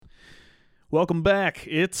Welcome back.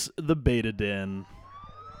 It's the Beta Den.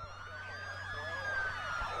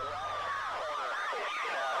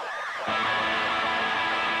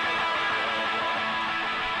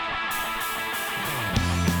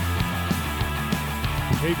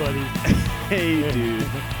 Hey, buddy. Hey, dude.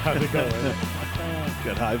 How's it going?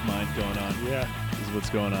 Got hive mind going on. Yeah. This is what's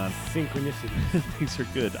going on. Synchronicity. Things are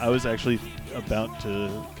good. I was actually about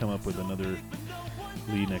to come up with another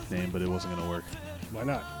Lee nickname, but it wasn't going to work. Why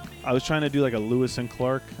not? I was trying to do like a Lewis and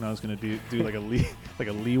Clark, and I was going to do like a Lee, like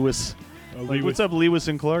a Lewis. Like, what's up, Lewis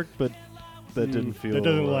and Clark? But that didn't feel. That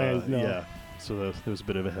doesn't land. No. Yeah. So there was a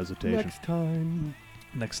bit of a hesitation.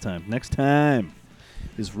 Next time. Next time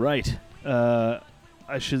is right.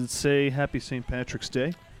 I should say Happy St. Patrick's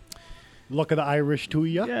Day. Luck of the Irish to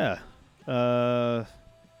ya. Yeah.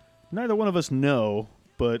 Neither one of us know,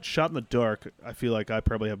 but shot in the dark, I feel like I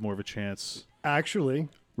probably have more of a chance. Actually,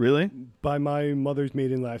 Really? by my mother's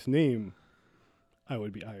maiden last name, I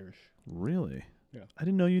would be Irish. Really? Yeah. I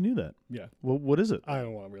didn't know you knew that. Yeah. Well, what is it? I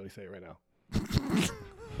don't want to really say it right now.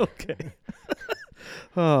 Okay.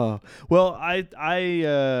 Oh. Well, I do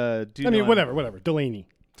I mean, know whatever. Delaney.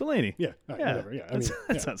 Delaney. Yeah. All right, Yeah. whatever. Yeah. I mean,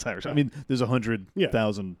 That sounds Irish. I mean, there's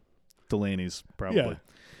 100,000 Delaneys probably Yeah.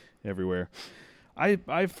 everywhere.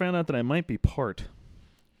 I found out that I might be part,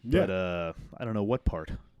 yeah. but I don't know what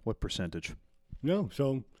part, what percentage. No.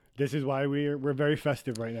 So this is why we're very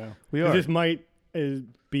festive right now. We 'Cause are. This might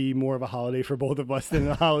be more of a holiday for both of us than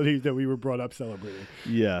the holidays that we were brought up celebrating.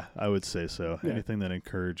 Yeah, I would say so. Yeah. Anything that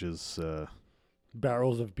encourages,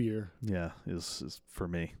 Barrels of beer. is for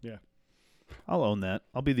me. Yeah. I'll own that.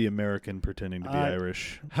 I'll be the American pretending to be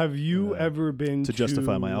Irish Have you ever been to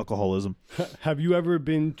justify my alcoholism. Have you ever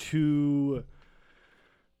been to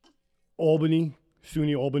Albany,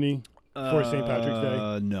 SUNY Albany, for St. Patrick's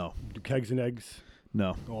Day? No. Kegs and eggs,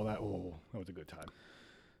 No. all that. Oh, that was a good time.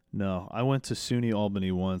 No. I went to SUNY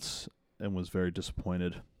Albany once and was very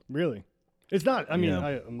disappointed. Really? It's not. I mean,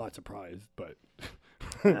 Yeah. I'm not surprised, but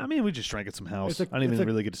I mean, we just drank at some house. It's a- I didn't it's even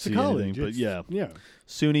a- really get to it's a see college. anything. But It's- yeah, yeah,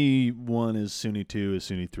 SUNY 1 is SUNY 2 is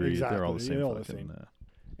SUNY 3. They're all the Exactly. same. They're all the fucking, same.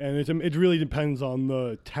 And it really depends on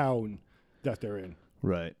the town that they're in.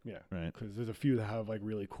 right. Yeah, Right. because there's a few that have like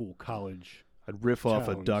really cool college. I'd riff off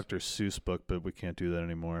a Towns. Dr. Seuss book, but we can't do that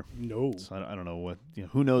anymore. No, So I don't know what.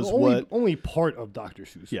 Who knows only, what? only part of Dr.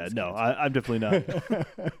 Seuss. Yeah, is no, canceled. I'm definitely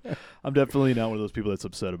not. I'm definitely not one of those people that's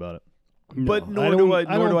upset about it. No, But nor don't- do I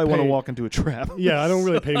don't want to pay- walk into a trap. Yeah, I don't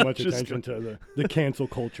really pay much Just- attention to the cancel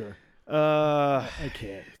culture. I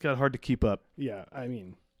can't. got hard to keep up. Yeah, I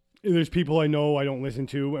mean, there's people I know I don't listen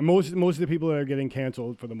to, and most of the people that are getting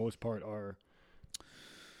canceled for the most part are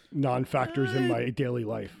non-factors in my daily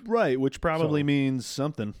life. Right, which probably So- means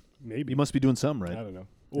something. Maybe You must be doing something I right. don't know,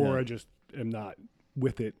 or Yeah. I just am not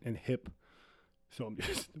with it and hip, so I'm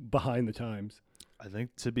just behind the times. I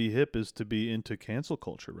think to be hip is to be into cancel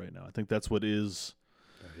culture right now. I think that's what is.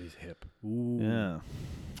 That is hip. Ooh, Yeah,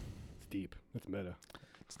 it's deep. That's meta.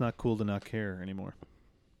 it's not cool to not care anymore.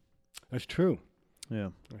 That's true. Yeah.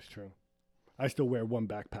 That's true. I still wear one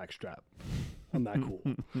backpack strap. I'm that cool.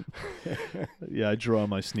 Yeah, I draw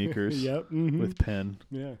my sneakers Yep. mhm. with pen.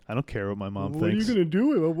 Yeah. I don't care what my mom What are you thinks gonna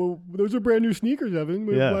do? Well, those are brand new sneakers, Evan.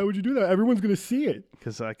 Yeah. Why would you do that? Everyone's gonna see it.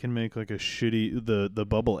 because I can make like a shitty the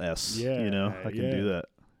bubble S. Yeah, I can do yeah. that.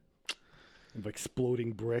 Of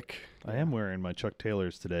exploding brick. I am wearing my Chuck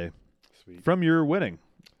Taylors today Sweet. from your wedding.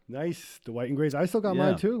 Nice. The white and grays. I still got Yeah.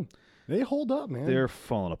 mine too. They hold up, man. They're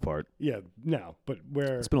falling apart. yeah. Now, but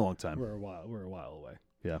It's been a long time. we're a while away.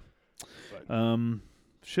 Yeah. But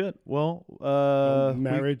Shit. Well,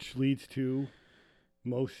 marriage leads to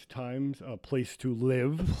most times a place to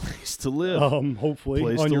live. place to live. Hopefully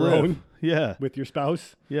Place on to your live. own Yeah. with your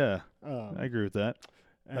spouse. Yeah. Um, I agree with that.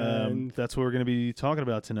 and That's what we're going to be talking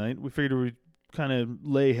about tonight. We figured we'd kind of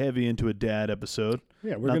lay heavy into a dad episode.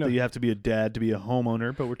 yeah, we're Not gonna that you have to be a dad to be a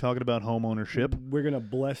homeowner, but we're talking about home ownership. we're gonna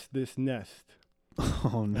bless this nest.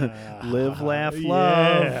 Oh, no. Live, laugh,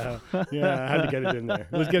 love. Yeah, yeah. I had to get it in there.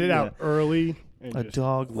 Let's get it out early. And A just-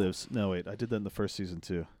 dog lives. No, wait. I did that in the first season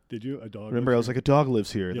too. Did you? A dog. Remember, I was like, a dog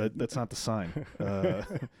lives here. Yeah. That's not the sign.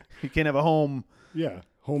 You can't have a home. Yeah.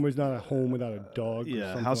 Home is not a home without a dog. or Yeah,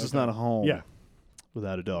 something house like is not that. a home. Yeah,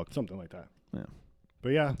 Without a dog. something like that. Yeah. But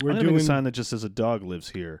yeah, I'm we're gonna doing make a sign that just says a dog lives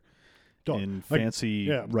here dog. in Like, fancy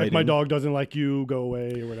yeah, writing. if my dog doesn't like you, go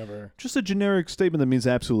away or whatever. Just a generic statement that means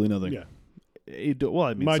absolutely nothing. Yeah, Well,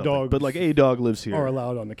 it means My something, but dogs like a dog lives here. are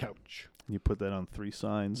allowed on the couch. You put that on 3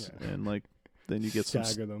 signs, Yeah. and like then you get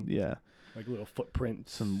Stagger them. yeah, Like little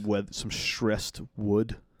footprints. some stressed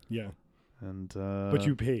wood, Yeah, and but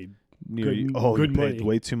you paid. you good- you good paid money.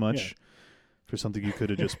 way too much for something you could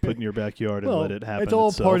have just put in your backyard and Well, let it happen. it's all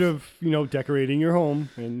itself. part of decorating your home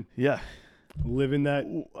and Yeah, living that,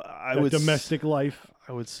 I that would domestic life.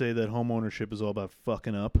 I would say that home ownership is all about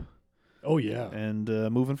fucking up Oh yeah, and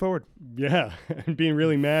moving forward. yeah, and being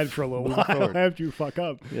really mad for a little Moving while forward. after you fuck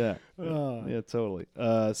up. Yeah, Uh, yeah, totally.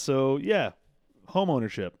 So yeah, home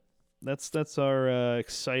ownership. That's our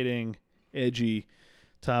exciting, edgy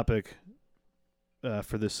topic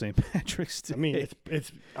for this St. Patrick's Day. I mean,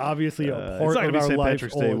 it's obviously a It's part not gonna of be our St. life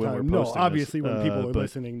Patrick's all Day the when we're time. No, posting this, obviously when people are but-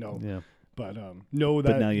 listening, no. yeah, But know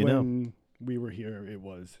that now you know. when we were here, it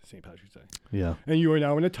was St. Patrick's Day, yeah. and you are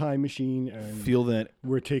now in a time machine, and Feel that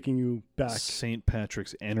we're taking you back St.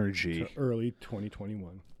 Patrick's energy. to early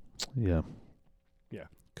 2021. Yeah. Yeah.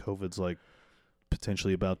 COVID's like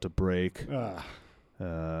potentially about to break.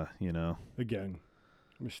 You know. Again,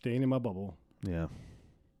 I'm staying in my bubble. Yeah.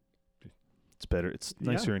 It's better. It's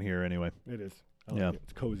Yeah. nicer in here anyway. It is. I like Yeah. it.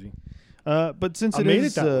 It's cozy. But since I it made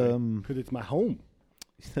is, it that way because it's my home.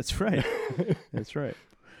 that's right. That's right.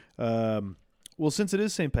 Well, since it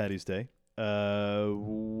is St. Patty's Day, I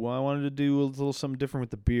wanted to do a little something different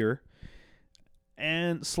with the beer.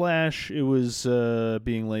 And / it was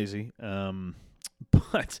being lazy.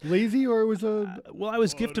 But Lazy, or it was a well, I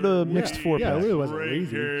was gifted a mixed 4-pack. Yeah, it really wasn't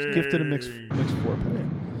lazy. Gifted a mixed 4-pack.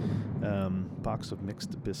 Box of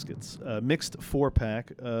mixed biscuits. Mixed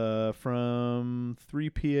 4-pack from 3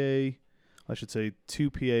 PA, I should say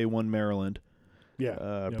 2 PA, 1 Maryland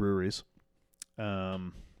Yep. breweries.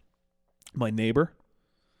 My neighbor,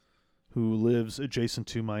 who lives adjacent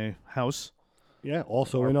to my house, Yeah,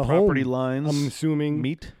 also our in a property home. lines I'm assuming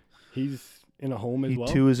meet. he's in a home as He well.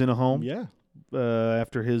 too is in a home Yeah,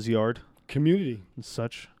 after his yard community. and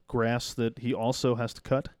such. Grass that he also has to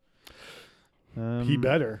cut. He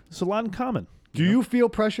better. It's a lot in common. Do you feel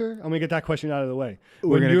pressure? I'm gonna get that question out of the way. We're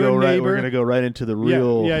When gonna your go right. neighbor- We're gonna go right into the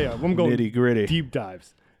real yeah. I'm going nitty gritty. deep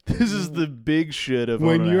dives. This is the big shit of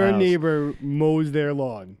When owning a your house. neighbor mows their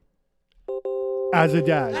lawn, as a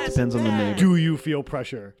dad, Depends on the neighbor. do you feel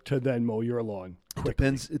pressure to then mow your lawn?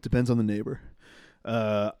 It depends on the neighbor.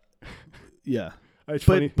 Yeah. It's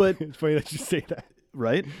But- funny. but- it's funny that you say that.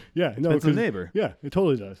 Right. Yeah, no, Depends on the 'cause- neighbor. Yeah, it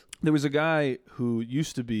totally does. There was a guy who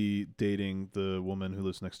used to be dating the woman who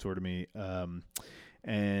lives next door to me,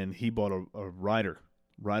 and he bought a ride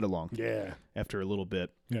along Yeah, after a little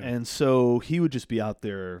bit, Yeah. and so he would just be out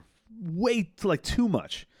there too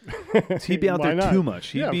much. He'd be out Why there not? too much.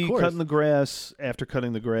 He'd Yeah, of be course. cutting the grass after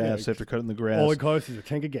cutting the grass Yeah, after cutting the grass all it costs is a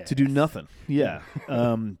tank of gas to do nothing. Yeah.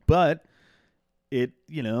 But it,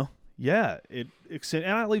 and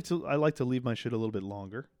I like to leave my shit a little bit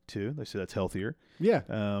longer too. They say that's healthier. Yeah,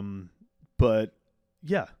 But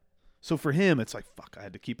yeah. So for him, it's like, fuck, I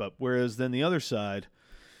had to keep up. Whereas then the other side,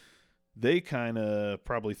 they kind of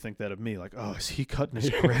probably think that of me, like, oh, is he cutting his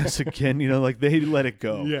grass again? Like they let it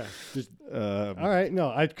go. yeah. Just, All all right, no,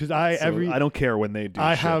 I don't care when they do.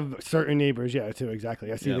 I shit. have certain neighbors, yeah, too,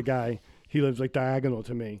 exactly. I see Yeah. the guy, he lives like diagonal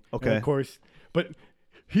to me. And Okay. of course, but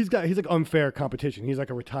he's like unfair competition. He's like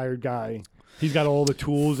a retired guy. He's got all the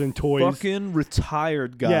tools and toys. Fucking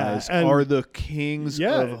retired guys and- are the kings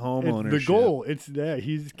of home it's ownership. the goal. It's there.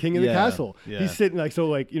 He's king of the Yeah, castle. yeah. He's sitting like, so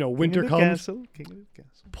like, King winter of the comes, castle, king of the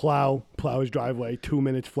castle. plow his driveway, 2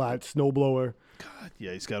 minutes flat, snowblower. God,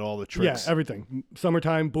 yeah, he's got all the Yeah, tricks. everything.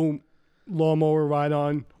 Summertime, boom, lawnmower ride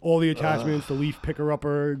on, all the attachments, the leaf picker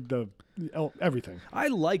upper, everything. I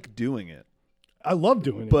like doing it, I love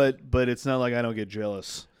doing it. but it's not like I don't get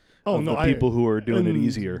jealous Oh, of no, the people who are doing it and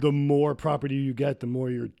easier. The more property you get, the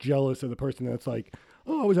more you're jealous of the person that's like,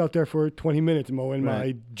 oh, I was out there for 20 minutes mowing my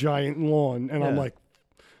Right. giant lawn. And I'm Yeah. like,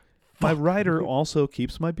 My rider also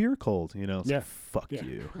keeps my beer cold. It's Yeah. like, fuck Yeah.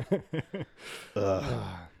 you.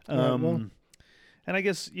 Ugh. well- And I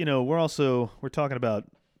guess we're talking about,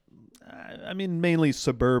 mainly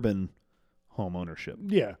suburban home ownership,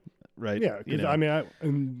 yeah, right? yeah. 'Cause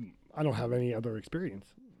I don't have any other experience.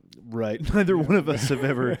 Right. Neither one of us have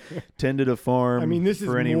ever tended a farm. I mean, this is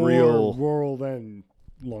for any more real. rural than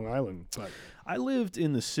Long Island, but I lived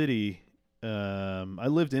in the city. I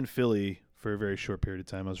lived in Philly for a very short period of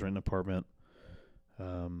time. I was renting an apartment.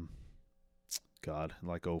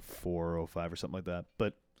 Like 04, 05 or something like that.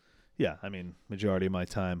 But yeah, majority of my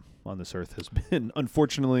time on this earth has been,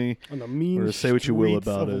 unfortunately, on the mean Or say what you will streets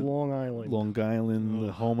about of it. Long Island. Long Island, the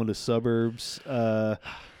Ugh. home of the suburbs.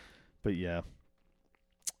 But yeah.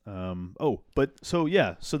 So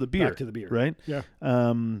the beer. Back to the beer. Right? Yeah.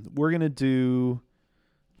 We're gonna do.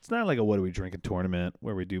 It's not like a what do we drink a tournament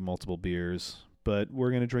where we do multiple beers, but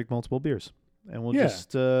we're gonna drink multiple beers, and we'll Yeah.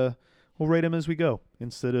 just we'll rate them as we go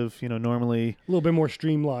instead of normally. A little bit more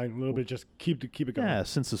streamlined. A little bit just keep it going. Yeah,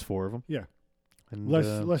 since there's 4 of them. Yeah. And,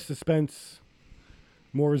 Less suspense.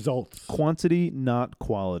 More results. Quantity, not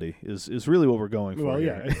quality, is really what we're going for. Well,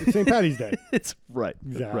 here. yeah, it's St. Patty's Day. It's right.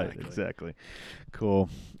 Exactly. Right. Exactly. Cool.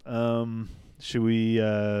 Should we?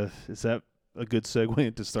 Is that a good segue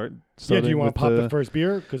into start? Yeah, do you want with to pop the first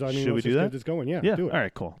beer? Because I mean, should we let's do just that? get this going. Yeah, Yeah. do it. All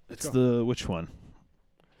right. Cool. It's go. the which one?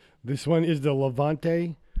 This one is the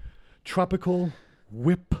Levante Tropical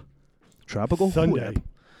Whip Tropical Sunday. Whip.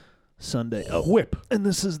 Sunday. Oh, Whip. and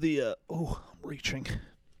this is the. I'm reaching.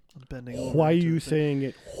 I'm bending over. Why are into you the thing. saying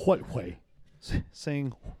it what way?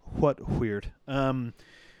 Saying what weird?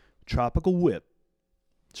 Tropical Whip.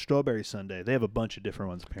 Strawberry Sunday. They have a bunch of different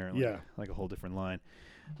ones apparently. Yeah. Like a whole different line.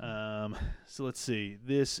 So let's see.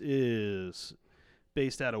 This is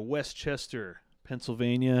based out of Westchester,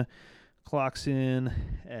 Pennsylvania. Clocks in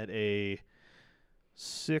at a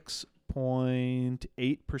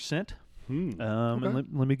 6.8%. Okay. And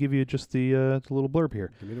let me give you just the little blurb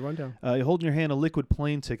here. Give me the rundown. You hold in your hand a liquid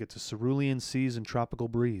plane ticket to cerulean seas and tropical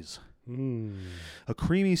breeze. A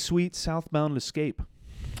creamy, sweet southbound escape.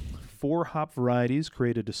 4 hop varieties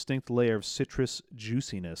create a distinct layer of citrus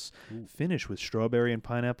juiciness. Finish with strawberry and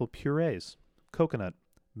pineapple purees, coconut,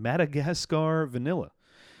 Madagascar vanilla,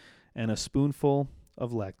 and a spoonful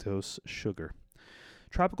of lactose sugar.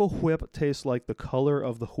 Tropical Whip tastes like the color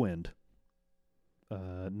of the wind.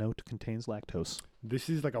 Note contains lactose. This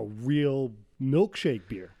is like a real milkshake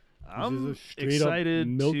beer. I'm this is a straight excited up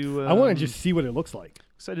milk. to. I want to just see what it looks like.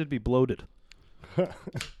 Excited to be bloated.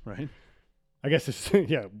 Right? I guess this,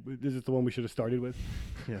 yeah, this is the one we should have started with.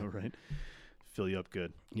 Yeah, right. Fill you up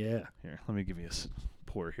good. Yeah. Here, let me give you a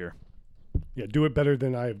pour here. Yeah, do it better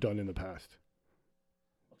than I have done in the past.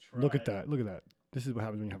 I'll Look at that. Look at that. This is what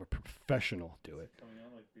happens when you have a professional do it. Coming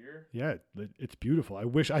on like beer. Yeah, it's beautiful. I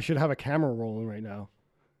wish I should have a camera rolling right now.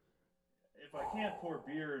 If I can't pour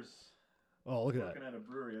beers Oh, look at that. working at a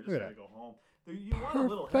brewery, I just Look at gotta that. go home. You want a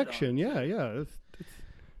little head on Perfection. it. Yeah, yeah. It's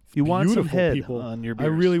You want some beautiful, head people. on your I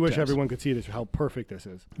beers. really wish Jess. everyone could see this, how perfect this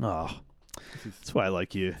is. Oh, This is that's why I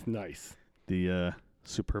like you. it's nice. The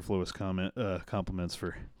superfluous compliments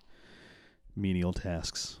for menial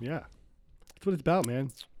tasks. Yeah. That's what it's about,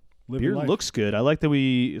 man. Living Beer life. looks good. I like that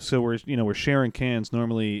we're sharing cans.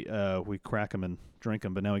 Normally we crack them and drink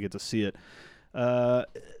them, but now we get to see it.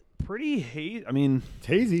 Pretty hazy. I mean, It's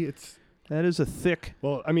hazy. It's that is a thick.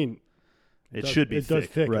 well, I mean, It does- should be It does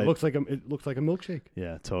thick. right? It looks like a milkshake.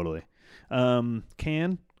 Yeah, totally.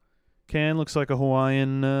 Can looks like a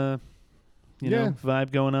Hawaiian, Yeah.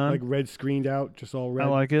 vibe going on. Like red screened out, just all red. I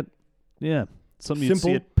like it. Yeah, something you'd see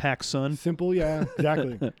Simple. at PAX Sun, Simple, yeah,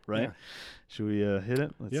 exactly. right? Yeah. Should we hit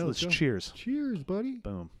it? Yeah, Let's let's go. cheers. Cheers, buddy.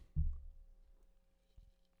 Boom.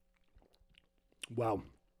 Wow.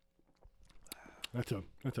 That's a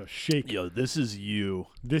shake. Yo, this is you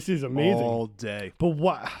This is amazing. all day. But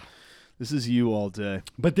what? This is you all day.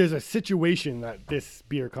 But there's a situation that this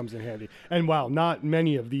beer comes in handy. And wow, not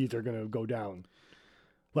many of these are gonna go down.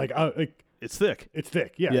 Like It's thick. it's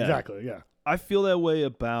thick. Yeah, Yeah. exactly. Yeah. I feel that way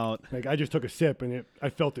about. Like I just took a sip and I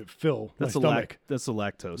felt it fill That's my the stomach. that's the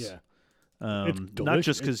lactose. Yeah. It's Not delicious.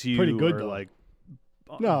 just because It's you pretty good, are though. like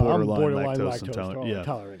No, I'm borderline lactose intolerant. Yeah.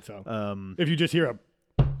 intolerant. So Um, if you just hear a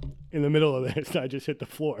in the middle of this, I just hit the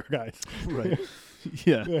floor, guys. right.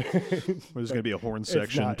 Yeah. It's There's going to be a horn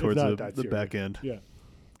section not- it's towards not the that back serious. end. Yeah.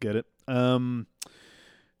 Get it?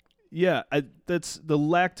 Yeah, that's the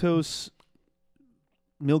lactose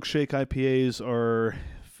milkshake IPAs are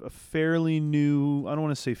a fairly new, I don't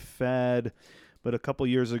want to say fad, but a couple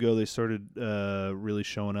years ago they started really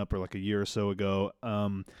showing up, or like a year or so ago.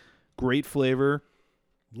 Great flavor,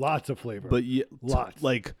 Lots of flavor. but yeah, Lots.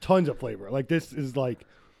 like Tons of flavor. Like this is like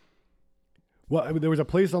well, I mean, there was a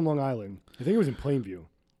place on Long Island. I think it was in Plainview.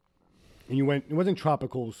 And you went it wasn't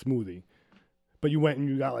tropical smoothie. But you went and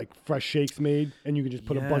you got like fresh shakes made and you could just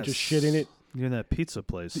put a bunch of shit in it. You're in that pizza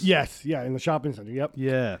place. Yes, yeah, in the shopping center. Yep.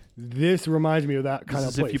 Yeah. This reminds me of that kind This of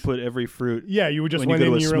is place. if you put every fruit, yeah, you would just when you went go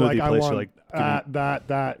in to and a you were like, smoothie I place, want you're like, give me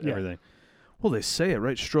that. Yeah. everything. Well, they say it,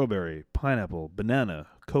 right? Strawberry, pineapple, banana,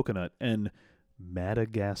 coconut, and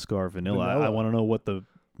Madagascar vanilla. I Vanilla. want to know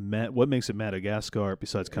what makes it Madagascar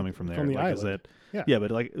besides coming from there. From the like, is island. that, Yeah. but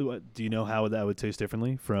like, do you know how that would taste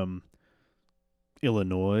differently from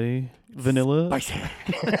Illinois vanilla? Spicy.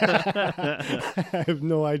 I have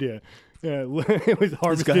no idea. Yeah, it was guy-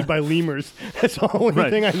 harvested by lemurs. That's the only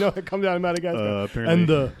Right. thing I know that comes out of Madagascar. Apparently, and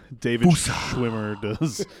the David Schwimmer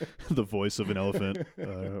does the voice of an elephant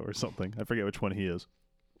or something. I forget which one he is.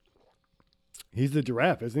 he's the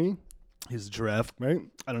giraffe, isn't he? He's a giraffe. Right?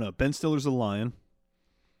 I don't know. Ben Stiller's a lion.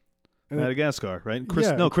 And then- Madagascar, right?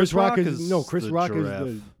 yeah, Chris Rock is Chris the Rock giraffe.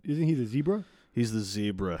 is the isn't he the zebra? He's the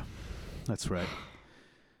zebra. That's right.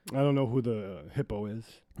 I don't know who the hippo is.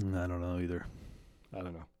 I don't know either. I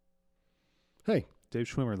don't know. Hey, Dave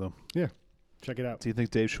Schwimmer, though. check it out. Do you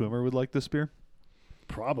think Dave Schwimmer would like this beer?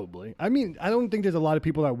 Probably. I mean, I don't think there's a lot of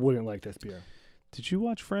people that wouldn't like this beer. Did you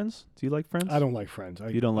watch Friends? Do you like Friends? I don't like Friends.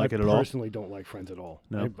 You don't like it at I all? personally don't like Friends at all.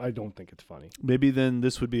 No? I don't think it's funny. Maybe then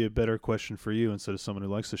this would be a better question for you instead of someone who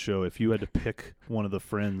likes the show. If you had to pick one of the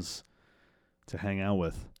friends to hang out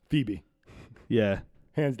with. Phoebe, Yeah.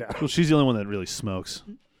 hands down. Well, she's the only one that really smokes.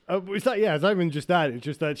 It's not even just that. It's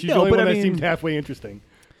just that she's No, the only but one I that mean- seems halfway interesting.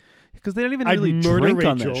 Because they don't even I'd really murder drink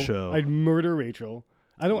Rachel. on that show. I'd murder Rachel.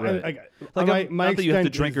 I don't. Right. My not that you have to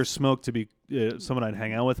extent drink or is- smoke to be someone I'd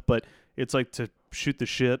hang out with, but it's like to shoot the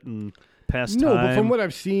shit and pass No, time. but from what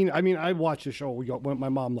I've seen, I mean, I watched the show. My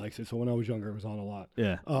mom likes it, so when I was younger, it was on a lot.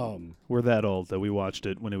 Yeah. We're that old that we watched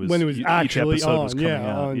it when it was When it was each actually episode on, was coming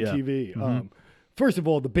yeah, out. on Yeah. TV. First of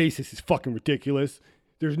all, the basis is fucking ridiculous.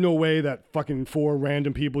 There's no way that fucking 4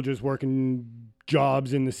 random people just working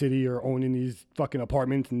jobs in the city or owning these fucking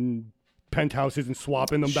apartments and penthouses and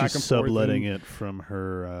swapping them She's back and forth. subletting and- it from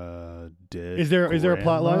her dead. Is there a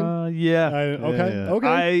plot line? grandma. Yeah. Okay, Yeah.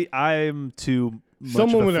 okay. I'm too. Much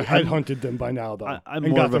Someone of would a have fan. headhunted them by now, though. I'm and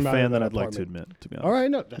more got of a them out fan of than that I'd like to apartment. admit. To be honest. All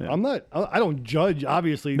right, no, Yeah. I'm not. I don't judge.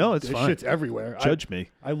 Obviously, No, it's this fine. shit's everywhere. Judge me.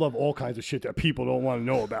 I love all kinds of shit that people don't want to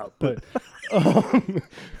know about, but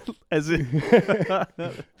As it,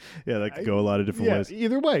 yeah, that could go a lot of different yeah, ways.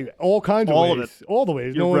 either way, all kinds of All of ways, all the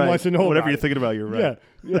ways. You're no one right. wants to know Whatever about you're it. thinking about, you're right.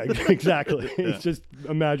 Yeah, exactly. Yeah. It's just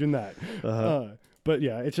imagine that. Uh-huh. But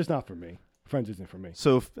yeah, it's just not for me. Friends isn't for me.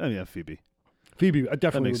 So, yeah, Phoebe. Phoebe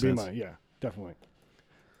definitely makes would be sense. mine. Yeah, definitely.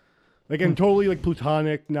 Like, and totally like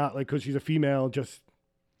platonic, not like because she's a female. Just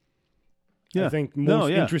Yeah. I think No,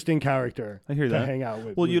 most yeah. interesting character I hear to that. hang out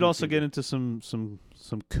with. Well, would you'd be also Phoebe. get into some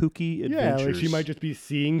kooky Yeah, adventures. like she might just be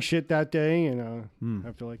seeing shit that day and Hmm.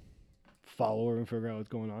 have to like follow her and figure out what's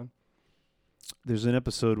going on. There's an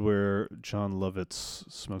episode where John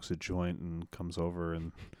Lovitz smokes a joint and comes over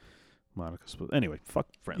and Monica's supposed. Anyway, fuck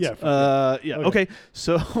Friends. Yeah, fuck yeah. Okay. Okay.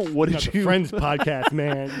 So what Not did the you? Friends podcast,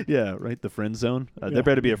 man. Yeah, right. The Friend Zone. Yeah. There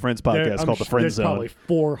better be a Friends There- podcast I'm called The sh- Friend there's Zone. Probably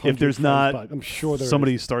 400. If there's Friends not, pod- I'm sure there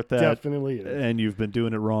somebody is. start that, Definitely is. and you've been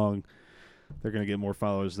doing it wrong. They're gonna get more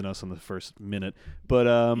followers than us on the first minute. But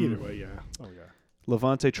Either way, yeah. Oh yeah.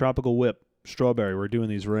 Levante Tropical Whip Strawberry. We're doing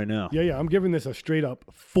these right now. Yeah, yeah. I'm giving this a straight up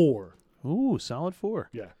 4. Ooh, solid 4.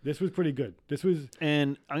 Yeah, this was pretty good. This was.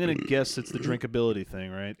 And I'm gonna guess it's the drinkability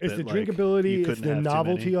thing, right? It's That, the like, drinkability. you It's couldn't the have too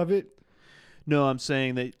novelty many. of it. No, I'm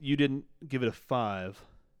saying that you didn't give it a 5.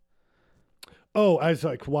 Oh, I was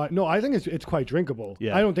like, what? No, I think it's quite drinkable.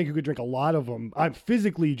 Yeah. I don't think you could drink a lot of them. I'm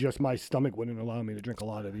physically just my stomach wouldn't allow me to drink a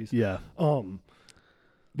lot of these. Yeah.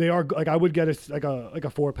 They are like I would get a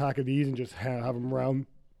 4-pack of these and just have them around.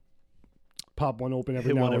 Pop one open every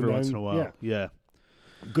Hit now one and every then. once in a while. Yeah, Yeah.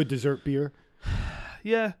 good dessert beer.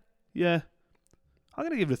 Yeah. Yeah. I'm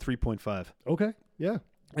gonna give it a 3.5. Okay, yeah,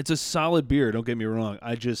 It's a solid beer. Don't get me wrong.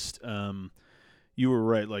 I just, you were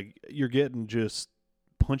right. Like you're getting just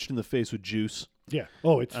punched in the face with juice. yeah.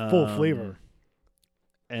 Oh, it's full flavor.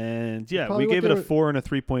 And yeah, Probably we what gave it a they're- 4 and a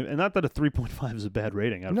 3 point. And not that a 3.5 is a bad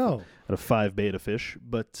rating. Out No, of 5 beta fish,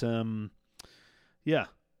 but yeah,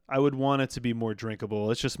 I would want it to be more drinkable.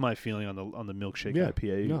 It's just my feeling on the milkshake Yeah,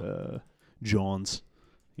 IPA, no. Johns.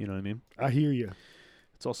 You know what I mean? I hear you.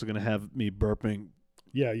 It's also gonna have me burping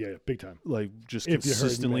Yeah, yeah, big time. like just If you heard me.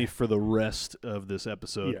 consistently for the rest of this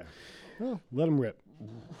episode. Yeah. Well, let them rip.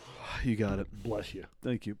 You got it. Bless you.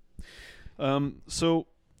 Thank you. So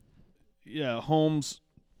yeah, homes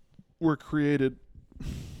were created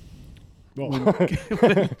Well,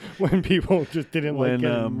 when people just didn't like When,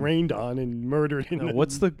 getting rained on and murdered. In the,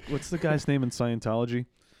 what's the guy's name in Scientology?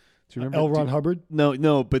 Do you remember? L. Ron Hubbard?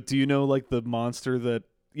 No, but do you know like the monster that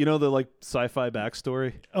the like sci-fi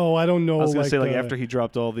backstory? Oh, I don't know. I was gonna say like the- after he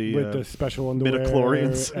dropped all the with the special underwear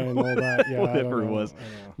midichlorians. and all that. Yeah, I Whatever don't it know. was. I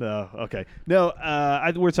don't know. No, okay.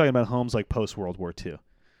 No, we're talking about homes like post World War II.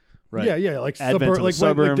 Right. Yeah, yeah, like Advent to the like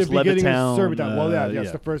suburbs, the beginning Levittown, of Suburban. Well, yeah, that's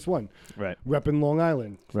yeah. the first one. Right. Repping Long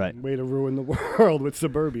Island. Right. Way to ruin the world with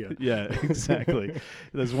suburbia. Yeah, exactly.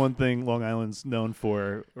 There's one thing Long Island's known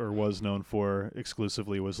for, or was known for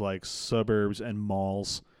exclusively, was like suburbs and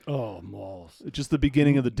malls. Oh, malls. Just the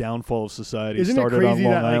beginning of the downfall of society Isn't it started on crazy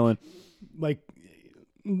Long that, like, Island. Like,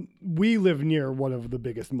 we live near one of the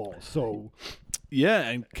biggest malls, so Yeah,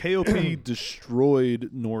 and KOP destroyed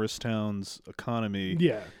Norristown's economy.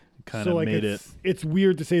 yeah. Kind So of like made it. it's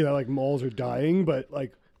weird to say that like malls are dying, but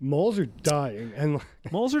like malls are dying, and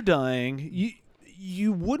Malls are dying.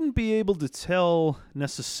 You wouldn't be able to tell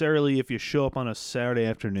necessarily if you show up on a Saturday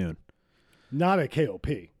afternoon. not at KOP.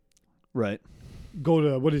 Right. go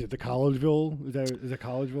to what is it? The Collegeville? Is it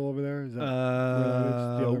Collegeville over there? Is that where that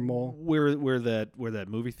is? The other mall? Where that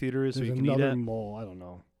movie theater is, so There's you can eat another at. mall. I don't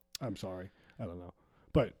know. I'm sorry. I don't know.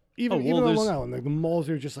 But even well, even on there's- Long Island, like the malls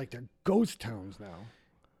are just like they're ghost towns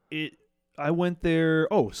now. I went there.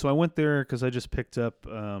 Oh, so I went there because I just picked up.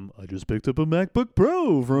 I just picked up a MacBook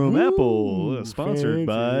Pro from Apple, Ooh, sponsored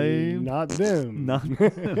fancy. by. Not them. Not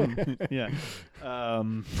yeah.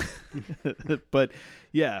 But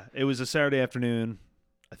yeah, it was a Saturday afternoon,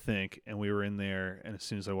 I think, and we were in there. And as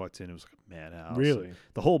soon as I walked in, it was like a madhouse. Really?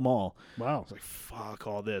 The whole mall. I Wow. was like, "Fuck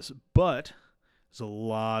all this!" But there's a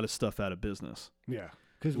lot of stuff out of business. Yeah.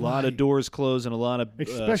 Because A lot of doors closed and a lot of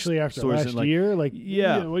especially after stores last in, year, like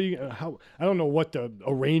yeah. you know, what do you, how I don't know what the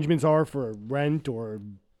arrangements are for rent or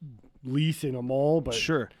lease in a mall, but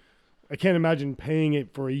Sure. I can't imagine paying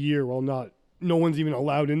it for a year while no one's even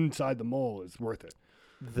allowed inside the mall is worth it.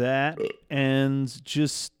 That and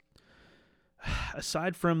just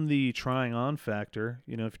aside from the trying on factor,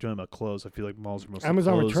 if you're talking about clothes, I feel like malls are mostly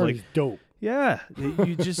Amazon clothes. Return Like, is dope. yeah,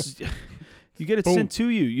 you just you get it Boom. sent to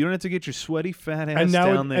you. You don't have to get your sweaty fat ass And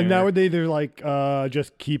down there. and nowadays they're like,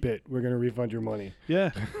 just keep it. We're gonna refund your money.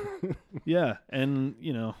 Yeah, yeah, and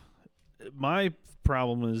my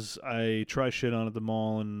problem is I try shit on at the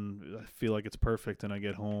mall and I feel like it's perfect, and I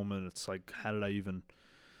get home and it's like, how did I even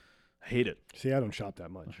hate it? See, I don't shop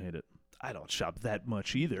that much. I hate it. I don't shop that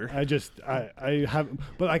much either. I haven't,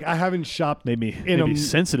 but like I haven't shopped Made me In a-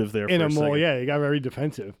 sensitive there in for a mall. second. Yeah, you got very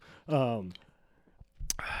defensive.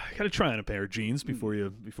 I gotta try on a pair of jeans before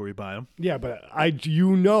you buy them. Yeah, but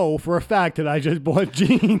for a fact that I just bought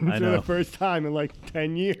jeans I for know. the first time in like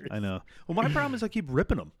 10 years. I know. Well, my problem is I keep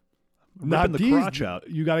ripping them. Not Ripping the these. crotch out.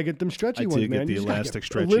 You got to get them stretchy I ones, did get man. the You just gotta elastic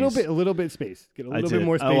get stretchies. a little bit space. Get a I little did. bit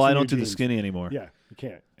more space. Oh, I in don't your do the jeans. skinny anymore. Yeah, you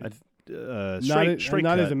can't. It's Straight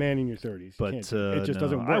not cut. as a man in your 30s. But it just no,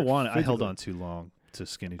 doesn't work. I held physically. on too long to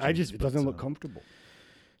skinny jeans. It but, doesn't look comfortable.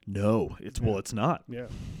 No, it's not. Yeah,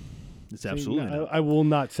 It's See, absolutely no, not. I will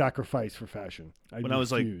not sacrifice for fashion. When I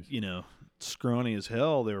was like, refuse. scrawny as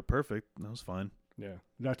hell, they were perfect. That was fine. Yeah,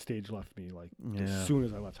 that stage left me like Yeah. as soon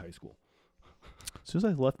as I left high school. As soon as I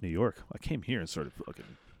left New York, I came here and started fucking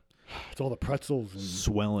It's all the pretzels and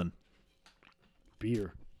swelling.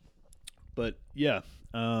 beer. But yeah,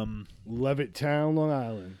 Levittown, Long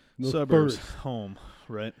Island. The suburbs, first. home,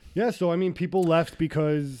 right? Yeah, so I mean, people left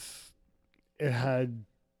because it had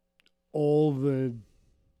all the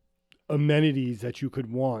amenities that you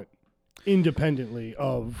could want independently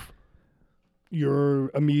of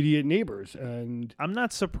your immediate neighbors. And I'm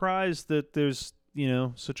not surprised that there's,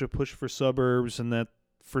 such a push for suburbs and that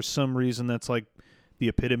for some reason that's like the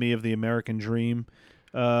epitome of the American dream.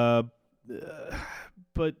 But,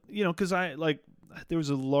 because there was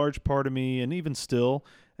a large part of me, and even still,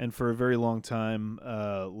 and for a very long time,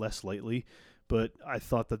 less lately, but I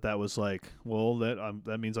thought that was like, well,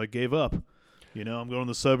 that means I gave up. I'm going to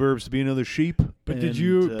the suburbs to be another sheep. but and, did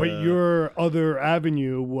you? But your other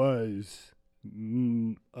avenue was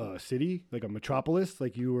a city, like a metropolis,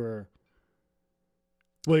 like you were.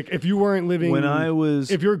 Like if you weren't living when I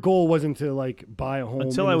was if your goal wasn't to like buy a home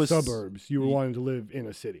Until in I the was- suburbs, you were wanting to live in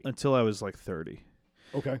a city. until I was like 30.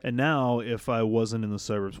 Okay. And now, if I wasn't in the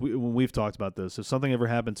suburbs, when we've talked about this, if something ever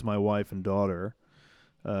happened to my wife and daughter,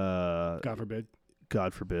 God forbid.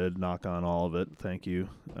 God forbid, knock on all of it. Thank you,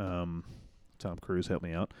 Tom Cruise, help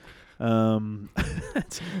me out.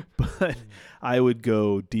 But I would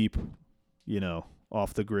go deep,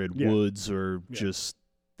 off the grid Yeah. woods or Yeah. just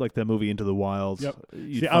like that movie Into the Wild. Yep.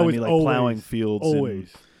 You'd See, I find was me like always- plowing fields. and-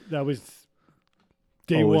 Always. That was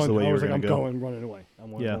day Always one. the way I you was were like, I'm gonna go. going, running away.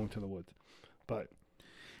 I'm Yeah. going to the woods. But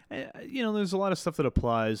There's a lot of stuff that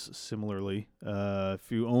applies similarly.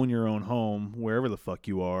 If you own your own home, wherever the fuck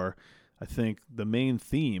you are, I think the main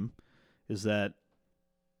theme is that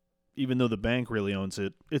even though the bank really owns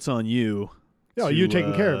it, it's on you. yeah, to, you're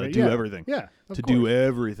taking care of it. Do yeah. everything. Yeah. of To course. do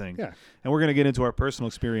everything. Yeah. And we're going to get into our personal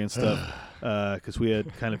experience stuff because we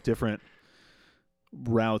had kind of different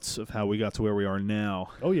routes of how we got to where we are now.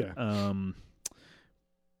 Oh yeah.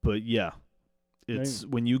 But yeah, it's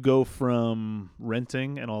when you go from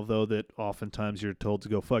renting, and although that oftentimes you're told to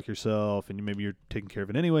go fuck yourself and maybe you're taking care of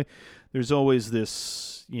it anyway, there's always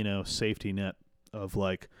this, safety net of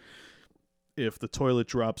like, if the toilet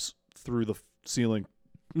drops through the ceiling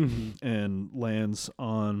and lands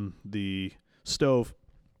on the stove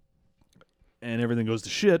and everything goes to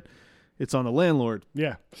shit, it's on the landlord.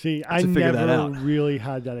 Yeah. See, I figure that never out. really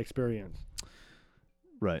had that experience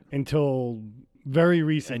Right. until very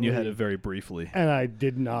recently. And you had it very briefly. and I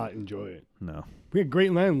did not enjoy it. No. We had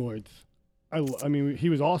great landlords. I mean, he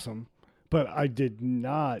was awesome, but I did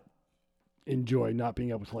not enjoy not being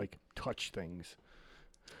able to like touch things.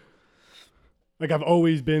 Like I've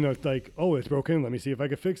always been like, oh, it's broken. Let me see if I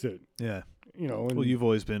can fix it. Yeah. You know. And Well, you've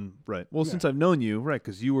always been right. Well, Yeah. since I've known you, right?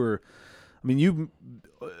 Because you were, I mean, you,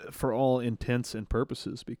 for all intents and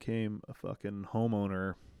purposes, became a fucking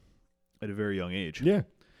homeowner at a very young age. yeah.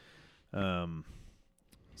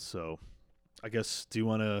 So, I guess, do you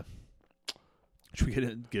want to? Should we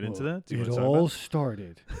get into that? Do you It wanna talk all about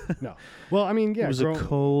started. No. Well, I mean, yeah. it was a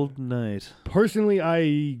cold night. Personally,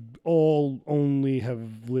 I only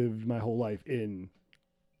have lived my whole life in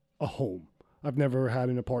a home. I've never had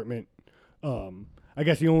an apartment. I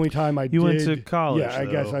guess the only time I You went to college. Yeah, I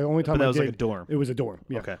guess though, the only time but that I was did, like a dorm. it was a dorm.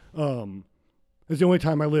 Yeah. Okay. It's the only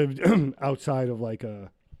time I lived outside of like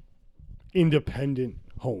a independent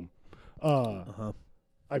home.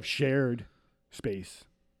 I've shared space.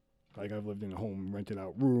 Like I've lived in a home, rented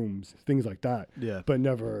out rooms, things like that. Yeah. But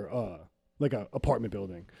never like a apartment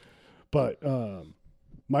building. But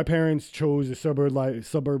my parents chose a suburb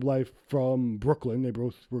life from Brooklyn. They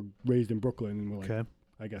both were raised in Brooklyn, and were like, Okay.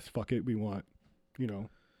 I guess fuck it, we want,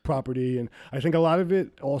 property. And I think a lot of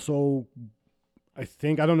it also, I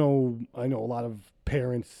don't know, I know a lot of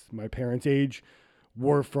parents, my parents' age,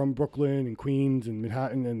 were from Brooklyn and Queens and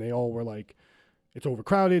Manhattan, and they all were like, it's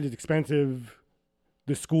overcrowded, it's expensive,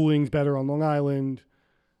 the schooling's better on Long Island,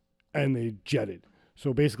 and they jetted.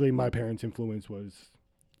 So basically my parents' influence was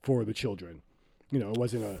for the children. It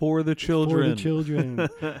wasn't a For the children. For the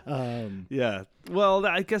children. Yeah. Well,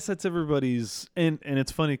 I guess that's everybody's, and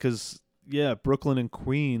it's funny because Brooklyn and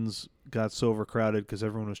Queens got so overcrowded because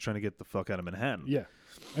everyone was trying to get the fuck out of Manhattan. Yeah,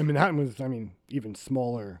 and Manhattan was, even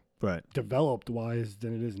smaller, Right. developed wise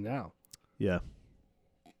than it is now. Yeah.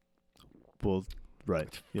 Well,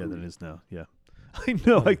 right. Yeah, that is now. Yeah. I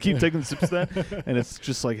know. I keep taking sips of that, and it's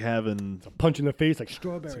just like having It's a punch in the face like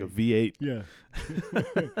strawberry. it's like a V8. Yeah.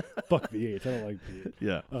 Fuck V8s. I don't like V8.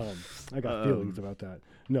 Yeah. I got feelings about that.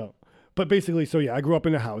 No. But basically, so yeah, I grew up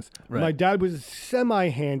in a house. Right. My dad was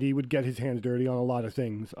semi-handy, would get his hands dirty on a lot of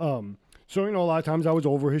things. So, a lot of times I was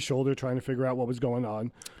over his shoulder trying to figure out what was going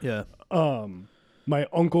on. Yeah. My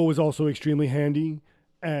uncle was also extremely handy,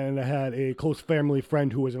 and I had a close family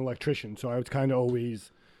friend who was an electrician. So I was kind of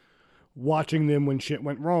always watching them when shit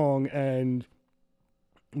went wrong. And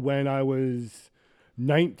when I was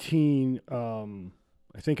 19,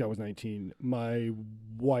 I think I was 19, my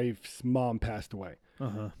wife's mom passed away.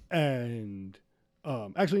 And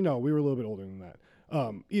actually, no, we were a little bit older than that.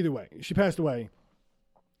 Either way, she passed away,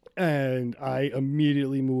 and I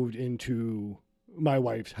immediately moved into my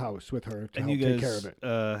wife's house with her to And help you take guys care of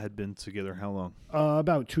it. had been together how long?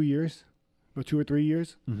 About 2 years, about 2 or 3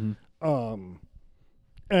 years.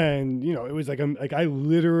 And it was like I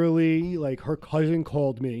literally, like, her cousin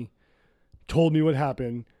called me, told me what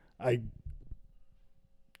happened. I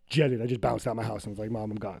jetted. I just bounced out my house and was like, Mom,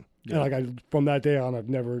 I'm gone. Yeah. And from that day on, I've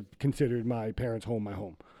never considered my parents' home my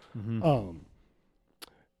home.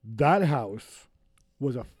 That house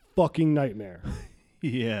was a fucking nightmare.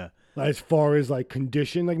 Yeah. As far as like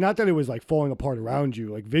condition, like not that it was like falling apart around you,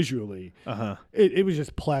 like visually. It was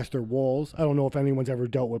just plaster walls. I don't know if anyone's ever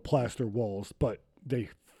dealt with plaster walls, but they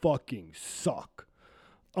fucking suck.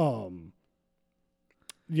 The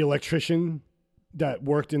electrician that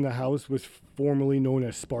worked in the house was formerly known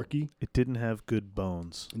as Sparky. It didn't have good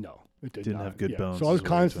bones. No, it Didn't not. have good bones So I was is what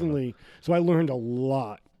you're talking constantly, so I learned a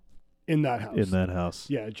lot in that house. In that house.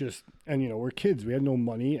 Yeah, and we're kids. We had no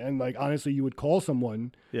money. And like, honestly, you would call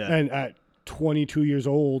someone Yeah. and at 22 years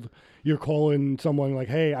old, you're calling someone like,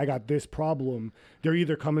 hey, I got this problem. They're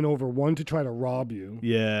either coming over, one, to try to rob you,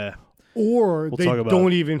 Yeah. or they talk about-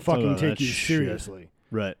 don't even talk fucking about take that you shit. seriously.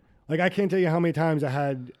 Right. Like, I can't tell you how many times I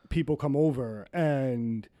had people come over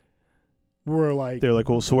and were like, They're like,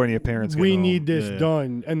 well, so when are your parents we getting need home? this Yeah.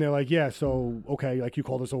 done. And they're like, yeah, so, okay, like you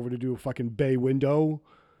called us over to do a fucking bay window.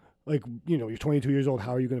 Like, you're 22 years old.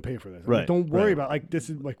 How are you going to pay for this? I'm like, Right, don't worry right. about, like, this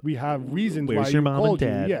is like, we have reasons Where's why your you mom and called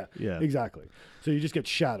dad? you. Yeah, Yeah. exactly. So you just get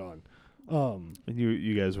shat on. And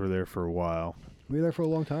you guys were there for a while. We were there for a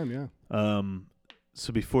long time. Yeah.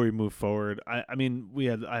 So before you move forward, I mean,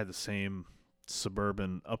 I had the same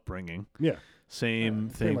suburban upbringing. Yeah. Same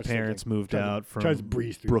pretty thing. much same Parents thing. moved Tried to- out from tried to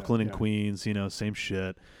breeze through Brooklyn that, and yeah. Queens, same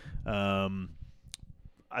shit.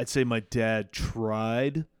 I'd say my dad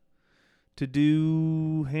tried to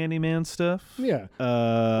do handyman stuff. Yeah.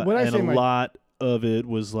 When I and say a my- lot of it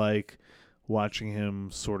was like watching him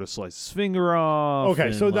sort of slice his finger off.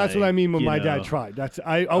 Okay, so and, that's what like, I mean when you my know, dad tried. That's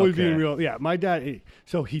I was being Okay. real. Yeah, my dad.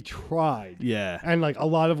 So he tried. Yeah. And like a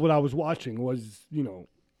lot of what I was watching was,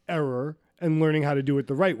 error and learning how to do it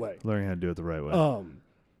the right way. Learning how to do it the right way.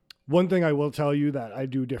 One thing I will tell you that I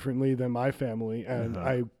do differently than my family, and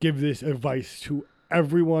I give this advice to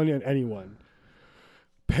everyone and anyone,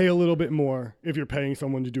 pay a little bit more if you're paying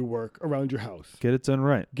someone to do work around your house. Get it done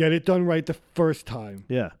right. Get it done right the first time.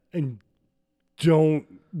 Yeah. And don't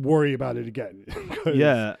worry about it again.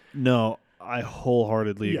 Yeah. No, I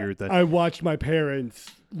wholeheartedly agree with that. I watched my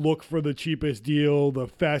parents look for the cheapest deal, the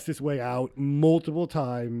fastest way out multiple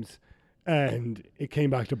times, and it came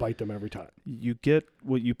back to bite them every time. You get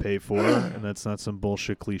what you pay for, and that's not some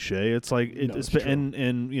bullshit cliche. It's like it's true.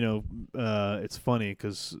 and you know, it's funny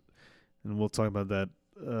because, and we'll talk about that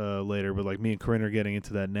later. But like me and Corinne are getting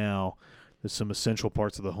into that now. There's some essential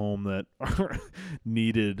parts of the home that are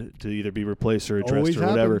needed to either be replaced or addressed Always or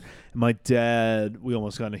whatever. happens. My dad, we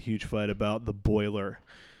almost got in a huge fight about the boiler.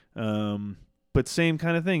 But same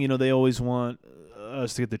kind of thing. You know, they always want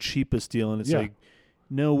us to get the cheapest deal, and it's like,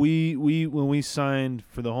 no, we when we signed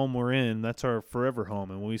for the home we're in, that's our forever home,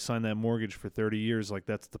 and when we signed that mortgage for 30 years, like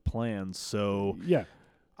that's the plan. So Yeah.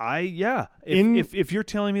 If you're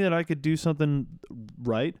telling me that I could do something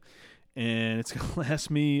right, and it's going to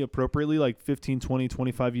last me appropriately like 15, 20,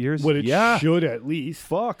 25 years. What it should at least.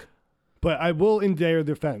 Fuck. But I will, in their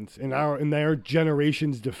defense, in their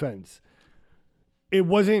generation's defense, it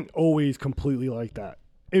wasn't always completely like that.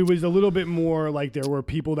 It was a little bit more like there were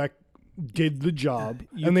people that did the job,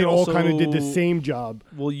 and they all kind of did the same job.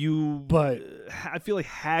 Well, but I feel like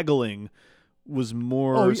haggling was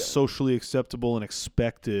more socially acceptable and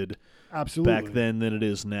expected absolutely back then than it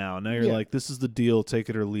is now. Now you're like, this is the deal, take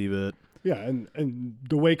it or leave it. Yeah, and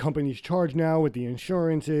the way companies charge now with the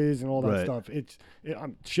insurances and all that stuff,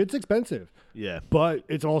 shit's expensive. Yeah. But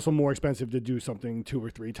it's also more expensive to do something 2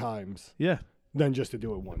 or 3 times. Yeah. Than just to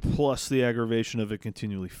do it once. Plus the aggravation of it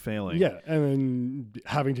continually failing. Yeah, and then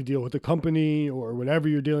having to deal with the company or whatever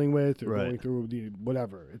you're dealing with or going through the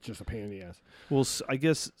whatever. It's just a pain in the ass. Well, I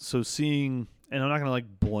guess, so seeing, and I'm not going to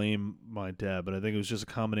like blame my dad, but I think it was just a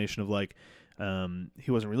combination of like,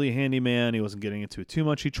 he wasn't really a handyman. He wasn't getting into it too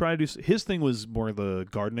much. He tried to do, his thing was more the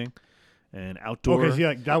gardening and outdoor. Okay, see,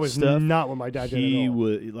 like, that was stuff. not what my dad did at all.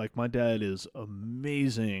 Would, like, my dad is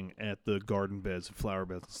amazing at the garden beds and flower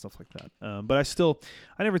beds and stuff like that. But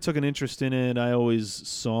I never took an interest in it. I always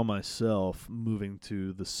saw myself moving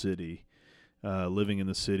to the city, living in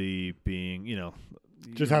the city, being, you know,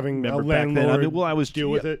 just having a back landlord then, I mean, well, I was deal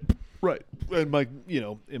with it. Right. And my, you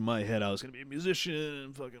know, in my head, I was going to be a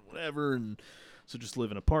musician, fucking whatever. And so just live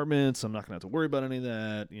in apartments. I'm not going to have to worry about any of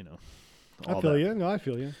that, you know. I feel you. No, I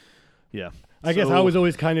feel you. Yeah. I guess I was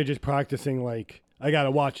always kind of just practicing, like, I got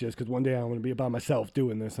to watch this because one day I'm going to be by myself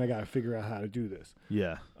doing this, and I got to figure out how to do this.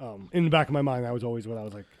 Yeah. In the back of my mind, that was always what I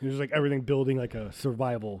was like. It was like everything building like a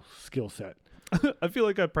survival skill set. I feel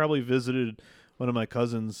like I probably visited one of my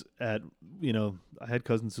cousins at, you know, I had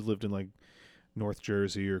cousins who lived in, like, North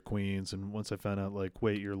Jersey or Queens, and once I found out, like,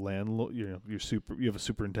 wait, your landlord, you have a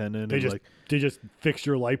superintendent. They just fixed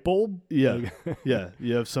your light bulb. Yeah, like, yeah.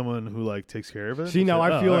 You have someone who like takes care of it. See, now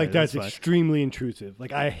I feel like that's fine. Extremely intrusive.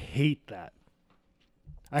 Like, I hate that.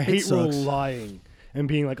 I hate relying and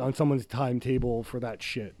being like on someone's timetable for that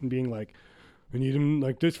shit and being like, I need him,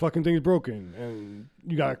 like, this fucking thing is broken, and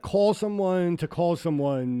you gotta call someone to call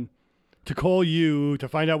you to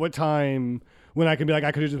find out what time. When I can be like,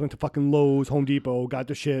 I could have just went to fucking Lowe's, Home Depot, got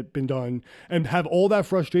the shit, been done, and have all that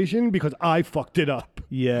frustration because I fucked it up.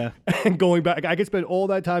 Yeah. And going back, I could spend all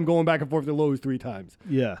that time going back and forth to Lowe's 3 times.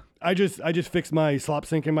 Yeah. I just fixed my slop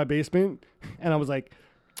sink in my basement, and I was like,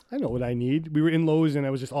 I know what I need. We were in Lowe's, and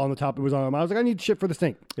I was just on the top. It was on. I was like, I need shit for the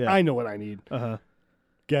sink. Yeah. I know what I need.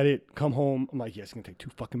 Get it. Come home. I'm like, yeah, it's gonna take 2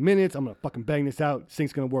 fucking minutes. I'm gonna fucking bang this out.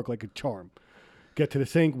 Sink's gonna work like a charm. Get to the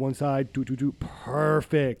sink, one side, do,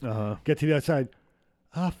 perfect. Get to the other side.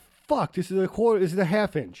 Fuck, this is a quarter, this is a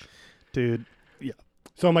half inch. Dude, yeah.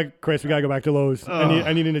 So I'm like, Chris, we gotta go back to Lowe's.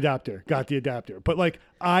 I need an adapter. Got the adapter. But like,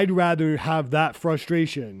 I'd rather have that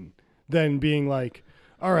frustration than being like,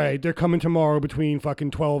 all right, they're coming tomorrow between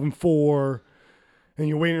fucking 12 and 4, and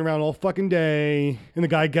you're waiting around all fucking day, and the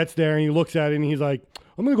guy gets there and he looks at it and he's like,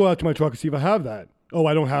 I'm gonna go out to my truck and see if I have that. Oh,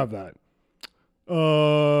 I don't have that.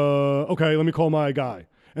 Okay, let me call my guy.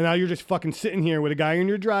 And now you're just fucking sitting here with a guy in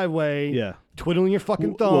your driveway, twiddling your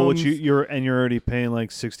fucking thumbs. Well, you're already paying like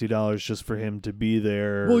 $60 just for him to be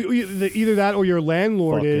there. Well, either that or your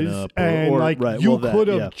landlord is, you could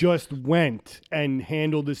have just went and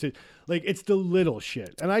handled this. Like, it's the little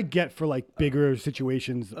shit, and I get for like bigger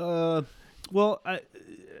situations. Well,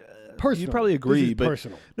 personal. You probably agree, but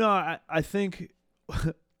personal. No, I think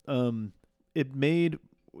it made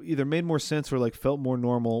more sense or like felt more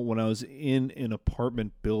normal when I was in an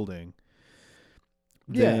apartment building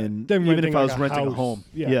than then even if renting I like was a renting a house. home.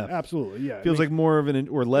 Yeah, absolutely. Yeah, Feels like more of an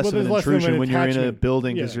or less Well, of an there's less of an intrusion when you're in a attachment.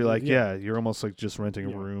 building because Yeah, you're like, yeah. you're almost like just renting a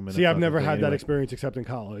Yeah. room. And See, a I've fucking never thing had that anyway. experience except in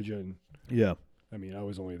college, and Yeah, I mean, I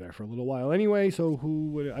was only there for a little while anyway, so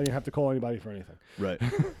I didn't have to call anybody for anything. right,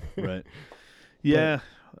 right. Yeah,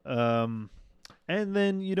 and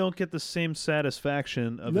then you don't get the same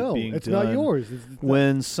satisfaction of it being it's done not yours. It's not-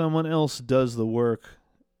 when someone else does the work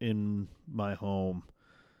in my home.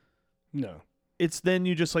 no. It's then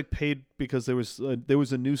you just like paid because there was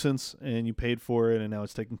a nuisance and you paid for it and now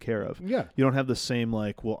it's taken care of. Yeah, You don't have the same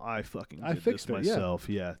like, well, I did fixed this it, yeah. myself.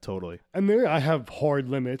 Yeah, totally. and there I have hard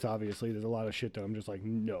limits. Obviously, there's a lot of shit that I'm just like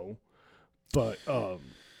no, but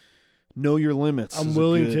Know your limits. I'm is a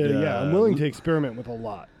willing good, to. I'm willing to experiment with a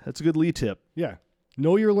lot. That's a good lead tip. Yeah,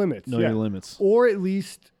 know your limits. Know yeah. your limits. Or at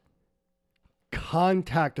least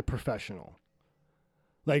contact a professional.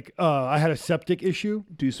 Like I had a septic issue.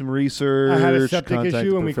 Do some research. I had a septic contact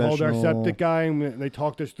issue, a and we called our professional. septic guy, and they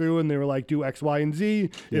talked us through, and they were like, "Do X, Y, and Z.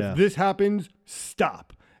 Yeah. If this happens,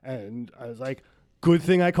 stop." And I was like, "Good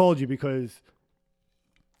thing I called you because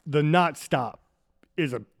the not stop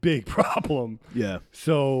is a big problem." Yeah.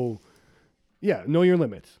 So, yeah, know your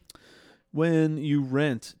limits. When you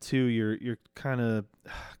rent too, you're kind of,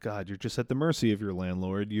 God, you're just at the mercy of your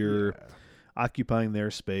landlord. You're occupying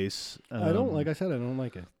their space. Like I said, I don't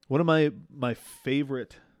like it. One of my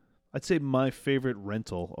favorite, I'd say my favorite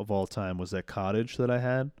rental of all time was that cottage that I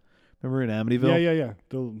had. Remember in Amityville?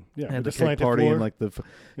 Yeah. And with the cake slanted party floor. and like the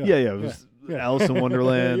Yeah, it was Alice in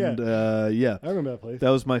Wonderland. I remember that place. That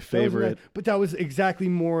was my That was favorite. but that was exactly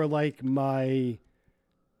more like my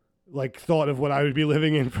thought of what I would be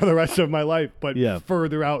living in for the rest of my life, but Yeah.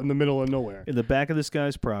 further out in the middle of nowhere. In the back of this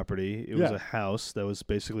guy's property, it was Yeah. a house that was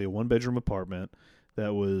basically a one-bedroom apartment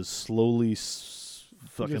that was slowly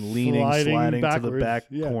fucking Just sliding to the backwards. back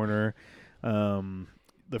Yeah. corner.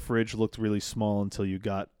 The fridge looked really small until you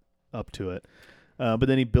got up to it. But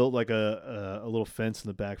then he built like a little fence in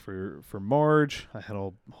the back for Marge. I had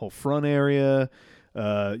a whole front area.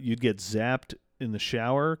 You'd get zapped in the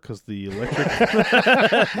shower because the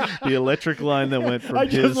electric line that went from I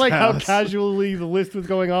his just like house. how casually the list was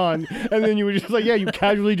going on, and then you were just like, "Yeah, you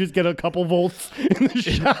casually just get a couple volts in the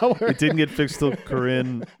shower." It didn't get fixed till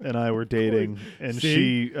Corinne and I were dating, and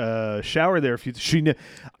See? she showered there.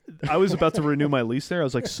 I was about to renew my lease there. I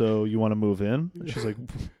was like, "So you want to move in?" And she's like,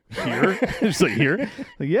 "Here?" She's like, "Here?"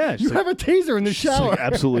 Like, yeah. She's You like, have a taser in the she's like, shower.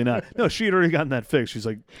 absolutely not. No, she had already gotten that fixed. She's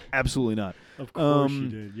like, absolutely not. Of course you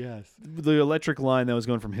did. Yes. The electric line that was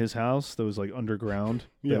going from his house that was like underground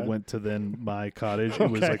Yeah. that went to then my cottage,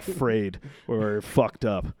 it was Okay. like frayed or fucked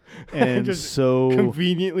up. And Just so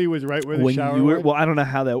Conveniently was right where the when shower you were, went. well, I don't know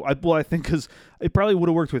how that. I think because it probably would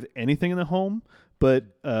have worked with anything in the home, but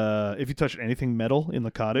if you touched anything metal in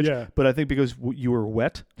the cottage, Yeah. But I think because you were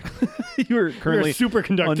wet, you were You're a currently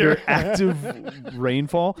superconductor. under active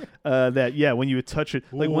rainfall. That when you would touch it,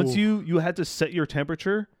 like once Ooh. you had to set your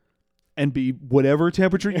temperature and be whatever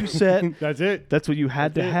temperature you set. That's it. That's what you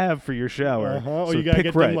had to That's it. have for your shower. Oh, So you gotta pick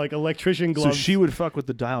get right. them like electrician So gloves. she would fuck with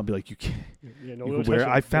the dial and be like, "You can't. Yeah, no, You don't can wear. touch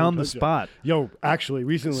it. I found Don't the touch it. spot." Yo, actually,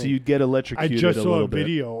 recently, So you'd get I electrocuted. just a saw little a bit.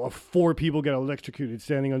 video of 4 people get electrocuted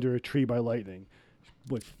standing under a tree by lightning.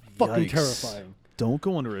 It was fucking Yikes. terrifying. Don't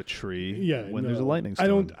go under a tree Yeah, when there's a no. lightning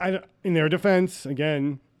storm. I don't. In their defense,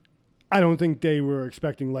 again, I don't think they were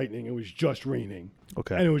expecting lightning. It was just raining,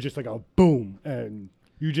 Okay. and it was just like a boom, and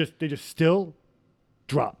they just still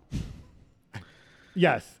drop.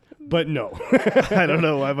 Yes, but no, I don't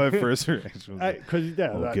know why my first reaction was like, because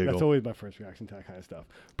I'll giggle. that's always my first reaction to that kind of stuff.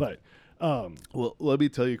 But well, let me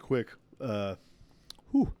tell you quick. That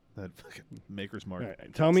fucking Maker's Mark. all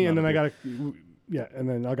right, tell It's me, not and then a I good- got and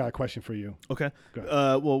then I got a question for you. Okay. Go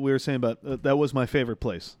ahead. Well, we were saying about that was my favorite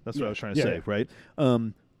place. That's what I was trying to Yeah, say, yeah. right?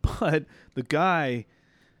 But the guy,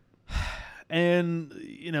 and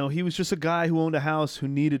he was just a guy who owned a house who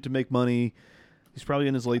needed to make money. He's probably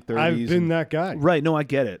in his late 30s. I've been that guy. Right. No, I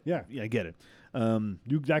get it. Yeah. I get it.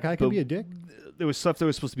 That guy can But- be a dick. There was stuff that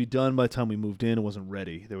was supposed to be done by the time we moved in. It wasn't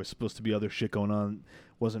ready. There was supposed to be other shit going on.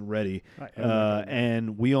 Wasn't ready.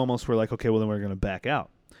 And we almost were like, okay, well, then we're going to back out.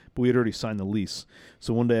 But we had already signed the lease.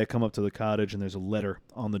 So one day I come up to the cottage and there's a letter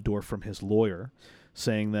on the door from his lawyer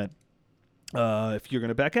saying that if you're going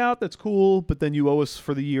to back out, that's cool, but then you owe us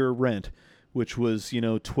for the year rent, which was,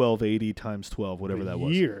 $12.80 times 12, whatever that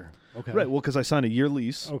was. Year. Okay. Right. Well, because I signed a year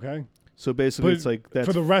lease. Okay. So basically But it's like that's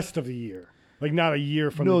for the rest of the year. Like not a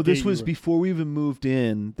year from no, the this date was you were- before we even moved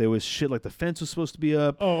in. There was shit like the fence was supposed to be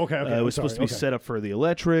up. Oh, okay. Okay. It I'm was supposed to sorry, be okay. set up for the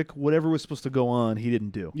electric. Whatever was supposed to go on, he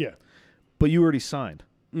didn't do. Yeah. But you already signed.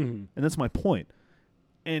 Mm-hmm. And that's my point.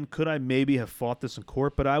 And could I maybe have fought this in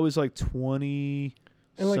court? But I was like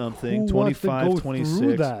And like, something, who wants to 25, go 26.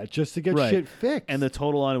 through that just to get Right. shit fixed? And the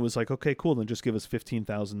total on it was like, okay, cool. Then just give us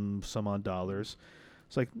 15,000 some odd dollars.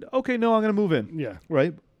 It's like, okay, no, I'm gonna move in, yeah,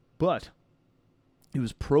 right? But it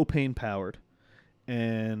was propane powered,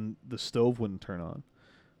 and the stove wouldn't turn on,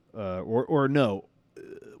 or no,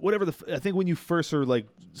 whatever I think when you first are like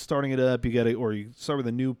starting it up, you got to, or you start with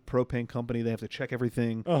a new propane company, they have to check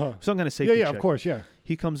everything. Some kind of safety yeah, check. of course, yeah.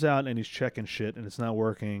 He comes out and he's checking shit, and it's not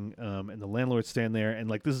working. And the landlord's standing there, and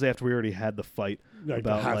like this is after we already had the fight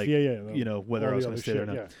about like you know whether I was going to stay there or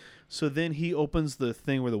not. Yeah. So then he opens the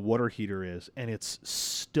thing where the water heater is, and it's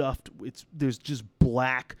stuffed. There's just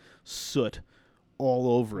black soot all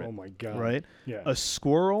over it. Oh my god! Right? Yeah. A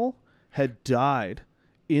squirrel had died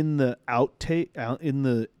in the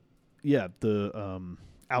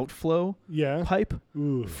outflow Yeah. pipe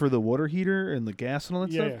Ooh. for the water heater and the gas and all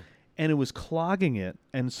that Yeah. stuff, and it was clogging it.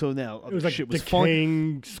 And so now It was like shit was falling.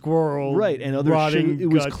 decaying squirrel. Right, and other rotting shit. It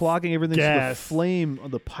was guts, clogging everything. gas. So the flame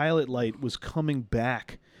of the pilot light was coming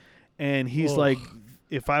back, and he's Ugh. like,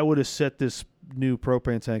 "If I would have set this new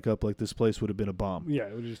propane tank up, like this place would have been a bomb, Yeah,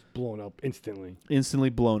 it was just blown up instantly. instantly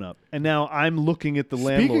blown up." And now I'm looking at the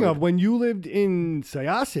landlord. Speaking of, when you lived in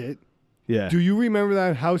Syosset, yeah, do you remember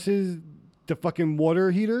that the fucking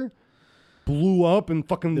water heater blew up and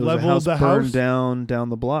fucking there was a leveled house the burned house? down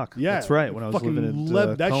the block. Yeah, that's right. When I was fucking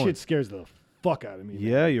living at that Cohen. shit scares the fuck out of me. Man.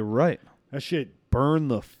 Yeah, you're right. That shit Burn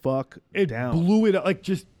the fuck it down. blew it like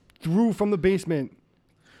just through from the basement.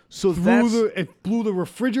 So It blew the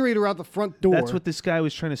refrigerator out the front door. that's what this guy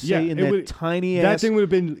was trying to say Yeah, in it that would- tiny that ass. thing would have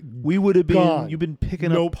been. We would have been. gone. You've been picking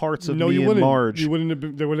Nope. up parts of No, me you and wouldn't. Marge. You wouldn't have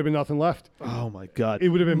been, there would have been nothing left. Oh my god! It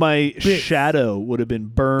would have been my bits. shadow would have been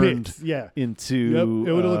burned Bits, yeah. into. Yep,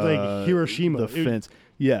 it would have looked like Hiroshima. The It- fence.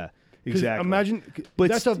 Yeah, 'Cause exactly. Imagine,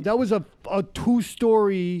 But that was a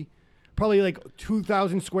 2-story, probably like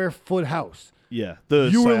 2,000 square foot house. Yeah, the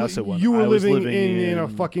You were Syosset one. you were I was living in a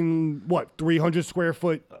fucking 300 square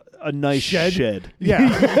foot a nice shed. Yeah.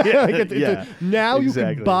 Like Yeah, now you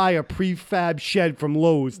exactly. can buy a prefab shed from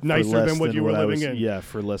Lowe's, For nicer less than what you were I living was- in. Yeah,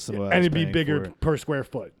 for less than what I And was it'd be paying bigger for it. per square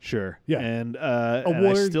foot. Sure. Yeah. And, A and I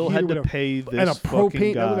water still heater had to would've- pay this and a fucking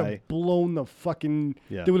propane that would guy. have blown the fucking.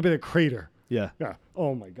 Yeah. There would have been a crater. Yeah, Yeah.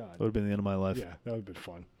 Oh my god. that would have been the end of my life. Yeah, that would have been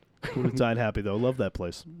fun. Would have died happy though. Love that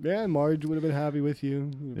place. Yeah, Marge would have been happy with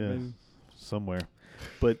you. Would have Yeah. been- Somewhere.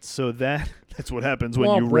 But so that's what happens when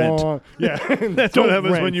you Womp rent. womp. Yeah, That's Don't what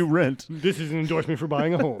happens rent. when you rent. This is an endorsement for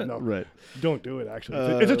buying a home. No, Right. don't do it. Actually,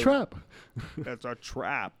 it's a trap. That's a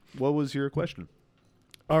trap. What was your question?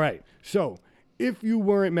 All right. So, if you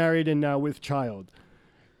weren't married and now with child,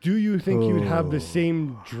 do you think you'd have the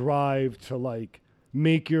same drive to like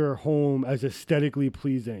make your home as aesthetically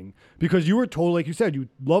pleasing? Because you were told, like you said, you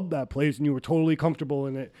loved that place and you were totally comfortable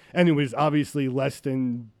in it, and it was obviously less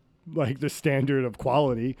than like the standard of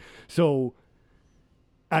quality. So,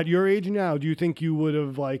 at your age now, do you think you would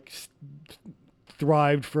have like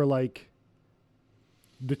thrived for like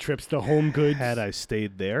the trips to Home Goods? Had I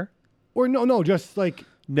stayed there? Or no, just like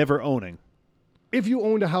Never owning. if you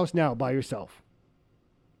owned a house now by yourself.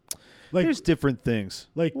 Like, There's different things.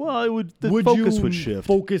 like, well, it would the would focus you would shift.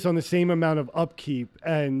 focus on the same amount of upkeep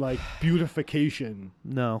and like beautification?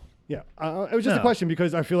 No. Yeah, it was just a No. question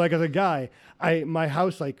because I feel like as a guy, my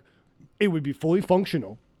house like it would be fully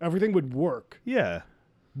functional, everything would work, Yeah.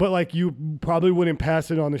 but like you probably wouldn't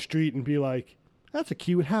pass it on the street and be like, "That's a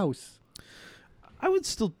cute house." I would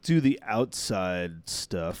still do the outside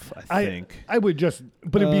stuff, I think. I would just,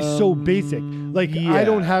 but it'd be so basic. Like I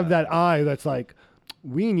don't have yeah. that eye that's like,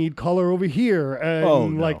 we need color over here, and Oh,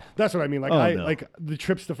 no. like that's what I mean. Like Oh, I no. like the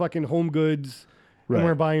trips to fucking Home Goods, Right. and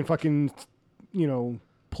we're buying fucking,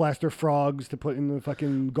 plaster frogs to put in the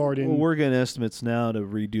fucking garden. Well, we're getting estimates now to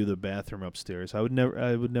redo the bathroom upstairs. I would never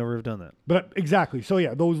have done that. But exactly. So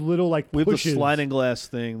yeah, those little like We have pushes. the sliding glass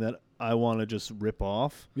thing that I want to just rip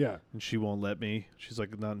off, Yeah. and she won't let me. She's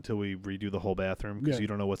like, not until we redo the whole bathroom because Yeah. you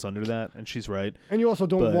don't know what's under that. And she's right. And you also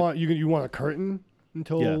don't But- want you want a curtain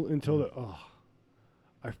until Yeah.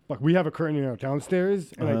 we have a curtain in our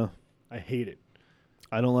downstairs and Uh, I hate it.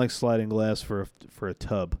 I don't like sliding glass for a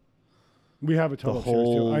tub. We have a tub The upstairs too.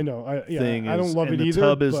 whole I know. thing I don't is- love and it the either.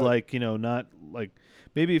 tub is but like not like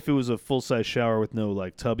maybe if it was a full size shower with no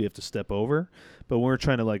like tub you have to step over, but when we're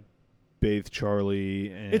trying to like bathe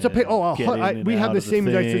Charlie and it's a pain. get in and we have out the of same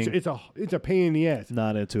exact. thing, It's a pain in the ass.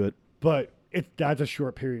 not into it. But that's a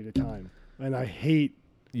short period of time, and I hate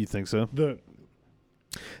You think so? the.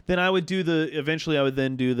 Then I would do eventually I would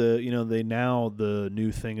then do the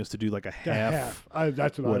new thing is to do like a The half.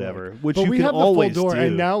 That's what whatever, I like. which but you we can have always the full door, do.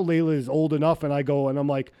 and now Layla is old enough, and I go and I'm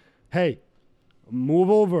like, "Hey, move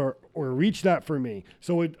over or reach that for me."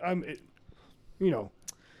 So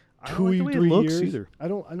I don't like the way it 3 looks years. either. I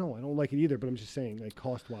know. I don't like it either. But I'm just saying, like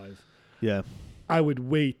cost wise, Yeah. I would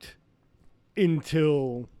wait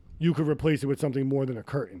until you could replace it with something more than a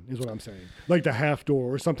curtain. Is what I'm saying, like the half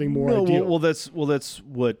door or something more No, ideal. well, that's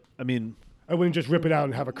what I mean. I wouldn't just rip it out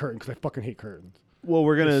and have a curtain because I fucking hate curtains. Well,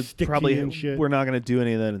 we're gonna sticky probably and shit. we're not gonna do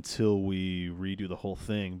any of that until we redo the whole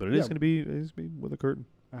thing. But it is Yeah. gonna be with a curtain.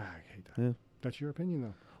 I hate that. Yeah. That's your opinion,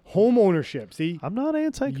 though. Home ownership. See, I'm not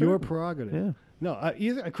anti-curtain. your prerogative. Yeah. No,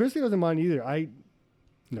 either Christy doesn't mind either.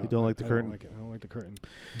 No, You don't like the I curtain? Don't like it. I don't like the curtain.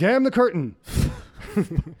 Damn the curtain.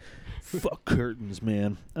 Fuck curtains,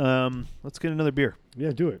 man. Let's get another beer.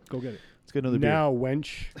 Yeah, do it. Go get it. Let's get another Now,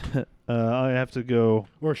 wench. I have to go.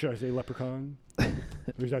 Or should I say leprechaun? Or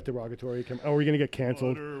is that derogatory? Are we going to get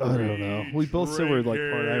canceled? I don't know. We both said we're like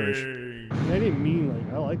part Irish. I didn't mean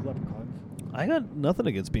like, I like leprechauns. I got nothing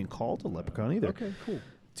against being called a leprechaun either. Okay, cool.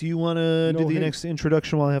 Do you want to No do the hate. next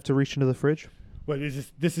introduction while I have to reach into the fridge? What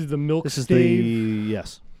is this is the Milk This is Stave.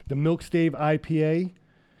 yes. The Milk Stave IPA.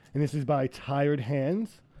 And this is by Tired Hands.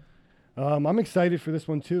 I'm excited for this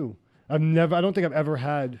one too. I don't think I've ever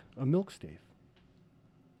had a Milk Stave.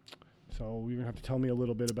 So you're gonna have to tell me a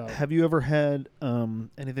little bit about. Have you ever had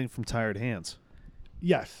anything from Tired Hands?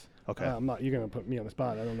 Yes. Okay. I'm not. You're gonna put me on the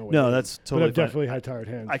spot. I don't know. What No, it is. that's But totally I've fine. definitely had Tired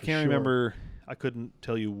Hands. I for can't sure. remember. I couldn't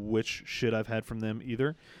tell you which shit I've had from them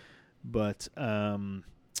either. But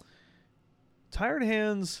Tired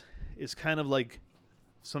Hands is kind of like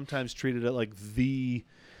sometimes treated at like the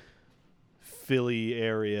Philly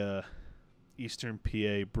area, Eastern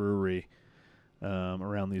PA brewery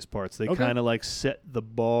around these parts. They Okay. kind of like set the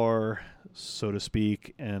bar, so to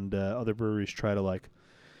speak, and other breweries try to like,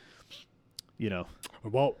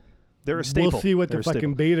 Well, they're a staple. we'll see what They're the a staple.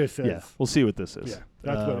 fucking beta says. Yeah, we'll see what this is. Yeah,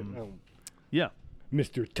 that's Um, what. Yeah.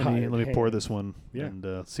 Mr. Let Tired me pour Hands. this one Yeah.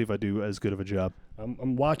 and see if I do as good of a job.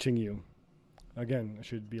 I'm watching you. Again, I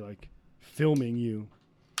should be like filming you,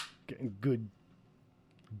 getting good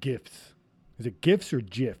gifts. Is it gifts or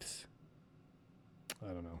gifs?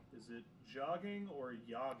 I don't know. Is it jogging or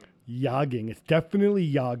yogging? Yogging. It's definitely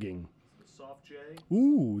yogging. The soft J?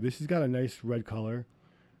 Ooh, this has got a nice red color.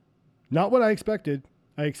 Not what I expected.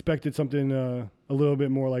 I expected something a little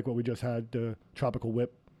bit more like what we just had, the Tropical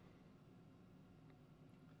Whip.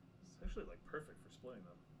 It's actually like perfect for splitting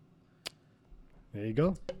them. There you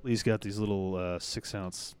go. Lee's got these little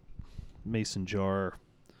 6-ounce mason jar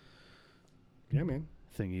Yeah, man.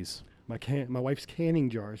 thingies. My wife's canning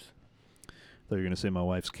jars. Thought you were gonna say my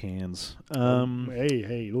wife's cans.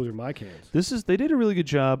 Hey, those are my cans. They did a really good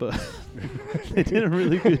job. They did a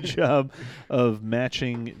really good job of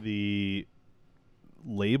matching the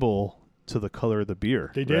label to the color of the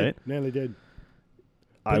beer. They did. Right? Yeah, they did.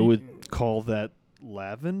 I But would call that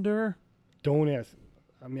lavender. Don't ask.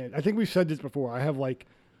 I mean, I think we've said this before. I have like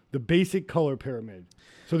the basic color pyramid.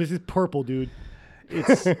 So this is purple, dude.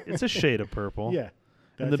 It's a shade of purple. Yeah,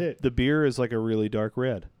 and that's it. the beer is like a really dark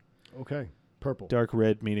red. Okay, purple. Dark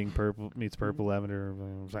red meaning purple meets purple, lavender.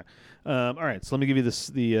 All right, so let me give you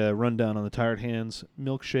the rundown on the Tired Hands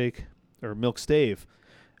milkshake or Milk Stave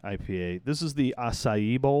IPA. This is the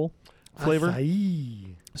acai bowl flavor.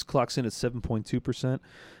 Acai. This clocks in at 7.2%.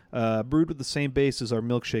 Brewed with the same base as our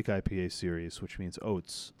milkshake IPA series, which means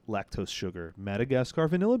oats, lactose sugar, Madagascar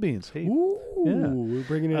vanilla beans. Hey, Ooh, Yeah. we're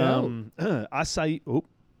bringing it out. Acai. Oh,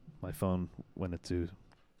 my phone went into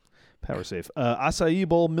power safe. Acai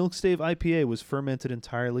Bowl Milk Stave IPA was fermented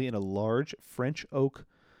entirely in a large French oak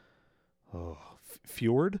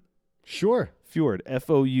fjord. Sure. Fjord.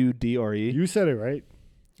 Foudre. You said it right.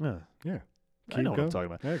 Yeah. Yeah. I know what I'm Keep talking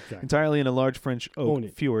about. going. Exactly. Entirely in a large French Own oak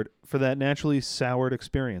it. fjord for that naturally soured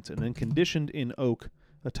experience, and then conditioned in oak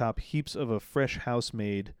atop heaps of a fresh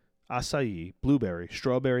house-made acai, blueberry,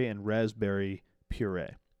 strawberry, and raspberry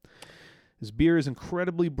puree. This beer is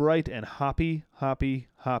incredibly bright and hoppy,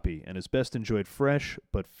 and is best enjoyed fresh,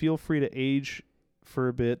 but feel free to age for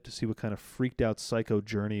a bit to see what kind of freaked-out psycho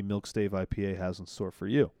journey Milk Stave IPA has in store for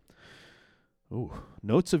you. Ooh,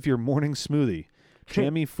 notes of your morning smoothie.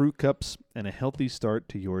 Jammy fruit cups and a healthy start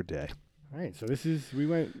to your day. All right. So this is we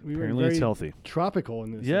went Apparently very it's healthy. tropical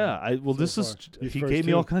in this. Yeah, so this far. is These he first gave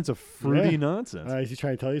me two. all kinds of fruity Yeah. nonsense. Is he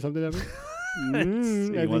trying to tell you something, Evan?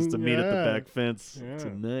 He wants to meet at the back fence Yeah.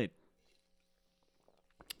 tonight.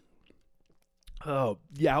 Oh,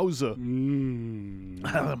 yowza.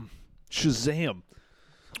 Shazam.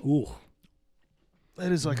 Ooh.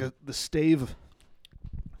 That is like the stave.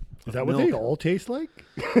 Is that what they all taste like?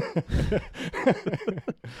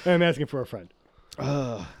 I'm asking for a friend.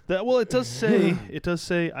 It does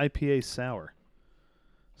say IPA sour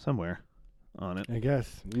somewhere on it. I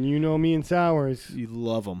guess. You know me and sours. You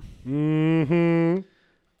love them. Mm-hmm.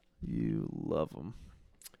 You love them.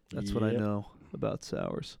 That's what I Yep. know about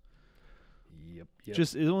sours. Yep.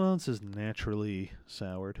 Just it says naturally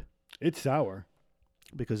soured it's sour.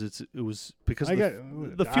 because it was because I of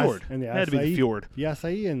got the fjord. and the It had to be the acai. fjord. The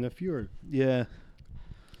acai and the fjord. Yeah,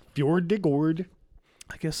 Fjord de gourd.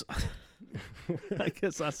 I guess. I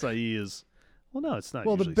guess acai is. Well, no, it's not.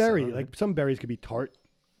 Well, the usually berry, sour, right? like some berries could be tart.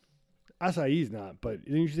 Acai's not, but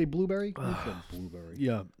didn't you say blueberry? You said blueberry.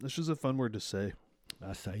 Yeah, that's just a fun word to say.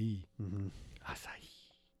 Acai. Mm-hmm. Acai.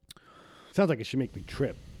 Sounds like it should make me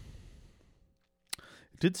trip.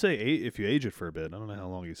 It did say if you age it for a bit. I don't know how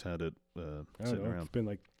long he's had it I don't sitting know. around. It's been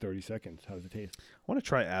like 30 seconds. How does it taste? I want to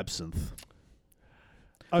try absinthe,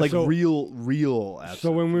 like so, real absinthe.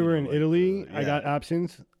 So when we you were know, in like, Italy, I yeah. got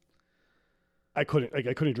absinthe. I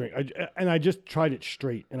couldn't drink. I just tried it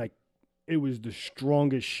straight, and it was the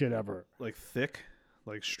strongest shit ever. like thick,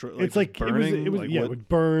 like It's like burning. it was like yeah, what it was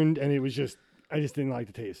burned, and it was just I just didn't like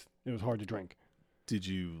the taste. It was hard to drink. did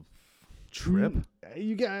you trip?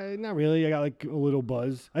 You got not really. I got like a little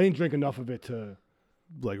buzz. I didn't drink enough of it to.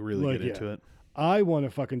 Like really Like, get into yeah. it? I want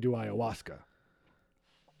to fucking do ayahuasca.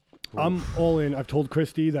 I'm all in. I've told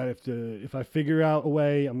Christy that if I figure out a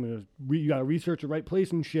way, I'm gonna. You gotta research the right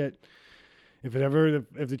place and shit. If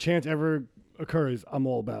the chance ever occurs, I'm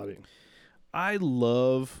all about it. I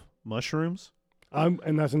love mushrooms.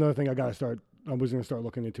 And that's another thing I was gonna start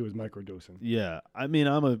looking into is microdosing. Yeah, I mean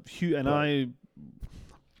I'm a huge and But- I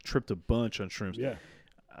tripped a bunch on shrooms. Yeah.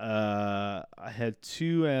 I had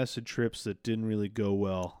 2 acid trips that didn't really go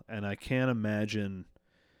well, and I can't imagine.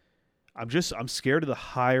 I'm scared of the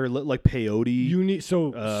higher like peyote. You need so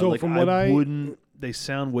like from what I wouldn't. They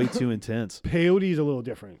sound way too intense. peyote is a little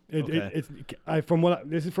different. Okay.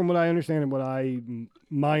 This is from what I understand and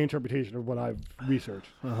my interpretation of what I've researched.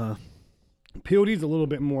 Uh-huh. Peyote is a little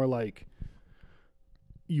bit more like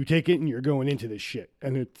you take it and you're going into this shit,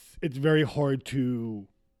 and it's very hard to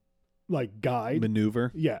like guide.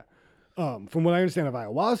 Maneuver. Yeah. From what I understand of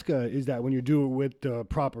ayahuasca is that when you do it with the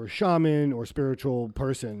proper shaman or spiritual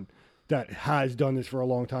person that has done this for a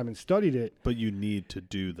long time and studied it, But you need to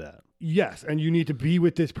do that. yes, and you need to be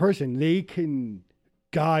with this person. They can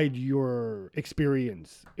guide your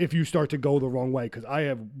experience if you start to go the wrong way. Because I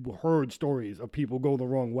have heard stories of people go the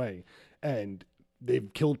wrong way and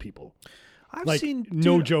they've killed people. I've Like, seen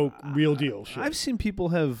no dude, joke, real deal shit. I've seen people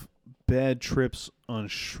have bad trips on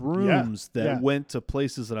shrooms that yeah. went to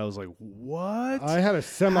places that I was like, "What? I had a how are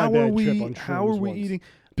semi-bad we? trip on How are shrooms we once eating?"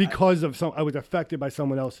 because of I was affected by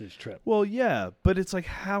someone else's trip. Well, yeah, but it's like,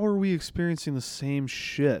 how are we experiencing the same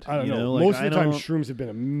shit? I don't you know. Like, Most of I the time, don't- shrooms have been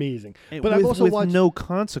amazing. and But I've also with watched no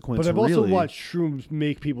consequence. But I've also really. watched shrooms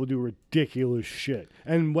make people do ridiculous shit.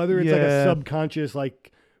 And whether it's like a Yeah. subconscious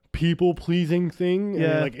like people pleasing thing and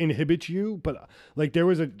Yeah. it like inhibits you, but like there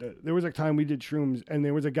was a time we did shrooms and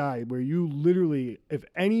there was a guy where you literally if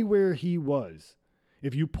anywhere he was,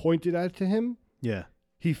 if you pointed at to him, Yeah.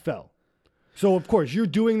 he fell. So of course you're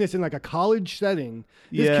doing this in like a college setting.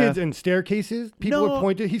 This Yeah. kid's in staircases. People No. are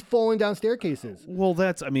pointed. He's falling down staircases. Well,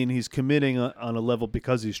 I mean, he's committing on a level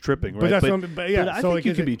because he's tripping, right? But that's what I'm- but yeah, I so, think like,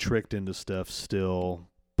 you is can it- be tricked into stuff still.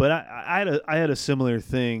 But I had a similar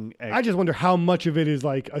thing. I just wonder how much of it is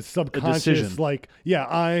like a subconscious, decision. like, yeah,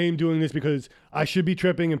 I'm doing this because I should be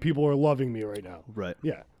tripping and people are loving me right now. right.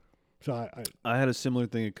 Yeah. So I had a similar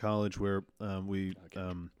thing at college where we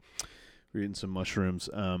were eating some mushrooms,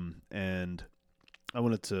 and I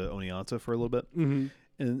went to Oneonta for a little bit, and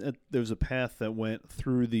there was a path that went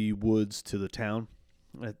through the woods to the town,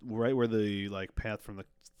 right where the like path from the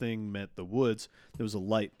thing met the woods. There was a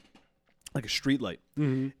light, like a street light,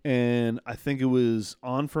 and I think it was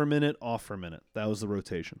on for a minute, off for a minute. That was the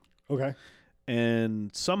rotation, okay.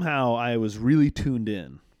 and somehow I was really tuned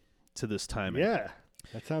in to this timing. Yeah.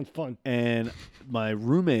 That sounds fun. And my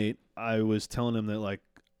roommate, I was telling him that, like,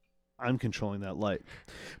 I'm controlling that light.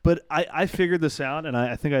 But I figured this out, and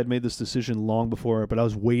I think I had made this decision long before, but I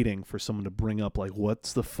was waiting for someone to bring up, like,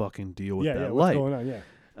 what's the fucking deal with that what's light? going on? Yeah.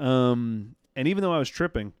 And even though I was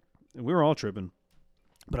tripping, and we were all tripping,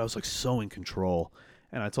 but I was, like, so in control.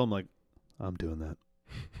 And I told him, like, I'm doing that.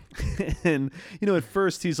 And, at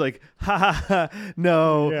first he's like, ha, ha, ha,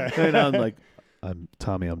 no. Yeah. And I'm like, I'm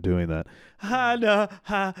doing that. Ha,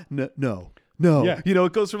 no. Yeah.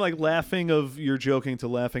 It goes from like laughing of you're joking to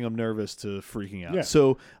laughing I'm nervous to freaking out. Yeah.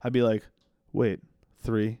 So I'd be like, wait,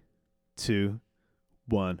 3, 2,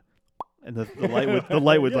 1. And the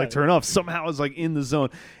light would Yeah. like turn off. Somehow I was like in the zone.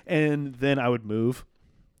 And then I would move,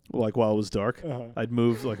 like while it was dark. Uh-huh. I'd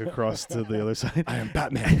move like across to the other side. I am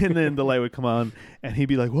Batman. And then the light would come on and he'd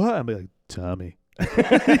be like, what? I'd be like, Tommy,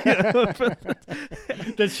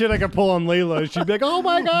 That shit I could pull on Layla. She'd be like, "Oh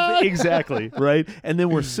my god!" Exactly, right? And then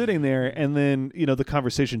we're sitting there, and then the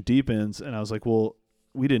conversation deepens, and I was like, "Well,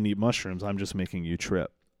 we didn't eat mushrooms. I'm just making you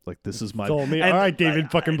trip. Like this is my." Told me, and all right, David,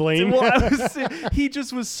 fucking Blaine. He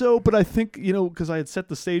just was so, but I think because I had set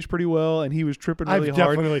the stage pretty well, and he was tripping really I've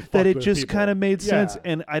hard, definitely that fucked it with just people. kind of made sense.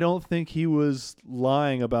 Yeah. And I don't think he was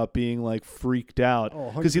lying about being like freaked out,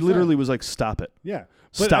 Oh, because he 100%. literally was like, "Stop it." Yeah.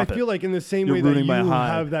 But Stop I it. feel like in the same You're way that ruining my you high.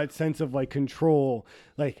 have that sense of like control,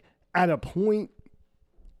 like at a point,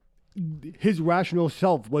 his rational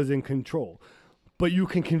self was in control. But you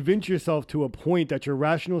can convince yourself to a point that your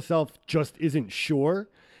rational self just isn't sure.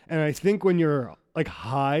 And I think when you're like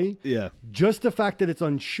high, Yeah, just the fact that it's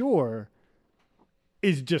unsure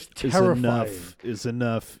is just terrifying. is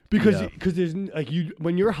enough Because yeah. there's like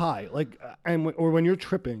when you're high, like or when you're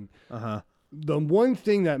tripping, the one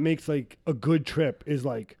thing that makes like a good trip is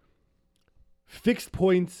like fixed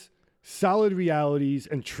points, solid realities,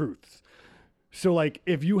 and truths. So like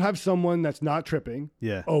if you have someone that's not tripping,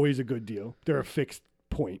 Yeah. always a good deal. They're a fixed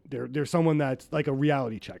point. They're someone that's like a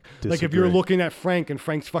reality check. Like if Disagree. you're looking at Frank and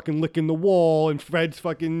Frank's fucking licking the wall and Fred's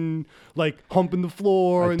fucking like humping the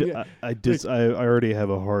floor I already have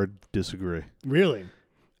a hard disagree. really.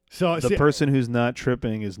 So The person who's not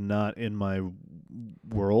tripping is not in my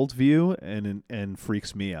worldview and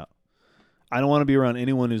freaks me out. I don't want to be around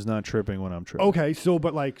anyone who's not tripping when I'm tripping. okay, so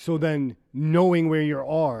then knowing where you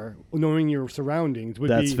are, knowing your surroundings would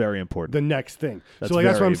That's be very important. the next thing. That's So like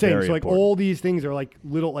that's what very, I'm saying. very So like important. all these things are like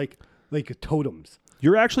little like totems.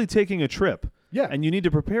 You're actually taking a trip. Yeah. And you need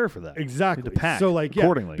to prepare for that. Exactly. You need to pack So like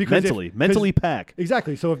accordingly. because Mentally pack.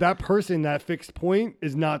 Exactly. So if that person, that fixed point,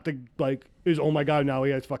 is not oh my god, now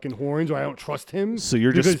he has fucking horns, or I don't trust him. So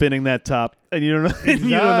you're just because- spinning that top, and you don't know. You don't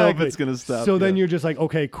know if it's gonna stop. So then Yeah. you're just like,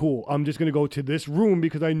 okay, cool. I'm just gonna go to this room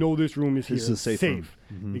because I know this room is here. This is a safe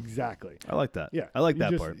room. Exactly. I like that. Yeah. I like You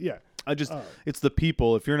that just- part. Yeah. It's the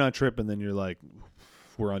people. If you're not tripping, then you're like,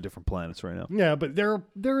 we're on different planets right now. Yeah, but they're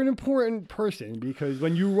an important person because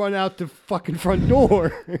when you run out the fucking front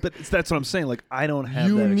door, But that's what I'm saying. Like, I don't have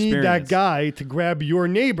you that need that experience. guy to grab your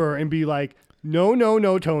neighbor and be like,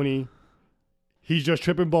 no, Tony. He's just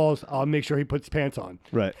tripping balls. I'll make sure he puts pants on.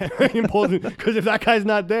 Right. Because if that guy's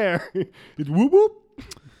not there, it's whoop whoop.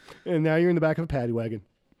 And now you're in the back of a paddy wagon.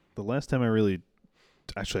 The last time I really...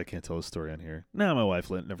 Actually, I can't tell a story on here. No, my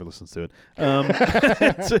wife never listens to it.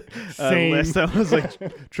 Same. Last time I was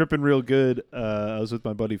like tripping real good. I was with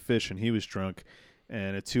my buddy Fish, and he was drunk.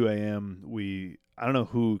 And at 2 a.m., I don't know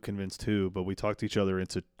who convinced who, but we talked each other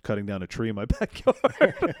into cutting down a tree in my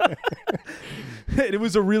backyard. And it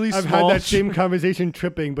was a really I've small... had that same conversation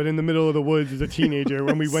tripping, but in the middle of the woods as a teenager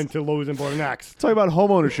when we went to Lowe's and bought an axe. Talk about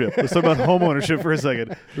homeownership. Let's talk about homeownership for a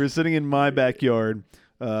second. We were sitting in my backyard,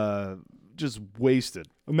 just wasted.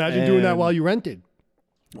 Imagine doing that And- while you rented.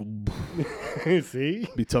 See?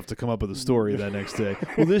 It'd be tough to come up with a story that next day.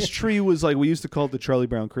 Well, this tree was like, we used to call it the Charlie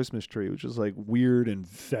Brown Christmas tree, which is like weird and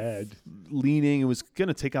Sad. leaning. It was going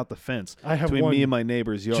to take out the fence I have between one me and my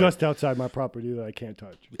neighbor's yard. just outside my property that I can't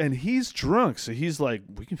touch. And he's drunk, so he's like,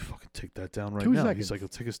 we can fucking take that down right 2 now. seconds. He's like, it'll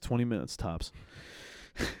take us 20 minutes tops.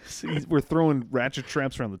 So we're throwing ratchet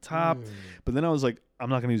traps around the top. But then I was like, I'm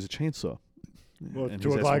not going to use a chainsaw. Well, it's And 2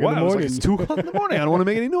 he's o'clock like, in "Why?" the I was like, morning. it's 2 o'clock in the morning. I don't want to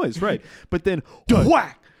make any noise. Right. But then,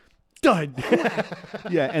 whack. Dud.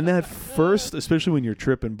 Yeah, and that first, especially when you're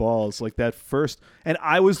tripping balls, like that first, and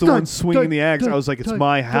I was the Dun, one swinging dun, the axe. dun, I was like, it's dun,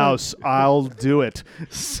 my dun. house. I'll do it.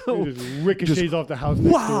 So, It just ricochets off the house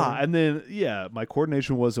next wow. door. And then, yeah, my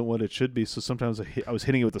coordination wasn't what it should be. So sometimes I was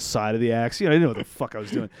hitting it with the side of the axe. I didn't know what the fuck I was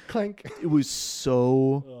doing. Clank. It was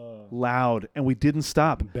so loud, and we didn't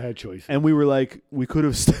stop. Bad choice. And we were like, we could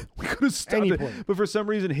have stopped Any it. point. But for some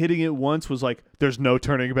reason, hitting it once was like, there's no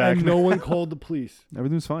turning back. And no one called the police.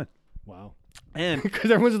 Everything was fine. Wow. And Because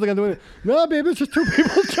everyone's just like, no, baby, it's just 2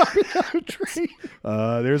 people chopping down a tree.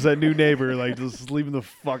 there's that new neighbor, like, just leaving the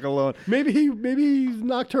fuck alone. Maybe he's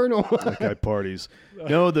nocturnal. That guy parties.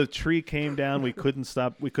 No, the tree came down. We couldn't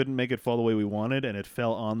stop. We couldn't make it fall the way we wanted, and it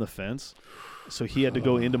fell on the fence. So he had to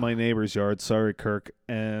go into my neighbor's yard. Sorry, Kirk.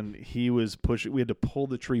 And he was pushing. We had to pull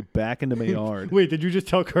the tree back into my yard. Wait, did you just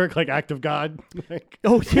tell Kirk like act of God? Like,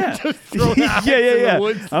 Oh yeah, just throw the axe in yeah. the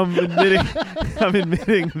woods? I'm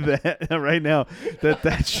admitting that right now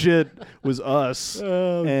that shit was us.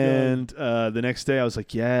 Oh, and the next day I was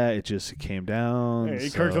like, yeah, it came down. hey,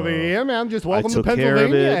 so Kirk's over here. Yeah, man, just I welcome to took care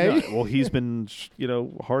of Pennsylvania. it. eh? No, well, he's been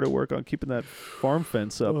hard at work on keeping that farm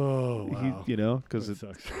fence up. Oh, wow. Because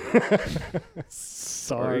That it sucks.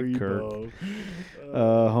 sorry, Kirk. Bo.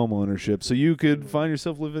 Home ownership. So you could find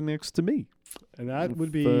yourself living next to me. And that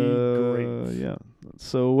would be Uh, great. Yeah.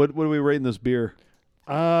 So what are we rating this beer?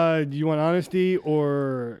 Do you want honesty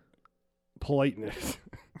or politeness?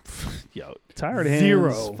 Yo, Tired Hands.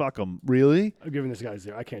 0. Fuck them. Really? I'm giving this guy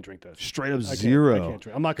 0. I can't drink this. Straight up I 0. can't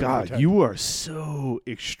drink. I'm not gonna God, pretend. you are so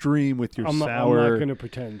extreme with your I'm not sour. gonna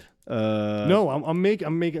pretend. No,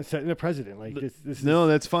 I'm setting a precedent. Like this. No, is,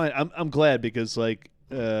 that's fine. I'm glad because like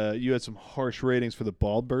you had some harsh ratings for the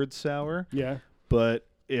Bald Bird sour, yeah. but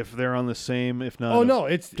if they're on the same, if not, Oh no,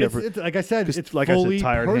 it's different- like I said, 'cause it's like fully I said,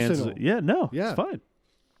 Tired personal. Hands. Yeah, no, Yeah. it's fine.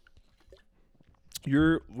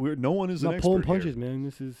 No one is I'm an not expert pulling here. punches, man.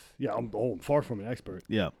 This is I'm far from an expert.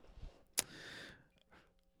 Yeah,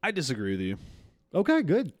 I disagree with you. Okay,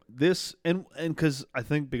 good. This and because I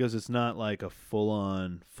think because it's not like a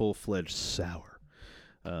full-fledged sour.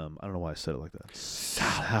 I don't know why I said it like that.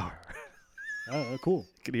 Sour. Cool.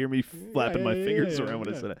 You could hear me flapping my fingers around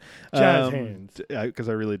when I said it. Jazz hands. Because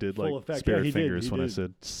I really did Full like effect. spirit Yeah, he did, fingers he when I did.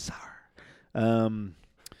 said sour.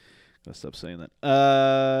 Gotta stop saying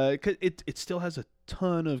that. 'Cause it still has a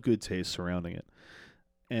ton of good taste surrounding it,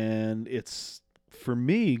 and it's for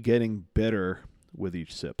me getting better with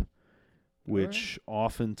each sip, which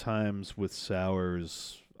oftentimes with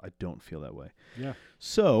sours I don't feel that way. Yeah.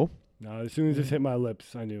 So No, as soon as this hit my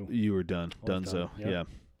lips, I knew. you were done, I was Dunzo. done, yeah. Yeah.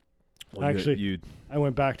 Well, Actually, you I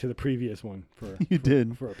went back to the previous one for you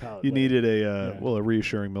did. for a palate. You but- needed a Yeah. a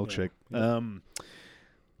reassuring milkshake. Yeah.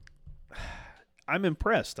 I'm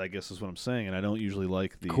impressed, I guess is what I'm saying, and I don't usually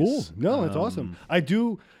like these. Cool. No, it's awesome. I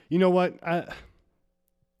do. You know what?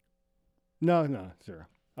 No, 0.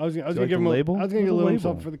 I was Do you gonna like give the him label? I was gonna give What a little label?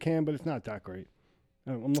 something for the can, but it's not that great.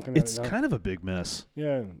 I'm looking at It's it now. kind of a big mess.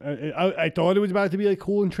 Yeah, I thought it was about to be like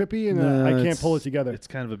cool and trippy, and I can't pull it together. It's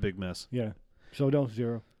kind of a big mess. Yeah. So no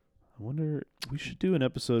 0. I wonder. We should do an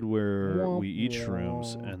episode where Womp we eat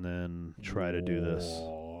shrooms womp. and then try to do this.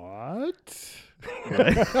 What?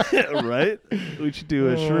 Right? Right? We should do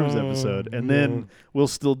a shrooms episode, and then we'll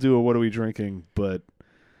still do a what are we drinking, but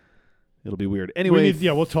it'll be weird. Anyway,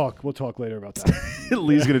 we'll talk. We'll talk later about that.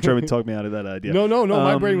 Lee's gonna try to talk me out of that idea. No.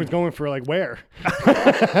 My brain was going for like where.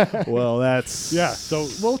 Well, that's Yeah. So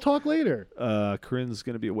we'll talk later. Corinne's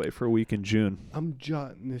gonna be away for a week in June. I'm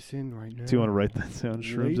jotting this in right now. Do you want to write that down?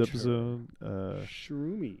 Shrooms Later. episode.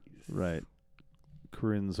 Shroomies. Right.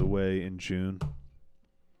 Corinne's away in June.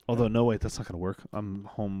 Although, no, wait, that's not going to work. I'm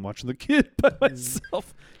home watching the kid by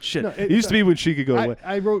myself. Shit. No, it used to be when she could go away.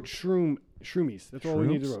 I wrote shroomies. That's all we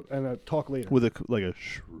need to Shrooms? wrote. And talk later. With a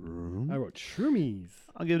shroom. I wrote shroomies.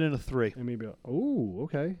 I'll give it a 3. And maybe,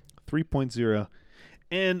 okay. 3.0.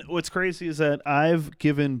 And what's crazy is that I've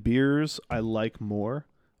given beers I like more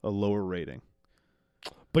a lower rating.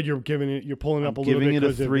 But you're pulling I'm up a little bit. giving it a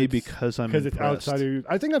if 3 it's- because I'm it's impressed. outside of you.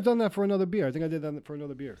 I think I've done that for another beer. I think I did that for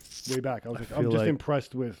another beer way back. I'm feel just like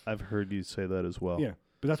impressed with. I've heard you say that as well. Yeah,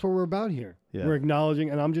 but that's what we're about here. Yeah. We're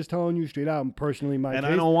acknowledging, and I'm just telling you straight out. Personally, my And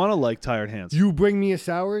taste. I don't want to like Tired Hands. You bring me a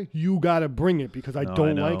sour, you gotta bring it because I No,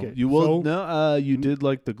 don't know. like it. You will. So, No, you did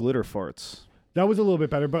like the glitter farts. that was a little bit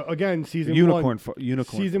better, but again, season Unicorn. one.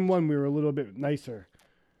 Unicorn. Season 1, we were a little bit nicer.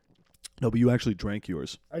 No, but you actually drank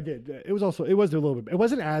yours. I did. It was a little bit. It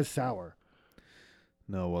wasn't as sour.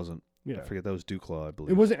 No, it wasn't. Yeah. I forget that was Dewclaw, I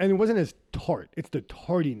believe. It wasn't as tart. It's the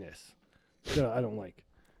tardiness that I don't like.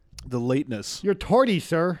 The lateness. You're tardy,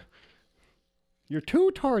 sir. You're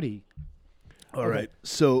too tardy. All Okay. right.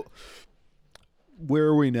 So, where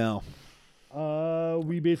are we now?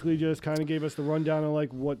 We basically just kind of gave us the rundown of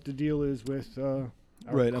like what the deal is with. Our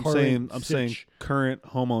Right. I'm current saying sitch. current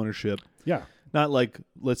home ownership. Yeah. Not like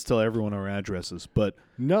let's tell everyone our addresses, but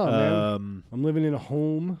No, man. I'm living in a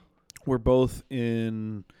home. we're both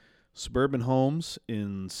in suburban homes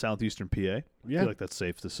in southeastern PA. I Yeah. feel like that's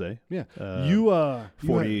safe to say. Yeah. You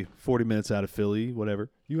 40 have, minutes out of Philly, whatever.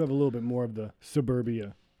 you have a little bit more of the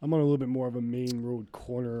suburbia. I'm on a little bit more of a main road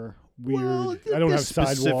corner. Weird. Well, I don't have this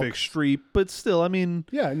specific sidewalks. street, but still, I mean,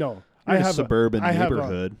 Yeah. No. you're I in a have suburban I have a-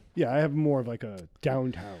 neighborhood. Yeah. I have more of like a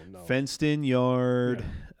downtown though. Fenced in yard,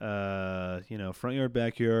 front yard,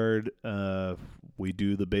 backyard. We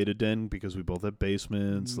do the beta den because we both have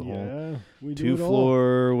basements, the whole we do it all.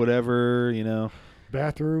 2-floor, whatever,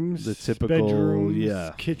 Bathrooms, the typical- bedrooms,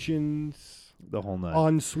 yeah. kitchens, the whole night.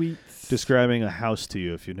 en suites. Describing a house to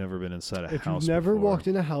you if you've never been inside a If house you've never before. walked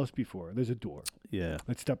in a house before, there's a door. Yeah.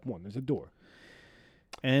 That's step 1. There's a door.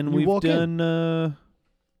 And You we've walk in. done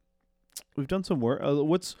we've done some work.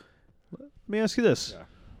 Let me ask you this. Yeah.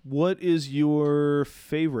 What is your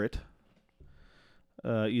favorite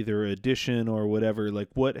either addition or whatever? Like,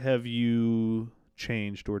 what have you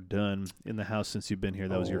changed or done in the house since you've been here?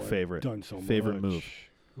 That was your I've favorite. Done so favorite much. move.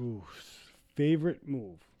 Ooh, favorite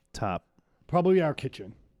move. Top. Probably our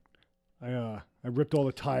kitchen. I ripped all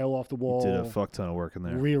the tile off the wall. Did a fuck ton of work in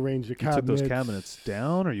there. Rearranged the You cabinets. took those cabinets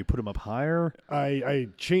down, or you put them up higher? I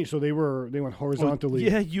changed, so they went horizontally.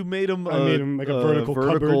 Yeah, you made them. I made 'em like a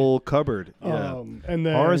vertical cupboard. Yeah, and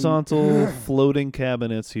then horizontal floating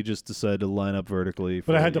cabinets. He just decided to line up vertically.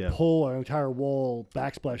 But I had to pull an entire wall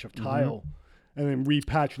backsplash of tile, and then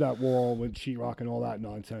repatch that wall with sheetrock and all that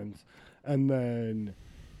nonsense, and then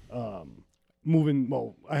moving.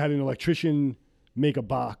 Well, I had an electrician make a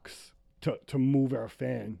box to move our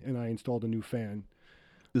fan, and I installed a new fan.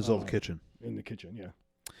 This is all the kitchen. In the kitchen, yeah.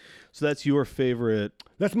 So that's your favorite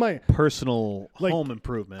That's my personal Like, home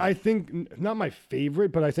improvement. I think not my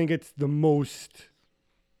favorite, but I think it's the most.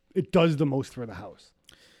 It does the most for the house.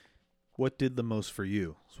 What did the most for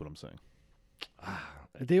you? That's what I'm saying.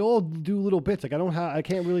 They all do little bits. Like I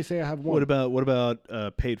can't really say I have one. What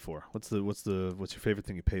about paid for? What's your favorite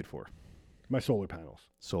thing you paid for? My solar panels.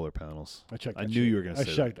 Solar panels. I checked. I That knew shit. you were gonna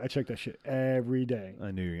say that. I checked that shit every day.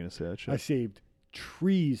 I knew you were gonna say that shit. I saved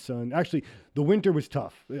trees, son. Actually, the winter was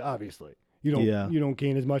tough. Obviously, you don't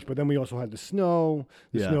gain as much. But then we also had the snow.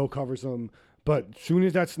 The snow covers them. But as soon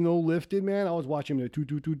as that snow lifted, man, I was watching the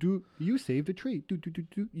do. You saved a tree. Do.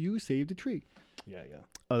 You saved a tree. Yeah.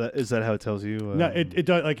 Oh, is that how it tells you? No, it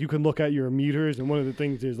does. Like you can look at your meters, and one of the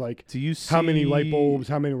things is like do you see how many light bulbs,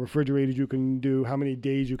 how many refrigerators you can do, how many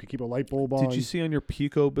days you can keep a light bulb on. Did you see on your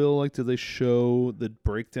Pico bill? Like, did they show the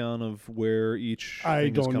breakdown of where each I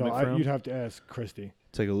thing is don't coming know. from? You'd have to ask Christy.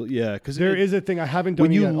 Take a look. Yeah, because There is a thing I haven't done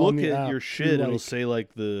when you yet look on the at app your to, shit, it'll like- say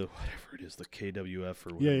like the whatever it is, the KWF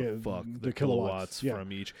or whatever the fuck, the kilowatts, yeah.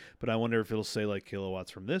 from each. But I wonder if it'll say like kilowatts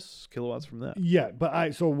from this, kilowatts from that. Yeah,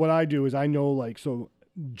 but so what I do is I know like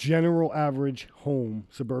general average home,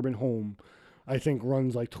 suburban home, I think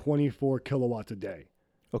runs like 24 kilowatts a day.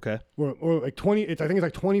 Okay. Or like 20, I think it's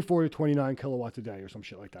like 24 to 29 kilowatts a day or some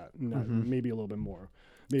shit like that. Maybe a little bit more,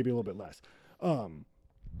 maybe a little bit less.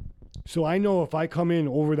 So I know if I come in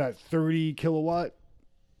over that 30 kilowatt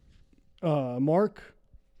mark,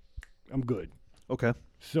 I'm good. Okay.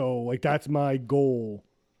 So like that's my goal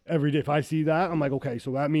every day. If I see that, I'm like, okay,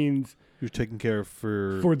 so that means You're taking care of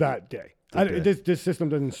for that day. This system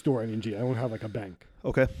doesn't store energy. I don't have like a bank.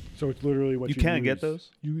 Okay. So it's literally what You you can use. get those?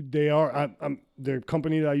 They are. The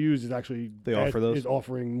company that I use is actually offer those? is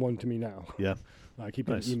offering one to me now. Yeah. I keep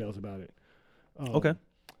Nice. getting emails about it. Okay.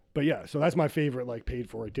 But yeah, so that's my favorite like paid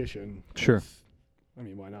for edition. Sure. I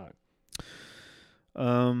mean, why not?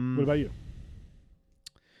 What What about you?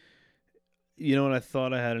 You know what? I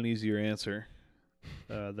thought I had an easier answer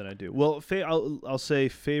than I do. Well, I'll say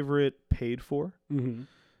favorite paid for Mm-hmm.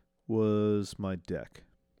 was my deck.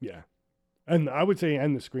 Yeah, and I would say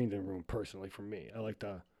the screens in the room personally for me. I like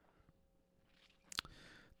The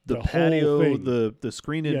the whole patio, thing. the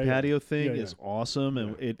screen in Yeah, yeah. patio thing Yeah, is awesome,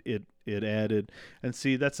 and it added. And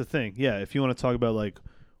see, that's the thing. Yeah, if you want to talk about like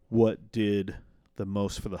what did the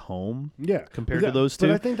most for the home yeah compared But to those but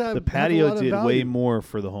two, I think that the has a patio lot of did way value. more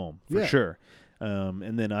for the home for Yeah. sure.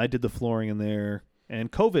 And then I did the flooring in there,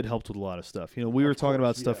 and COVID helped with a lot of stuff. You know, we were talking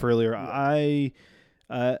about course, stuff yeah. earlier.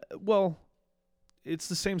 Yeah. Well, it's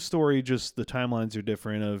the same story, just the timelines are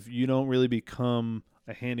different. Of you don't really become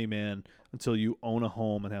a handyman until you own a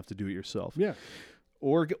home and have to do it yourself. Yeah.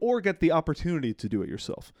 Or get the opportunity to do it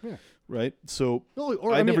yourself. Yeah. Right. So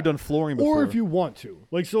Or, I've never done flooring before. Or if you want to.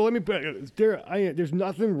 Like, so let me, there's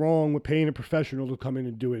nothing wrong with paying a professional to come in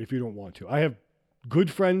and do it if you don't want to. I have good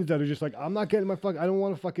friends that are just like, I'm not getting I don't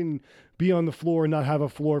want to fucking be on the floor and not have a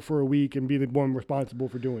floor for a week and be the one responsible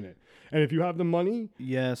for doing it. And if you have the money,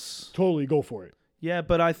 yes. totally go for it. Yeah,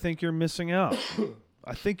 but I think you're missing out.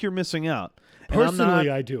 I think you're missing out. And I'm Personally,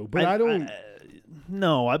 not- I do, but I don't,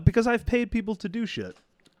 No, because I've paid people to do shit.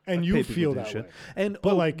 and I've you paid people feel to do that shit. way. And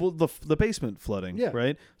But like- the basement flooding, Yeah.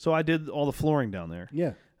 right? So I did all the flooring down there.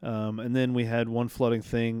 Yeah. And then we had one flooding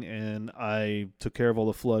thing, and I took care of all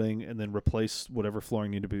the flooding and then replaced whatever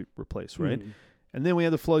flooring needed to be replaced, right? Mhm. And then we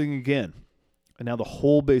had the flooding again. And now the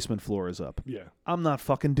whole basement floor is up. Yeah. I'm not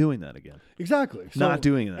fucking doing that again. Exactly. Not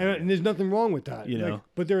doing that. And there's nothing wrong with that. You know?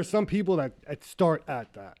 But there are some people that start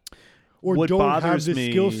at that. Or What don't have bothers the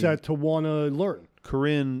skill me- set to want to learn.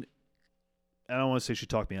 Corinne, I don't want to say she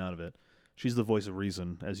talked me out of it. She's the voice of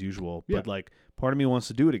reason as usual. Yeah. But like, part of me wants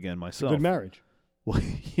to do it again myself. Good marriage. Well,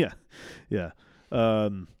 yeah.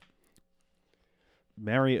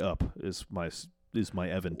 Marry up is my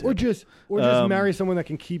Evan tip. Or just marry someone that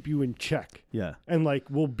can keep you in check. Yeah. And like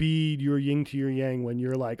will be your yin to your yang when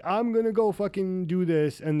you're like, I'm gonna go fucking do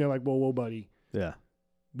this, and they're like, whoa, buddy, Yeah.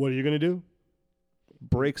 what are you gonna do?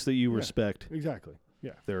 Breaks that you Yeah. respect Exactly.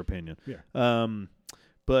 Yeah. their opinion. Yeah.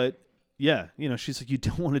 But Yeah, she's like, you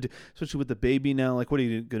don't want to do, especially with the baby now. Like, what are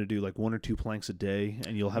you going to do? Like 1 or 2 planks a day,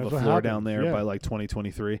 and you'll have That's a what floor happens, down there yeah. by like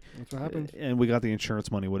 2023. That's what happens. And we got the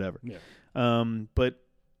insurance money, whatever. Yeah. But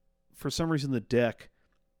for some reason, the deck,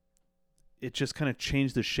 it just kind of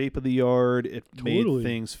changed the shape of the yard. It made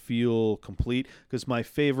things feel complete. Because my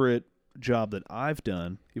favorite job that I've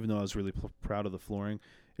done, even though I was really proud of the flooring,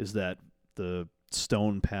 is that the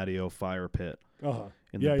stone patio fire pit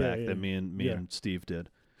in the back that me and Steve did.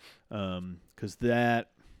 Because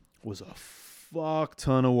that was a fuck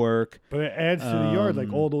ton of work. But it adds to the yard,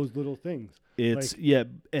 like all those little things. It's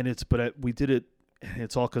we did it.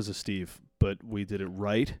 It's all because of Steve, but we did it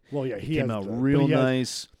right. Well, yeah, he came out real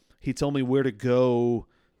nice. He told me where to go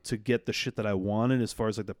to get the shit that I wanted, as far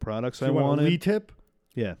as like the products I wanted. A lead tip?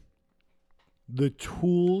 Yeah. The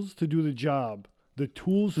tools to do the job. The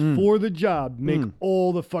tools for the job make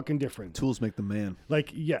all the fucking difference. Tools make the man.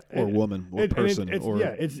 Like, yeah. Or woman, or person, or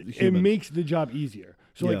human. It makes the job easier.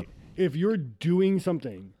 So, like, if you're doing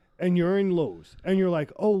something and you're in Lowe's and you're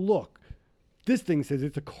like, oh, look, this thing says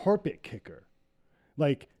it's a carpet kicker.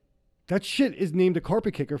 Like, that shit is named a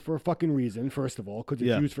carpet kicker for a fucking reason, first of all, because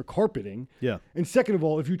it's used for carpeting. Yeah. And second of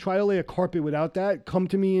all, if you try to lay a carpet without that, come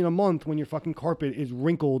to me in a month when your fucking carpet is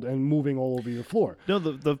wrinkled and moving all over your floor. No,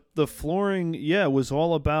 the flooring, was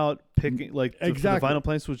all about picking, like, the vinyl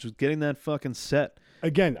planks, which was getting that fucking set.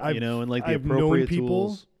 Again, and like the I've appropriate known people,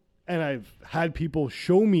 tools. And I've had people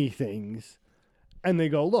show me things, and they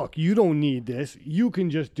go, look, you don't need this. You can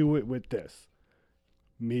just do it with this.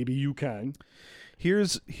 Maybe you can.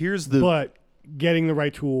 Here's the but getting the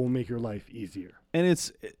right tool will make your life easier. And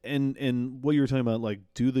it's and what you were talking about, like,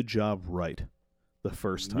 do the job right the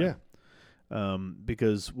first time. Yeah.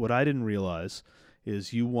 Because what I didn't realize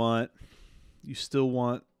is you still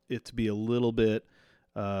want it to be a little bit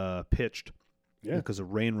pitched. Yeah. Because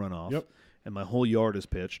of rain runoff. Yep. And my whole yard is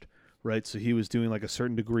pitched, right? So he was doing like a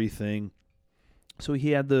certain degree thing. So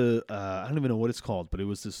he had the I don't even know what it's called, but it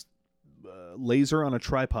was this laser on a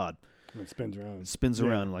tripod. It spins around. It spins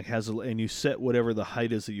around and like and you set whatever the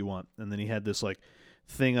height is that you want. And then he had this like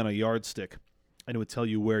thing on a yardstick, and it would tell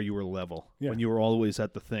you where you were level when you were always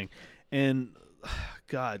at the thing. And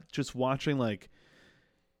God, just watching like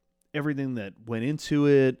everything that went into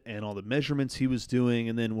it and all the measurements he was doing.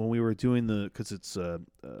 And then when we were doing because it's a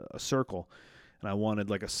circle, and I wanted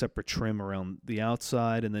like a separate trim around the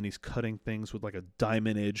outside, and then he's cutting things with like a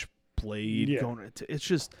diamond edge blade going.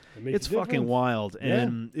 It's fucking wild.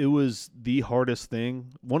 And it was the hardest thing,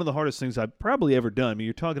 one of the hardest things I've probably ever done. I mean,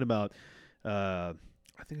 you're talking about I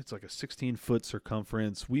think it's like a 16-foot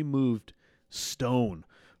circumference. We moved stone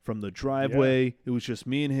from the driveway. It was just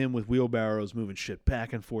me and him with wheelbarrows moving shit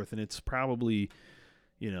back and forth, and it's probably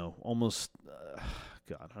almost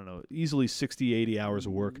God, I don't know, easily 60, 80 hours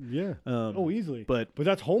of work. Yeah. Easily. But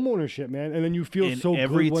that's home ownership, man. And then you feel so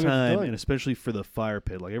every good when time, it's done. and especially for the fire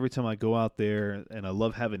pit, like every time I go out there, and I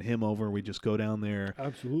love having him over, we just go down there.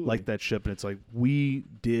 Absolutely. Like that ship, and it's like, we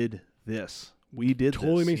did this. We did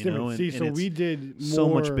totally this. Makes difference. See, so we did more so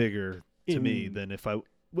much bigger to me than if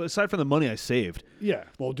aside from the money I saved. Yeah.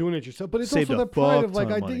 Well, doing it yourself. But it's Saved also the pride of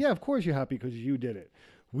like, I did. Yeah, of course you're happy because you did it.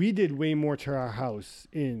 We did way more to our house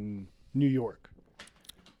in New York.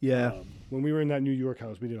 Yeah. When we were in that New York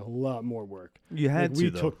house, we did a lot more work. You had We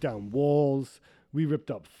took down walls. We ripped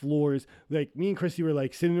up floors. Like, me and Christy were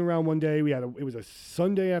like sitting around one day. It was a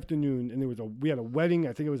Sunday afternoon, and we had a wedding.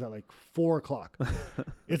 I think it was at like 4:00.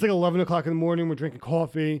 It's like 11 o'clock in the morning. We're drinking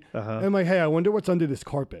coffee. And I'm like, hey, I wonder what's under this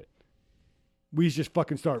carpet. We just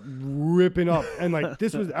fucking start ripping up. And like,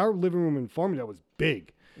 this was our living room in Farmingdale was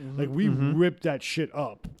big. Like, we ripped that shit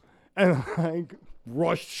up. And like,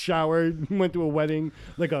 rushed, showered, went to a wedding,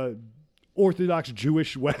 like a Orthodox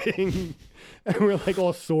Jewish wedding, and we're like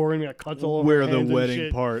all sore and we got cuts all over where our the hands wedding and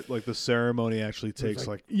shit. part, like the ceremony, actually takes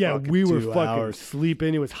like we were 2 fucking hours.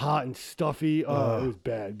 sleeping. It was hot and stuffy. It was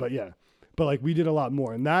bad, but like we did a lot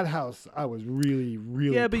more. In that house, I was really,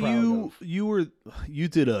 really but proud you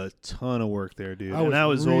did a ton of work there, dude. I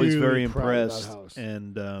was always really very proud of that impressed. house.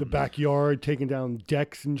 And the backyard, taking down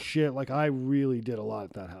decks and shit. Like, I really did a lot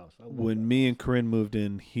at that house. When me and Corinne moved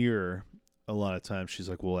in here, a lot of times she's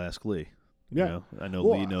like, "We'll ask Lee." Yeah, I know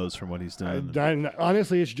Lee knows from what he's done.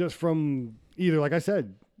 Honestly, it's just from either, like I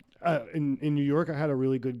said, in New York, I had a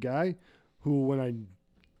really good guy who, when I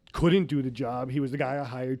couldn't do the job, he was the guy I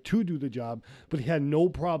hired to do the job, but he had no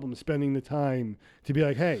problem spending the time to be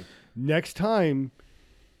like, hey, next time,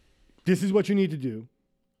 this is what you need to do.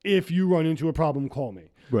 If you run into a problem, call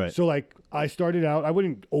me. Right. So, like, I started out, I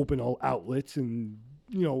wouldn't open all outlets and,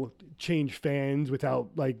 change fans without,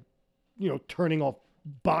 like, turning off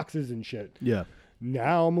boxes and shit. Yeah.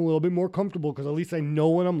 Now I'm a little bit more comfortable because at least I know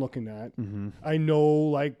what I'm looking at. Mm-hmm. I know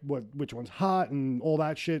like which one's hot and all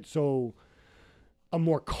that shit. So I'm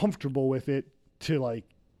more comfortable with it to like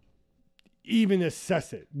even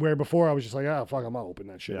assess it. Where before I was just like, fuck, I'm not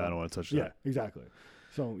opening that shit. Yeah, up. I don't want to touch that. Yeah, exactly.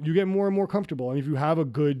 So you get more and more comfortable, and if you have a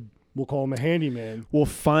good, we'll call him a handyman. Well,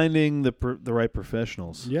 finding the right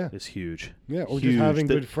professionals is huge. Yeah, or Huge. just having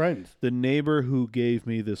good friends. The neighbor who gave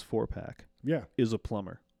me this 4-pack Yeah, is a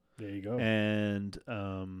plumber. there you go. And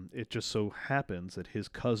it just so happens that his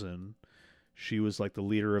cousin, she was like the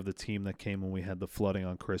leader of the team that came when we had the flooding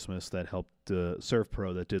on Christmas that helped Surf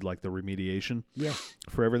Pro that did like the remediation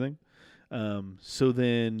for everything. So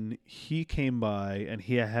then he came by and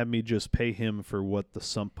he had me just pay him for what the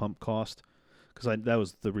sump pump cost. Because that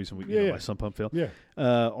was the reason my sump pump failed. Yeah.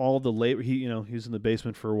 All the labor, he was in the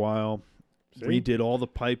basement for a while. See? Redid all the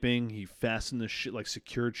piping. He fastened the shit, like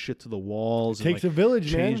secured shit to the walls. Takes and, a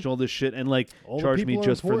village, changed man. all this shit and like All the charged me people are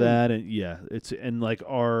just for important. that. And like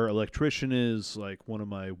our electrician is like one of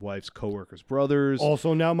my wife's coworkers' brothers.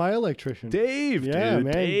 Also now my electrician. Dave, Yeah, dude,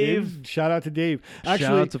 man. Dave. Shout out to Dave. Shout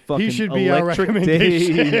Actually, out to fucking he should be our Electric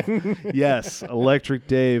recommendation. Dave. Yes, Electric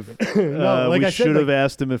Dave. No, like we I said, should have like-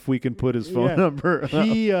 asked him if we can put his phone Yeah. number.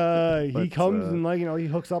 he But, comes and like he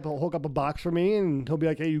hooks up, he'll hook up a box for me, and he'll be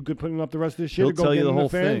like, "Hey, you good putting up the rest of this shit?" He'll or go tell you get the in whole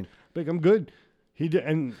fan?" thing. Like I'm good. He did,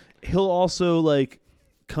 and He'll also like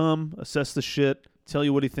come assess the shit, tell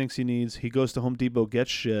you what he thinks he needs. He goes to Home Depot, gets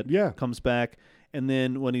shit, Yeah. comes back, and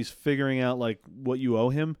then when he's figuring out like what you owe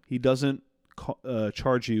him, he doesn't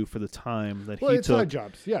charge you for the time that well, he it's took side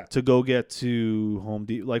jobs. Yeah, to go get to Home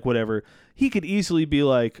Depot, like whatever. He could easily be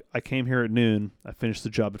like, I came here at noon, I finished the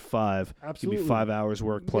job at 5. Absolutely. Give me 5 hours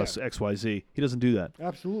work plus XYZ. He doesn't do that.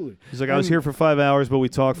 absolutely. He's like, I was here for 5 hours, but we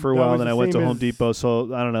talked for a that while, was then the I went to same Home as- Depot,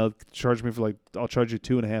 so I don't know, charge me for like, I'll charge you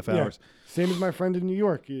 2.5 Yeah. hours. Same as my friend in New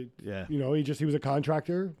York. Yeah. You know, he was a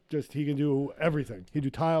contractor. Just he can do everything. He do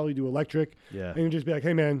tile, he do electric. Yeah. And he'd just be like,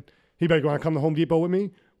 "Hey man," he'd be like, "Want to come to Home Depot with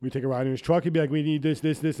me?" We take a ride in his truck. He'd be like, "We need this,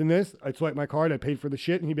 this, this, and this." I'd swipe my card. I paid for the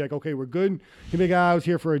shit, and he'd be like, "Okay, we're good." He'd be like, "I was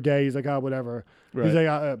here for a day." He's like, whatever." Right. He's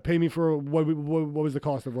like, "Pay me for what was the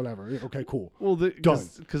cost of whatever." Okay, cool. Well, Done.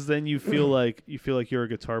 because then you feel like you're a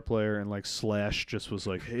guitar player, and like Slash just was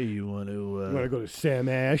like, "Hey, you want You want to to go to Sam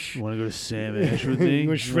Ash? want to go to Sam Ash with me? You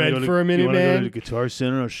wanna shred go to- for a minute, you wanna man?" Go to the Guitar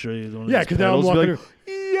Center. I'll show you. One of Yeah, these 'cause now I'm pedals." Be walking like,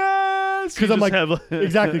 yes, Because You I'm just like, have,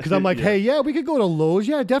 exactly. Because I'm like, Yeah. "Hey, yeah, we could go to Lowe's.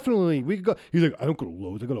 Yeah, definitely, we could go." He's like, "I don't go to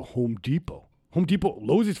Lowe's. I go to Home Depot. Home Depot.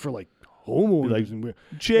 Lowe's is for like homeowners Like, and we're."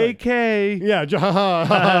 JK. Yeah,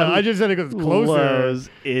 I just said it goes closer. Lowe's,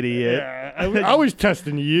 idiot. Yeah, I was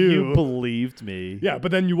testing you. You believed me. Yeah,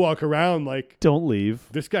 but then you walk around like Don't leave.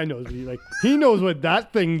 this guy knows he knows what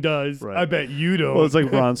that thing does. Right. I bet you don't. Well, it's like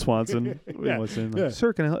Ron Swanson. Yeah, What's in, yeah. like,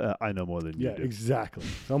 Sir, can I know more than yeah, you do. exactly.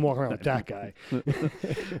 So I'm walking around with that guy.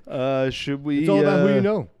 Should we? It's all about who you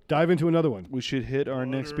know. Dive into another one. We should hit our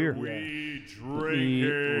next beer. Yeah. Let me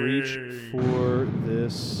reach for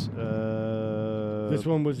this. This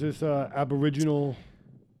one was this Aboriginal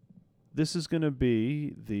This is going to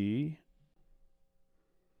be the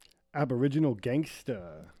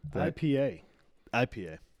Gangsta That- IPA.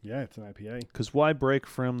 IPA. Yeah, it's an IPA. Because why break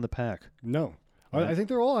from the pack? No, Right. I think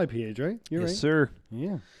they're all IPAs, right? You're yes, right. sir.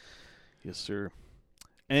 Yeah. Yes, sir.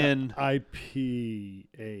 And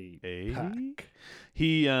IPA pack.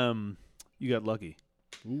 he, you got lucky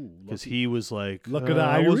Ooh, because lucky. he was like, Luck of the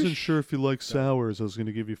I wasn't Irish? sure if you like sours. I was going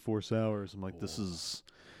to give you 4 sours. I'm like, this is.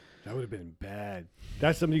 That would have been bad.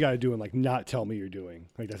 That's something you got to do and like not tell me you're doing.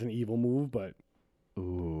 Like that's an evil move, but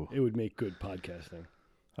Ooh, it would make good podcasting.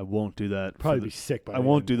 I won't do that. for Probably the- be sick by I the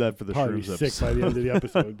won't end. do that for the Probably Shrooms be episode. sick by the end of the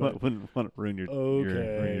episode. I But wouldn't want to ruin your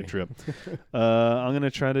Okay. your trip. I'm gonna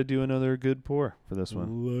try to do another good pour for this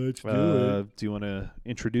one. let's do it. Do you want to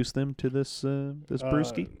introduce them to this this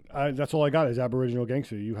brewski? That's all I got is Aboriginal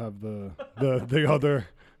Gangster. You have the other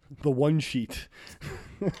the one sheet.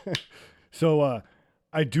 So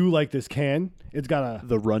I do like this can. It's got a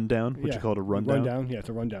The rundown, what yeah, you call it, a rundown. Yeah, it's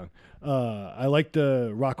a rundown. I like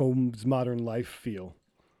the Rocco's Modern Life feel.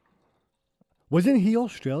 Wasn't he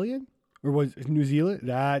Australian or was it New Zealand?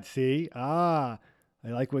 I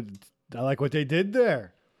like what they did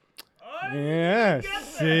there. Yeah,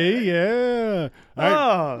 see, yeah. All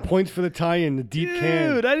right, Oh, points for the tie-in, the deep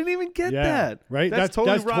can. dude, I didn't even get Yeah, that. right? That's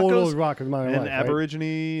totally total Rocco's Rocco's Modern and Life, right?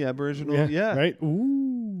 Aboriginal. Yeah, right.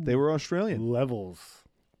 Ooh, They were Australian. levels.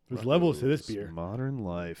 There's levels to this Rocco's beer. Modern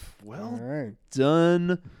Life. All Well right.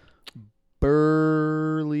 done,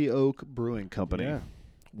 Burley Oak Brewing Company. Yeah.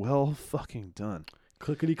 Well fucking done.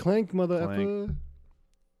 Clickety clank, mother Clank. effer.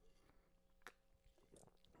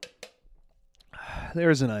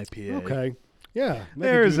 There's an IPA. Okay. Yeah. I could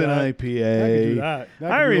There's do an that. IPA. I could do that. I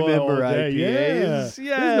could do all remember day. IPAs. Yeah.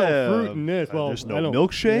 Yeah. There's no fruit in this. Well, there's I no don't-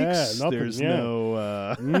 milkshakes. Yeah, nothing. There's yeah.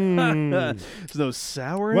 no. Mm. There's no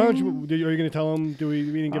souring. Why don't you? Are you going to tell them? We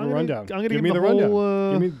didn't give I'm a gonna- rundown. I'm gonna give give me the the rundown.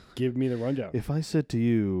 whole, Give me the rundown. If I said to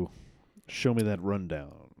you, "Show me that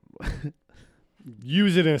rundown,"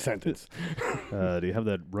 Use it in a sentence. do you have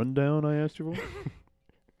that rundown I asked you for?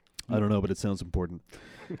 I don't know, but it sounds important.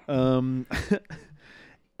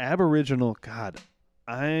 Aboriginal. God,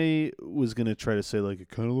 I was gonna try to say like it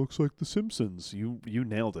kind of looks like The Simpsons. You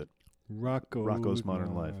nailed it. Rocco's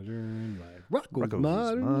Modern Life. Rocco's Rocco's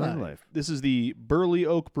Modern Life. This is the Burley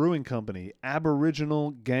Oak Brewing Company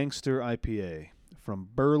Aboriginal Gangster IPA from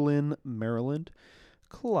Berlin, Maryland,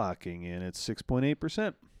 clocking in at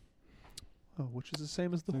 6.8%. Oh, which is the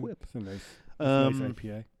same as the Whip. It's a nice Um,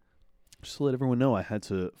 IPA. Just to let everyone know, I had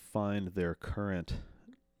to find their current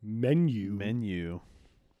menu.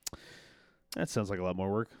 That sounds like a lot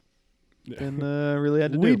more work than really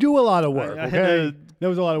had to do. We do a lot of work. I had Okay, to that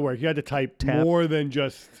was a lot of work. You had to type tap more than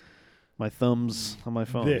just my thumbs on my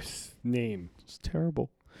phone. this name. It's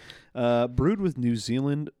terrible. Brewed with New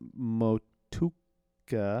Zealand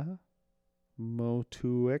Motueka.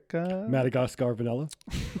 Madagascar vanilla.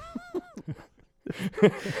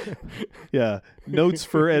 Yeah. Notes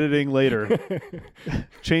for editing later.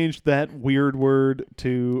 Changed that weird word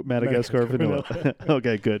to Madagascar vanilla.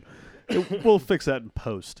 Okay, good. We'll fix that in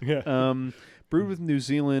post. Yeah. Brewed with New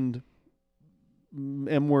Zealand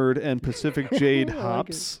M-word and Pacific Jade I like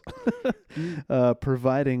hops,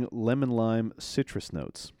 providing lemon lime citrus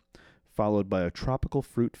notes, followed by a tropical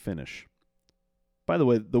fruit finish. By the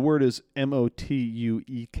way, the word is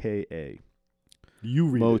Motueka. You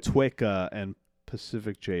read it. Motueka and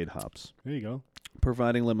Pacific Jade hops, There you go.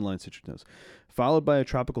 providing lemon lime citrus notes, followed by a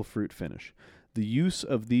tropical fruit finish. The use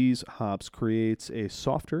of these hops creates a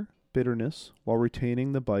softer bitterness while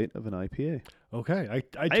retaining the bite of an IPA. Okay,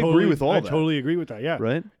 I agree totally with all I that. totally agree with that. Yeah,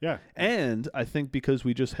 Right? yeah. And I think because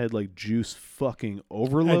we just had like juice fucking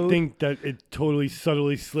overload. I think that it totally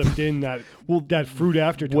subtly slipped in that that fruit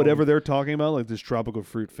aftertone. whatever they're talking about, like this tropical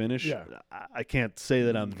fruit finish, Yeah. I can't say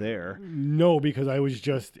that I'm there. No, because I was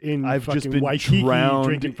just in I've fucking just been Waikiki drowned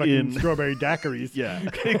drinking fucking in- strawberry daiquiris. Yeah,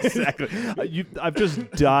 exactly. I've just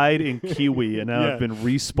died in Kiwi, and now Yeah. I've been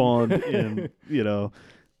respawned in,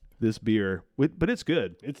 this beer. But it's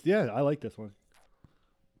good. I like this one.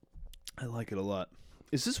 I like it a lot.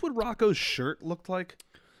 Is this what Rocco's shirt looked like?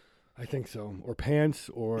 I think so. Or pants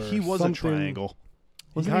or He was something. a triangle.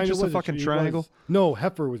 Wasn't Kinda he just a was fucking he triangle? was. No,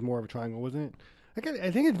 Heifer was more of a triangle, wasn't it?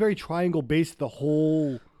 I think it's very triangle based, the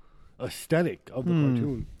whole aesthetic of the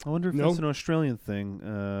cartoon. I wonder if No? that's an Australian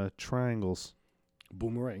thing. Triangles.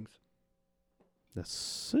 Boomerangs.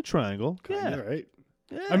 That's a triangle. Kinda, right?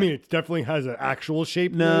 Yeah. I mean, it definitely has an actual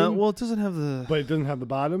shape. no. thing, Well, it doesn't have the. but it doesn't have the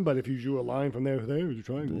bottom. But if you drew a line from there to there, it's a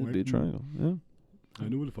triangle. It'd right? be a triangle. Yeah. I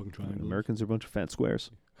know what a fucking triangle is. Americans are a bunch of fat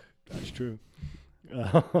squares That's true.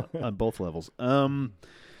 on both levels.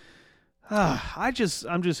 I'm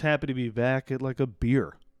just happy to be back at like a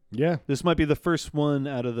beer. Yeah. This might be the first one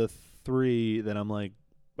out of the three that I'm like,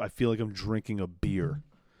 I feel like I'm drinking a beer.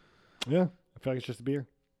 Yeah. I feel like it's just a beer.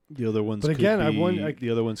 The other ones, But could again, be, the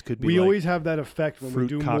other ones could be. We like, always have that effect when we fruit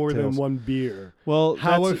do more than cocktails. one beer. well,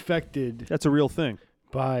 How that's, affected that's a real thing.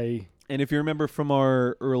 by And if you remember from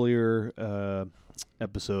our earlier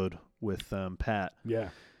episode with Pat, yeah.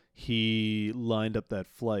 he lined up that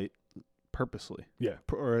flight purposely. Yeah.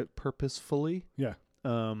 Or purposefully. Yeah.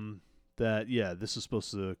 This is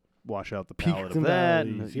supposed to wash out the Peaks palate of and that.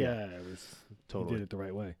 valleys. Yeah, it was Totally. We did it the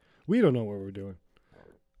right way. We don't know what we're doing.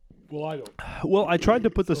 Well, I don't. Well, I tried to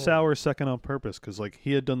put the So- sour second on purpose because, like,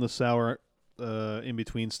 he had done the sour in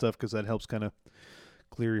between stuff because that helps kind of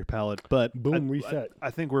clear your palate. But Boom, I, reset.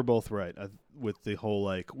 I think we're both right with the whole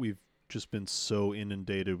like we've just been so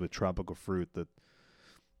inundated with tropical fruit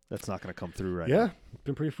that's not going to come through right Yeah, it's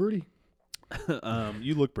been pretty fruity. now.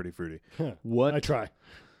 You look pretty fruity. What I try.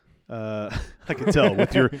 I can tell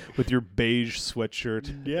with your beige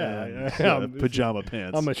sweatshirt, Yeah, and, yeah, pajama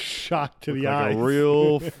pants. I'm a shock to Look the like eyes. a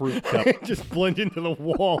real fruit cup. Just blend into the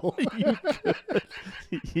wall.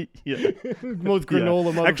 Yeah. Most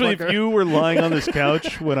granola motherfucker. Actually, if you were lying on this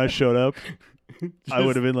couch when I showed up, I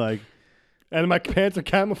would have been like, and my pants are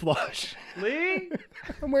camouflage. Lee,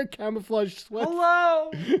 I'm wearing camouflage sweats.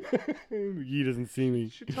 hello. He doesn't see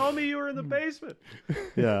me. You told me you were in the basement.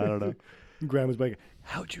 Yeah, I don't know. Grandma's like,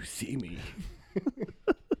 "How'd you see me?"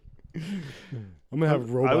 I'm gonna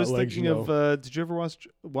have robot I was legs. thinking of. Did you ever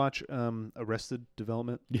watch Arrested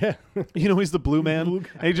Development? Yeah. You know, he's the blue man, Blue guy.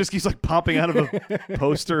 and he just keeps like popping out of a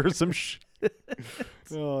poster or some shit.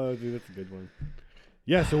 Oh, dude, that's a good one.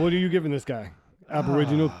 Yeah. So, what are you giving this guy?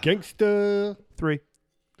 Aboriginal gangster. 3.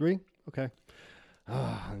 3? Okay.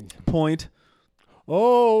 Point.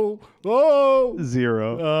 Oh.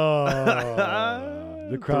 0.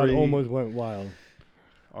 The crowd 3. almost went wild.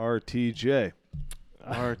 RTJ.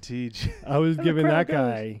 RTJ. I was giving crowd that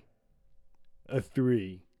guy a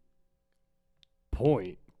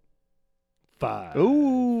 3.5.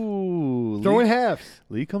 Ooh. Throwing Lee, halves.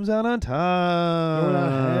 Lee comes out on top. Throwing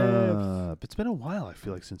out halves. It's been a while, I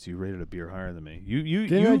feel like, since you rated a beer higher than me. You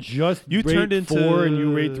Didn't I just you rate turned into 4 and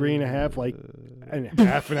you rate 3.5 like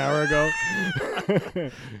half an hour ago?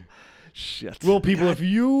 Shit. Well, people, if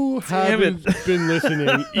you haven't been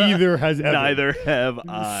listening, either has Evan. Neither have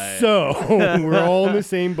I. So we're all in the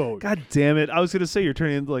same boat. God damn it. I was going to say you're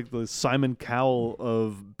turning into like the Simon Cowell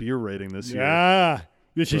of beer rating this year. Yeah,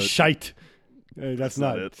 this is But- shite. That's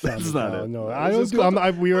not it. Simon That's not Cowell. it. No, This I don't is do.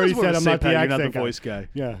 called We already said I'm not the You're accent not the guy. voice guy.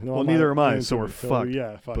 Yeah. No, Well, I'm neither not am I, into so we're it. fucked.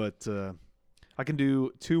 Yeah, fuck. But I can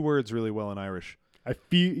do 2 words really well in Irish. I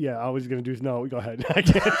feel. Yeah, I was gonna do. No, go ahead. I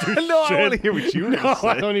can't do No, I shit. wanna hear what you were No, gonna say.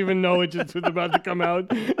 I don't even know. It just was about to come out.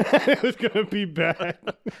 It was gonna be bad.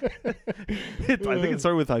 I think it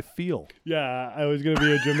started with I feel. Yeah, I was gonna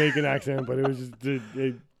be a Jamaican accent, but it was just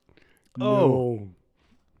Oh. no.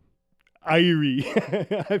 Irie.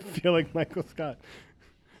 I feel like Michael Scott.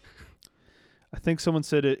 I think someone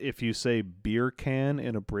said it if you say beer can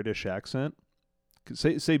in a British accent.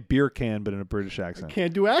 Say beer can, but in a British accent.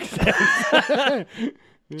 Can't do accents.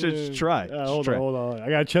 Just try. Hold try. on. I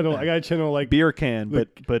got a channel like Beer can, Look.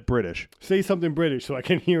 but British. say something British so I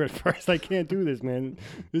can hear it first. I can't do this, man.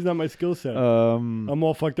 This is not my skill set. I'm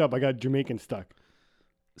all fucked up. I got Jamaican stuck.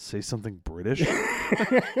 Say something British.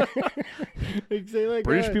 Like, say like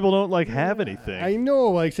British people don't like have anything. I know.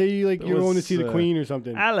 Like say you're going to see the What's, Queen or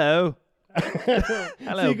something. Hello. Hello,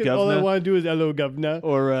 See, all I governor. want to do is hello, governor.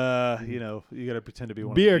 Or you got to pretend to be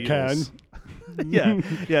one Beer of the can.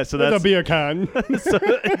 Beatles. yeah. So That's that's a beer can. so,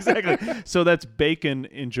 exactly. So that's bacon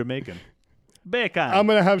in Jamaican. Bacon. I'm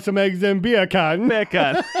gonna have some eggs in beer can.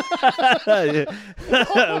 Bacon.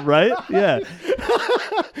 Right? Yeah.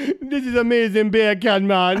 This is amazing beer can,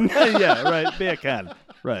 man. Yeah. Right. Bacon.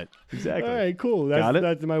 Right. Exactly. All right, cool. Got it?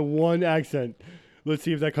 That's my one accent. Let's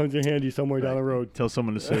see if that comes in handy somewhere down the road. Tell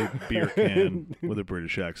someone to say beer can with a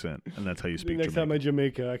British accent, and that's how you speak Next Jamaican. time I'm in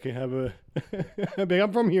Jamaica, I can have a.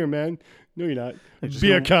 I'm from here, man. No, you're not. just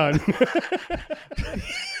Beer go- can.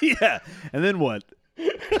 Yeah. And then what?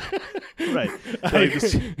 Right. Like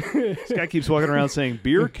this guy keeps walking around saying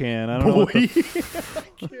beer can. I don't know what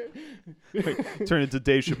the turn into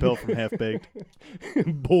Dave Chappelle from Half Baked.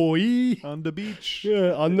 Boy. On the beach.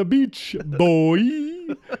 Yeah, on the beach, boy.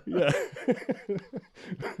 Yeah.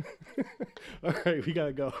 All right, we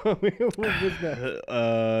gotta go. What was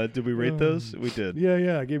that? Did we rate those? We did.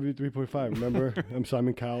 Yeah, I gave you 3.5. Remember, I'm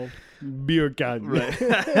Simon Cowell. Beer can. Right.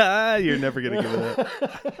 You're never gonna give it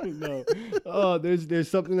that. No. Oh, there's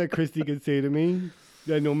something that Christy can say to me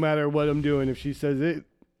that no matter what I'm doing, if she says it,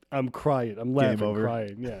 I'm crying. I'm laughing, over.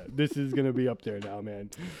 crying. Yeah, this is gonna be up there now, man.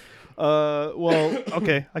 Well,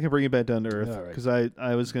 okay. I can bring it back down to earth All right. because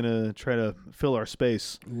I was gonna try to fill our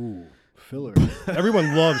space. Ooh, filler.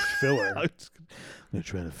 Everyone loves filler. I'm gonna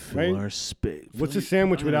try to fill Right? our space. What's a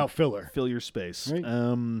sandwich without filler? Fill your space.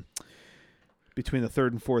 Right. Between the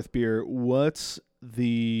third and fourth beer, what's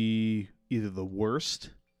either the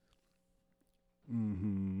worst?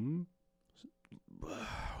 Mm-hmm.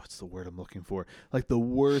 What's the word I'm looking for? Like the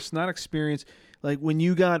worst, not experience. Like when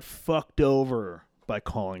you got fucked over by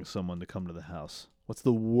calling someone to come to the house. What's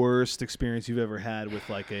the worst experience you've ever had with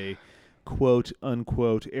like a quote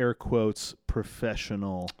unquote air quotes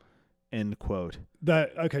professional end quote?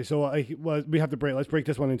 Okay, so we have to break. Let's break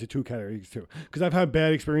this one into 2 categories too, because I've had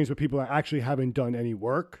bad experience with people that actually haven't done any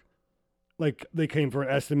work. Like they came for an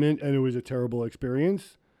estimate and it was a terrible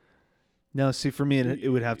experience. Now, see, for me, it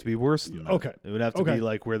would have to be worse than that. Okay. It would have to Okay. be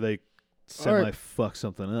like where they All right. fuck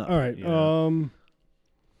something up. All right. you know?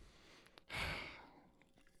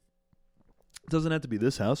 It doesn't have to be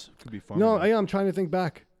this house. It could be far. No, I'm trying to think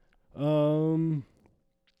back. I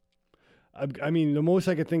mean, the most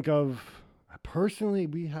I could think of personally,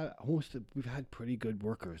 we've had pretty good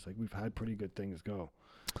workers. Like we've had pretty good things go.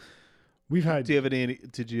 We've had.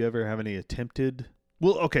 Did you ever have any attempted?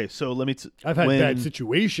 Well, okay. So let me. I've had bad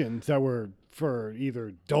situations that were for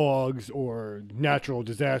either dogs or natural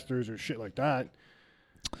disasters or shit like that.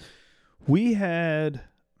 We had.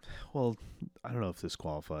 Well, I don't know if this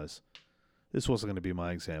qualifies. This wasn't going to be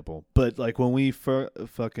my example, but like when we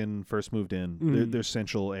fucking first moved in, there's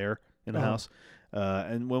central air in the house,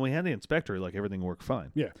 and when we had the inspector, like everything worked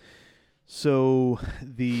fine. Yeah. So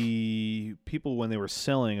the people, when they were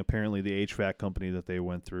selling, apparently the HVAC company that they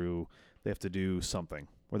went through, they have to do something,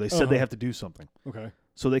 or they said they have to do something. Okay.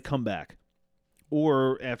 So they come back.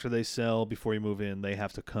 Or after they sell, before you move in, they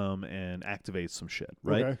have to come and activate some shit,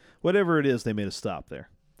 right? Okay. Whatever it is, they made a stop there.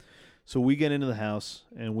 So we get into the house,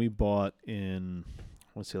 and we bought in,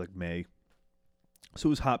 let's say, like May. So it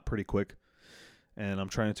was hot pretty quick. And I'm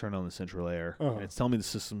trying to turn on the central air. And it's telling me the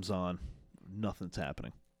system's on. Nothing's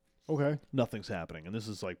happening. Okay. Nothing's happening. And this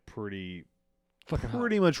is like pretty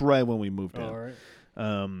Fucking much right when we moved in. All right.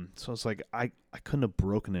 So it's like I couldn't have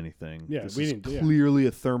broken anything. Yeah, this we is didn't. clearly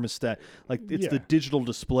a thermostat. Like it's the Yeah. digital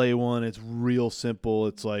display one. It's real simple.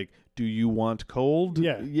 It's like, do you want cold?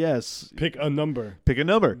 Yeah. Yes. Pick a number Pick a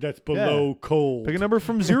number. that's below cold. Pick a number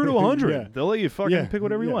from 0 to 100. Yeah. They'll let you fucking Yeah. pick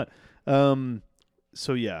whatever you Yeah. want.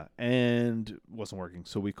 So yeah, and it wasn't working.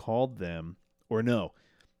 So we called them, or no,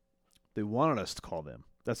 they wanted us to call them.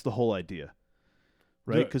 That's the whole idea,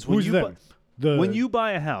 right? Because when who's you them? when you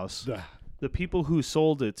buy a house, The, the people who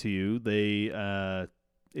sold it to you, they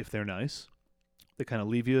if they're nice, they kind of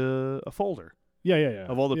leave you a folder yeah.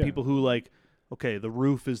 of all the Yeah. people who like, okay, the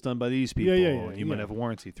roof is done by these people, yeah, and you might yeah. have a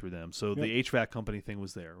warranty through them. So Yep. the HVAC company thing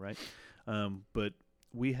was there, right? But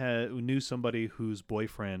we knew somebody whose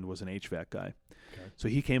boyfriend was an HVAC guy. Okay. So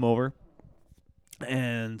he came over,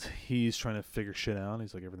 and he's trying to figure shit out.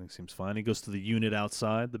 He's like, everything seems fine. He goes to the unit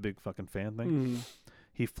outside, the big fucking fan thing. Mm.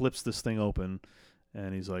 He flips this thing open,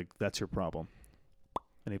 and he's like, that's your problem.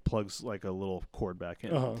 And he plugs like a little cord back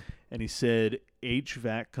in. Uh-huh. And he said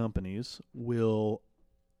HVAC companies will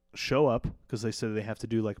show up because they said they have to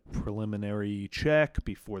do like a preliminary check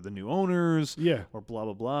before the new owners Yeah. or blah,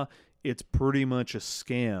 blah, blah. It's pretty much a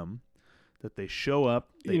scam that they show up,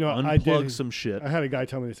 they I unplug did- some shit. I had a guy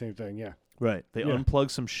tell me the same thing. Yeah. Right. They Yeah.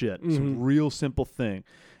 unplug some shit, some Mhm. real simple thing.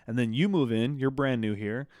 And then you move in, you're brand new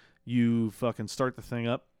here, you fucking start the thing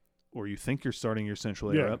up, or you think you're starting your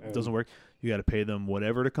central air Yeah, up. It and- doesn't work. You got to pay them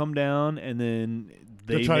whatever to come down, and then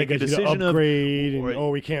They're they trying make to a get you to decision of upgrade, and or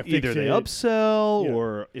we can't fix either it. they upsell, Yeah.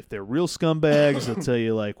 or if they're real scumbags, they'll tell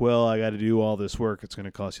you like, well, I got to do all this work. It's going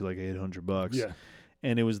to cost you like $800. Yeah.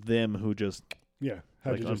 And it was them who just Yeah.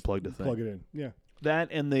 Had like to just unplugged the thing. plug it in. Yeah. That,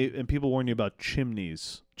 and people warn you about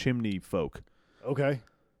chimney folk. Okay.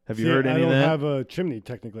 Have you See, heard any I of don't that? have a chimney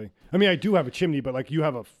technically. I mean, I do have a chimney, but like you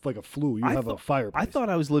have a flue. You I have a fireplace. I thought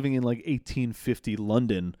I was living in like 1850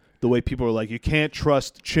 London. The way people are like, you can't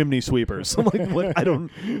trust chimney sweepers. I'm like, what? I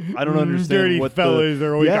don't understand. Dirty what fellas,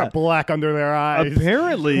 they're always Yeah. got black under their eyes.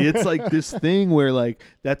 Apparently, it's like this thing where like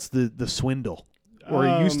that's the swindle, or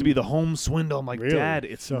it used to be the home swindle. I'm like, really? Dad,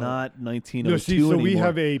 it's So- not 1902 No, see, so anymore. we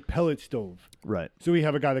have a pellet stove. Right. So we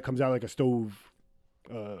have a guy that comes out like a stove,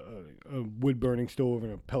 a wood burning stove,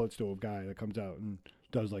 and a pellet stove guy that comes out and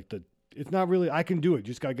does like the. It's not really. I can do it.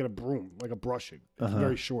 Just gotta get a broom, like a brushing. It's Uh-huh.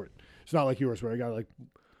 very short. It's not like yours where I gotta like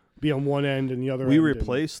be on one end and the other. We end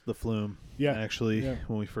replaced the flume. Yeah. Actually, Yeah.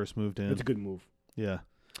 when we first moved in. And it's a good move. Yeah.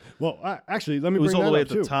 Well, actually, let me It was bring all the that way up at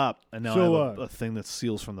the too. top, and now So, I have a thing that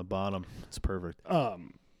seals from the bottom. It's perfect.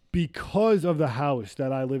 Because of the house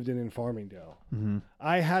that I lived in Farmingdale, Mm-hmm.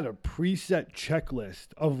 I had a preset checklist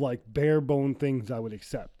of like bare bone things I would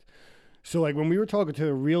accept. So like when we were talking to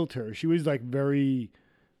the realtor, she was like very,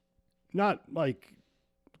 not like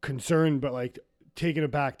concerned, but like taken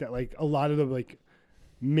aback that like a lot of the like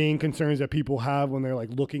main concerns that people have when they're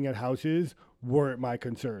like looking at houses weren't my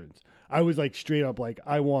concerns. I was like straight up like,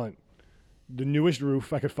 I want the newest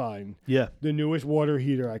roof I could find, Yeah. the newest water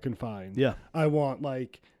heater I can find. Yeah. I want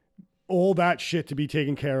like all that shit to be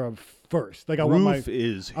taken care of first. Like I want my Roof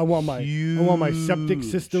is I want my septic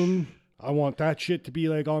huge. system. I want that shit to be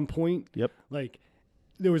like on point. Yep. Like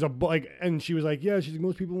there was and she was like, yeah, she's like,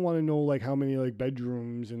 most people want to know like how many like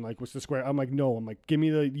bedrooms and like what's the square. I'm like, no. I'm like, give me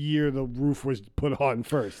the year the roof was put on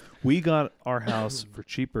first. We got our house for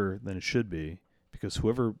cheaper than it should be because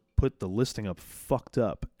whoever put the listing up fucked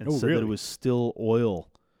up and Oh, said that really? it was still oil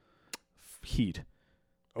heat.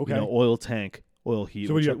 Okay. You know, oil tank, oil heat,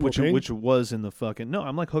 So what, you got propane? which was in the fucking no.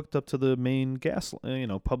 I'm like hooked up to the main gas,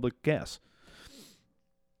 public gas.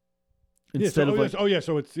 Instead of like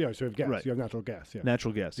so it's so you have gas. Right. You have natural gas. Yeah.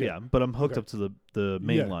 natural gas, Yeah. yeah. But I'm hooked Okay. up to the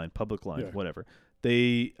main Yeah. line, public line, Yeah. whatever.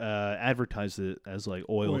 They advertised it as like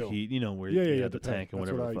oil heat, where you had the tank and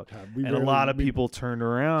That's whatever what the fuck. I have. We And a rarely- lot of we- people turned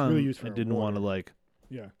around really used for and didn't want to water. like.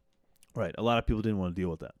 Yeah. Right. A lot of people didn't want to deal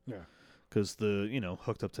with that. Yeah. Because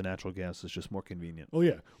hooked up to natural gas is just more convenient. Oh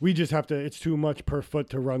yeah. We just have to. It's too much per foot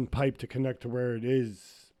to run pipe to connect to where it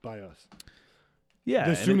is by us. Yeah.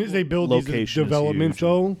 As and soon as they build these location is developments, huge,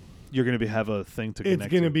 and though, you're going to have a thing to it's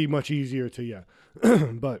connect going to to. be much easier to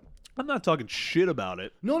but I'm not talking shit about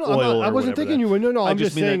it. no, oil I or wasn't whatever thinking that- you were. No, I I'm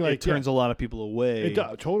just mean saying that like it turns a lot of people away. it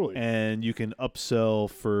does totally. And you can upsell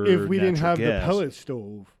for If we didn't natural have gas. the pellet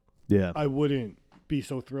stove, Yeah, I wouldn't be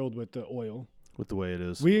so thrilled with the oil. with the way it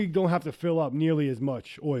is. We don't have to fill up nearly as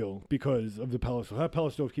much oil because of the pellet stove. That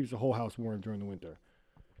pellet stove keeps the whole house warm during the winter.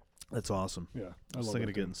 That's awesome. Yeah, I was thinking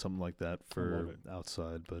of getting something like that for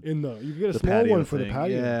outside, but you can get a the small patio one for the thing,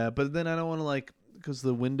 patio. Yeah, but then I don't want to like because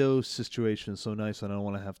the window situation is so nice. I don't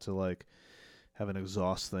want to have to like have an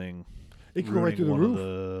exhaust thing. It can go right through the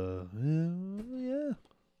roof. Yeah.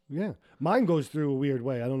 Yeah, mine goes through a weird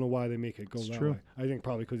way. I don't know why they make it go It's that true. way. I think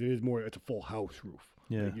probably because it is more. It's a full house roof.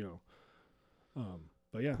 Yeah. Like,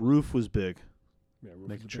 but yeah, Roof was big. roof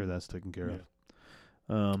Making is sure big. that's taken care Yeah.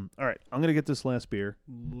 of. All right, I'm gonna get this last beer,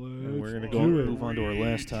 and we're gonna go move on to our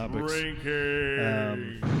last topics.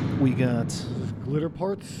 We got Glitter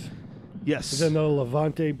Parts. yes. Is that another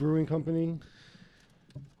Levante Brewing Company?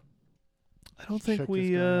 I don't think Check we.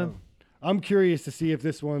 this guy out. I'm curious to see if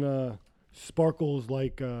this one sparkles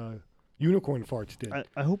like unicorn farts did.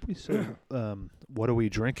 I hope we said what are we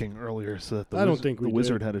drinking earlier, so that I don't think the we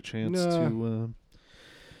wizard did. had a chance Nah. to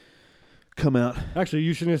come out. Actually,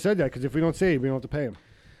 you shouldn't have said that because if we don't say it, we don't have to pay him.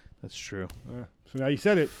 That's true. So now you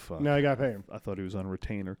said it. Fuck. Now I got to pay him. I thought he was on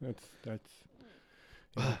retainer. That's.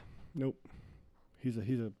 Yeah. Nope. He's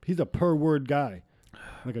a per word guy,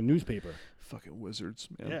 like a newspaper. Fucking wizards,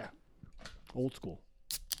 man. Yeah. Old school.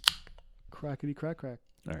 Crackety crack crack.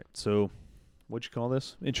 All right, so what'd you call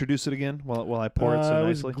this? Introduce it again while I pour it so It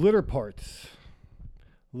was nicely. Glitter Parts.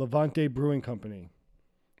 Levante Brewing Company.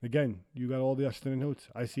 Again, you got all the extra notes.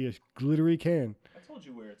 I see a glittery can. I told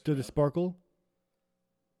you where it's Did it sparkle?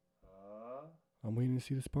 I'm waiting to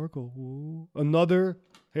see the sparkle. Ooh. Another.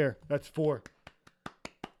 Here, that's 4.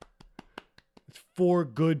 It's 4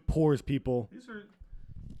 good pours, people.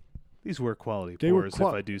 These were quality They were pours, if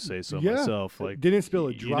qua- I do say so Yeah. myself. Like Didn't spill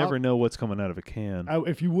a you drop. never know what's coming out of a can.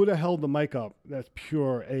 If you would have held the mic up, that's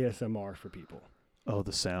pure ASMR for people. Oh,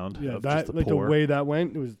 the sound Yeah, of that just the like pour. the way that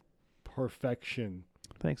went, it was perfection.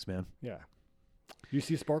 Thanks, man. Yeah. You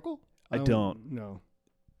see sparkle? I don't. No.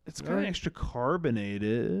 It's All kind of right. extra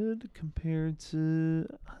carbonated compared to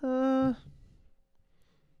I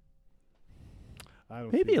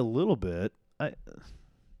don't maybe see a little bit. I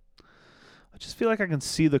just feel like I can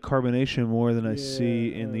see the carbonation more than I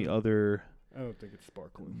see in the other I don't think it's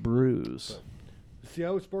sparkling. brews. See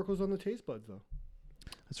how it sparkles on the taste buds, though.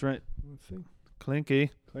 That's right. Let's see.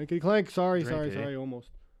 Clinky. Clankety clank. Sorry, Drinky. almost.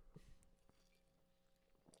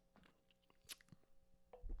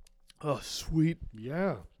 Oh, sweet.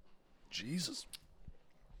 Yeah. Jesus.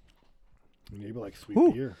 Maybe like sweet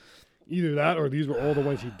Whew. beer. Either that or these were all the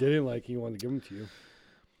ones he didn't like. He wanted to give them to you.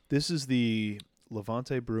 This is the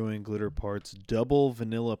Levante Brewing Glitter Parts Double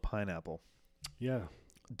Vanilla Pineapple. Yeah.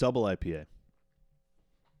 Double IPA.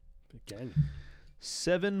 Again.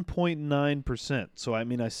 7.9%. So, I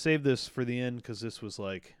mean, I saved this for the end because this was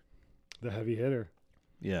like, The heavy hitter.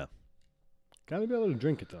 yeah, Gotta be able to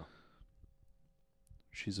drink it, though.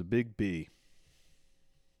 she's a big B.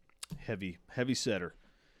 Heavy setter,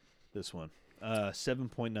 this one.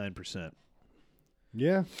 7.9%.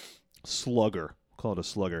 Yeah. Slugger. Call it a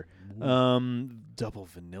slugger. Double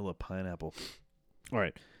vanilla pineapple. All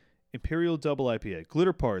right. Imperial Double IPA.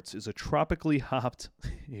 Glitter Parts is a tropically hopped,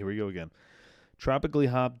 here we go again, tropically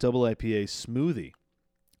hopped double IPA smoothie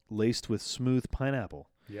laced with smooth pineapple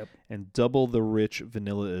Yep. and double the rich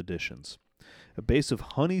vanilla additions. A base of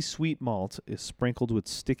honey sweet malt is sprinkled with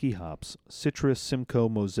sticky hops, Citrus, Simcoe,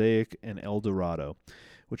 Mosaic, and El Dorado,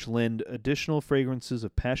 which lend additional fragrances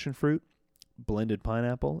of passion fruit, blended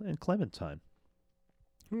pineapple, and clementine.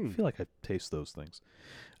 I feel like I taste those things.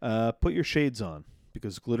 Put your shades on,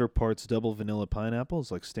 because Glitter Parts Double Vanilla Pineapple is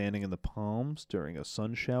like standing in the palms during a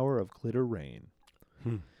sun shower of glitter rain.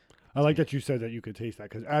 I like that you said that you could taste that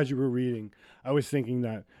because as you were reading, I was thinking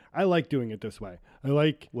that I like doing it this way. I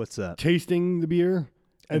like What's that? tasting the beer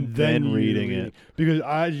and then you reading it. because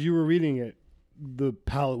as you were reading it, the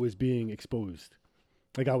palate was being exposed.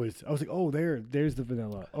 Like I was like, oh, there's the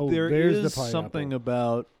vanilla. Oh, there's the pineapple. Something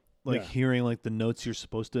about like Yeah. hearing like the notes you're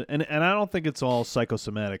supposed to, and I don't think it's all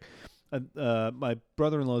psychosomatic. My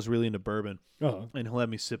brother-in-law is really into bourbon, Uh-huh. and he'll have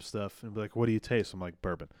me sip stuff and be like, "What do you taste?" I'm like,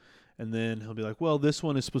 "Bourbon," and then he'll be like, "Well, this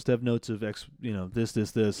one is supposed to have notes of X, this,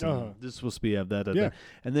 and Uh-huh. this is supposed to be have that, Yeah.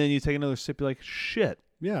 and then you take another sip, you're like, "Shit,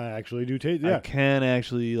 Yeah, I actually do taste. I Yeah, can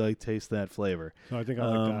actually like taste that flavor." so I think I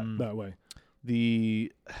like that way.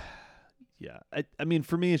 Yeah, I mean,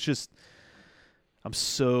 for me, it's just I'm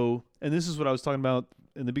so, and this is what I was talking about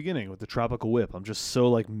in the beginning with the Tropical Whip. I'm just so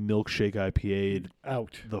like milkshake IPA'd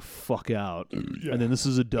Out. the fuck out, Yeah. and then this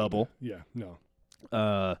is a double. Yeah. No.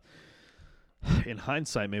 In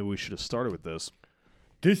hindsight, maybe we should have started with this.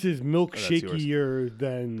 This is that's yours. milkshakier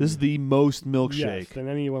than This is the most milkshake. yes, than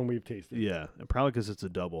anyone we've tasted. Yeah, and probably because it's a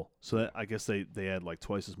double. So that, I guess they add like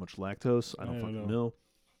twice as much lactose. I don't fucking know.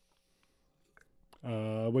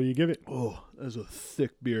 What do you give it? Oh, that's a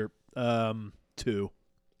thick beer. 2. Give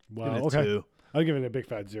Wow. it a Okay. 2. I'll give it a big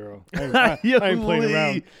fat 0. I ain't playing Lee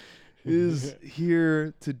around. is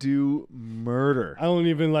here to do murder. I don't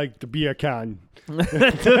even like the beer can.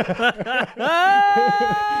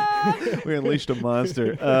 We unleashed a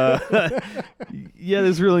monster. Yeah,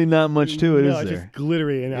 there's really not much to it, No, is it's there? just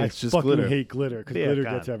glittery, and It's I just fucking glitter. hate glitter because Yeah, glitter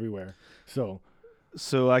God. gets everywhere. So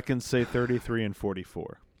So I can say 33 and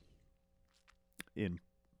 44 in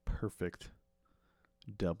perfect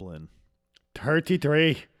Dublin.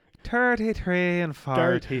 33. 33 and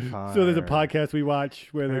 45. So there's a podcast we watch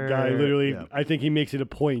where the guy literally, Yeah. I think he makes it a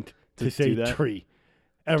point To to say do that? tree.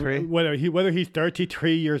 Tree? Whether he's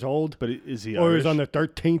 33 years old But is he or Irish? is on the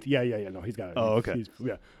 13th. Yeah. No, he's got it. Oh, He's- okay.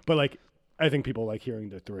 yeah. But like, I think people like hearing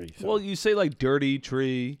the 3. So. Well, you say like dirty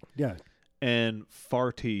tree yeah. and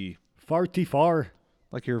farty, Farty far.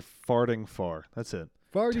 like you're farting far. That's it.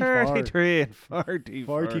 Farty far. 33 and farty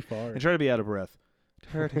far. Farty far. And try to be out of breath.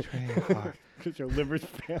 33 and far. Because your liver's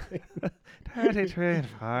failing. 33 and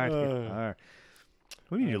farty Uh, far.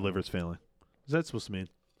 What do you mean your liver's failing? What's that supposed to mean?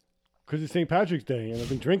 Because it's St. Patrick's Day and I've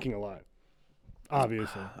been drinking a lot.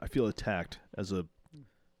 Obviously. I feel attacked as a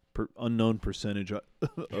unknown percentage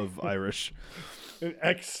of Irish. An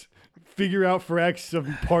X, figure out for X of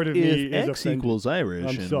part of me If is X offended. equals Irish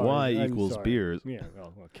I'm and sorry, Y I'm equals sorry. beers, Yeah,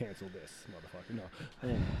 well, cancel this, motherfucker.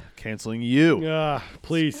 No. canceling you.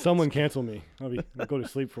 Please, someone cancel me. I'll go to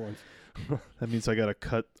sleep for once. That means I got to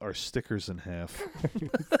cut our stickers in half.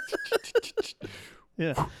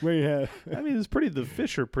 Yeah. Where you have? I mean, the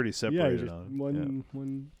fish are pretty Yeah, separated just on.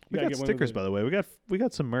 one. We got stickers, by the way. We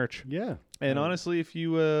got some merch. Yeah. And honestly, if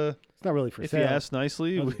you It's not really for if sale. you ask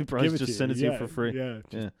nicely, I'll we probably give it just to send it to you Yeah, for free.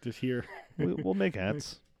 Yeah, just here. We'll make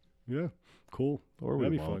hats, Yeah, cool. or we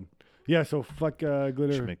That'd be won't. fun. Yeah, so fuck Should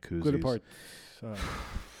glitter. make Glitter koozies.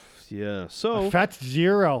 parts. Yeah. So Fat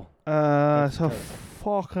 0. That's so terrible.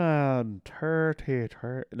 fucking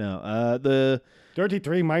 30. No, the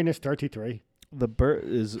 33 minus 33. bird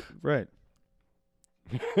is right.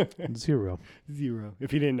 0. 0.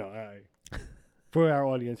 If you didn't know, all right. For our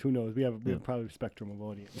audience, who knows? We have Yeah. probably a spectrum of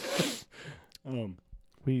audience.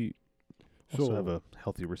 We also So- have a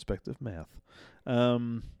healthy respect of math.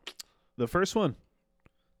 The first one.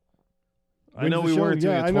 I When's know the we show? weren't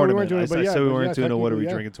doing Yeah, a I know we tournament. weren't doing it, but I yeah, said we but weren't yeah, doing a what are we technically,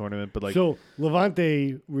 yeah. drinking tournament, but like so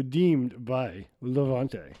Levante redeemed by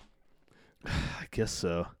Levante. I guess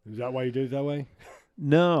so. Is that why you did it that way?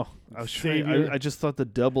 No, I was trying, Savior. I just thought the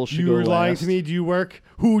double should You go were lying last. to me. Do you work?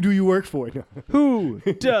 Who do you work for? No. Who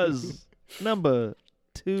does number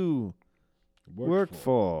 2 work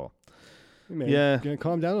for? Hey, man, Yeah. Gonna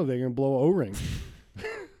calm down over there. You're gonna blow an O-ring.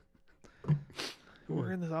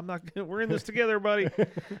 We're in this. We're in this together, buddy.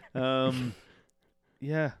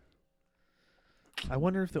 Yeah. I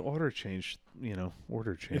wonder if the order changed.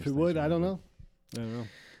 Order changed. If it things would, I around. don't know. I don't know.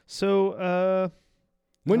 So,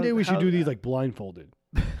 One How- day we should how- do these like blindfolded.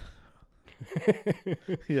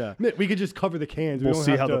 yeah, We could just cover the cans. we'll don't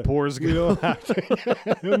see have how to, the pours We go. don't have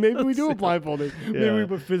to. Maybe we do it blindfolded. Maybe Yeah. we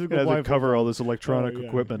put physical Yeah, to blindfold. cover all this electronic yeah,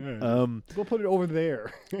 equipment. yeah. We'll put it over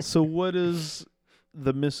there. So what does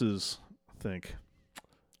the missus think?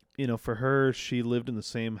 For her, she lived in the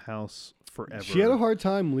same house forever. She had a hard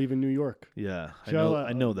time leaving New York. Yeah, She had a-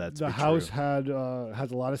 I know that. The house had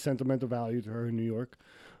has a lot of sentimental value to her in New York.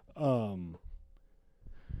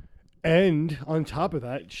 And on top of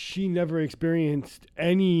that, she never experienced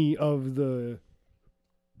any of the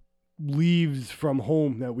leaves from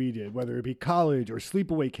home that we did, whether it be college or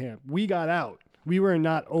sleepaway camp. We got out. We were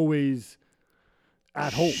not always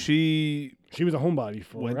at home. She She was a homebody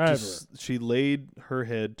went. forever. She laid her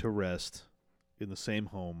head to rest in the same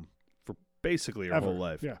home for basically her whole Ever.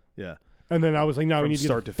 life. Yeah. Yeah. And then I was like, "No, we From need to get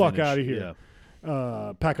start the to fuck finish. out of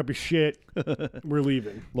here. Pack up your shit. We're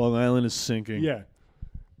leaving." Long Island is sinking. Yeah.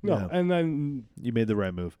 No, Yeah. and then You made the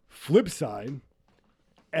right move. flip side,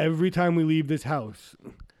 every time we leave this house,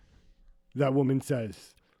 that woman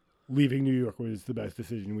says, leaving New York was the best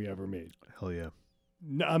decision we ever made. Hell yeah.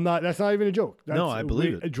 No, I'm not. That's not even a joke. That's, No, I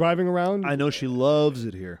believe it. Driving around, I know she loves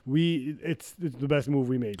it here. it's the best move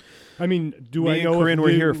we made. I mean, do Me I and know Corinne if were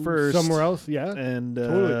we- here first. somewhere else? Yeah, And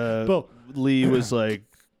totally. But Lee was like,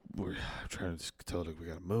 "We're trying to just tell her we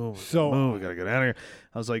gotta move. We gotta get out of here."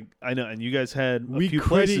 I was like, "I know." And you guys had a we few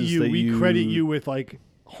credit places you. that We credit you with like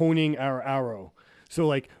honing our arrow. So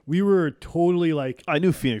like we were totally like. I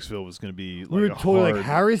knew Phoenixville was gonna be. We were like a totally hard like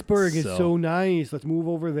Harrisburg is sell. so nice. Let's move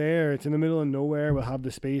over there. It's in the middle of nowhere. We'll have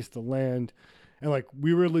the space, the land, and like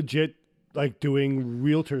we were legit like doing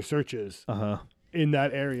realtor searches in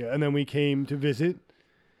that area, and then we came to visit,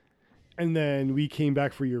 and then we came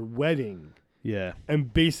back for your wedding. Yeah.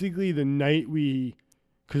 And basically the night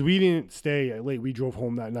because we didn't stay late, we drove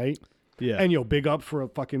home that night. Yeah. And big up for a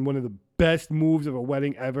fucking one of the best moves of a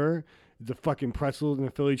wedding ever. The fucking pretzels and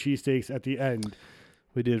the Philly cheesesteaks at the end.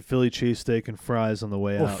 We did Philly cheesesteak and fries on the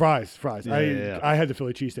way out. Oh, fries. Yeah. I had the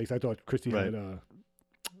Philly cheesesteaks. I thought Christy Right.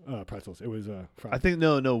 had pretzels. It was fries. I think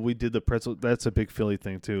no, we did the pretzel. That's a big Philly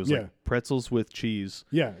thing too. It was Yeah. like pretzels with cheese,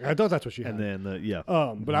 Yeah, I thought that's what she had. and then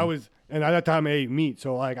But I was, and at that time I ate meat,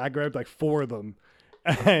 so like I grabbed like 4 of them,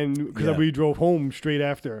 and because Yeah. we drove home straight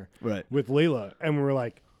after right. with Layla, and we were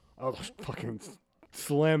like, oh, fucking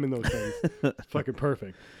slamming those things, fucking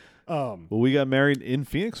perfect. Well, we got married in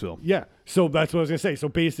Phoenixville. Yeah, so that's what I was gonna say. So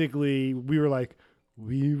basically, we were like,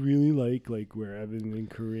 we really like where Evan and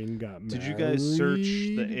Corinne got married. Did you guys search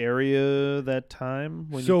the area that time?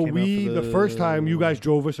 When So you came out for the first time you guys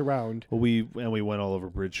drove us around. Well, we went all over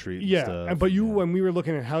Bridge Street. And Yeah, stuff, but you yeah. when we were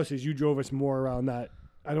looking at houses, you drove us more around that.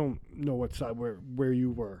 I don't know what side where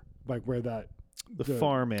you were, like where that the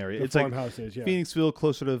farm area. the It's like farmhouse is. Yeah, Phoenixville,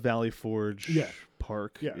 closer to Valley Forge Yeah.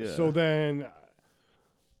 Park. yeah. So then,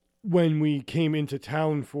 when we came into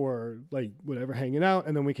town for like whatever hanging out,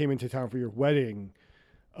 and then we came into town for your wedding,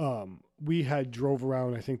 we had drove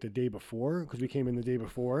around I think the day before because we came in the day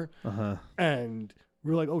before, and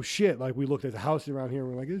we were like, oh shit! Like we looked at the house around here,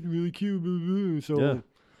 and we're like, it's really cute. Blah, blah.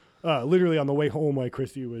 So, literally on the way home, like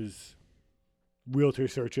Christy was realtor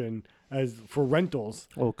searching as for rentals.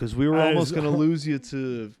 Oh, because we were almost going to lose you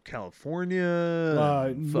to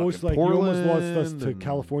California. Most like Portland, you almost lost us to and-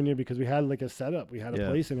 California because we had like a setup, we had a Yeah.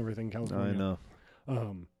 place and everything in California. I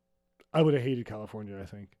know. I would have hated California. I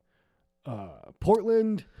think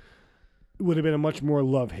Portland would have been a much more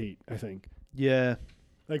love-hate. I think Yeah.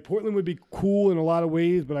 like Portland would be cool in a lot of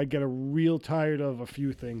ways, but I'd get real tired of a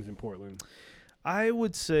few things in Portland. I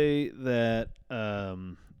would say that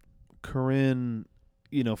Corinne,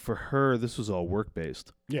 for her, this was all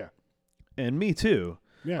work-based. Yeah, And me too.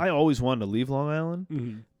 yeah. I always wanted to leave Long Island,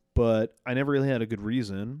 Mm-hmm. but I never really had a good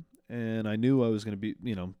reason. And I knew I was going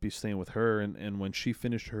to be staying with her. And when she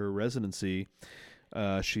finished her residency,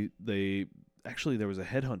 there was a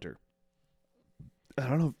headhunter. I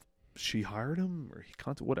don't know if she hired him or he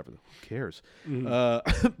contacted, whatever. Who cares?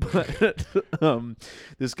 But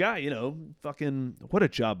this guy, fucking, what a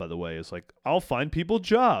job, by the way. Is like, I'll find people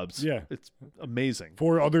jobs. Yeah. It's amazing.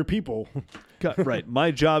 For other people. Right.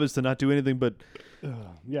 My job is to not do anything but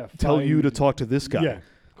Yeah. tell find- you to talk to this guy. Yeah.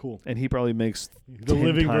 Cool. And he probably makes The 10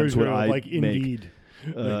 living times version what of I like make. Indeed.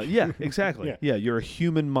 Yeah, exactly. Yeah. Yeah, you're a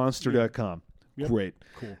humanmonster.com. Yep. Great.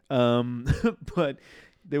 Cool. But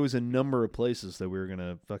there was a number of places that we were going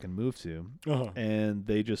to fucking move to. Uh-huh. And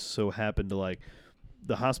they just so happened to like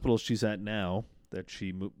the hospital she's at now that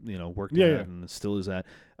she worked Yeah, at yeah. and still is at.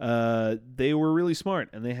 They were really smart.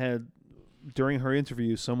 And they had, during her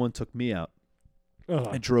interview, someone took me out Uh-huh.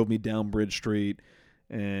 and drove me down Bridge Street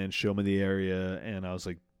and showed me the area. And I was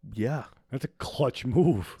like, yeah, That's a clutch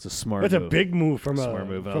move. it's a smart That's move. a big move from Smart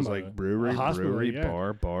move. And I was like, brewery, hospital,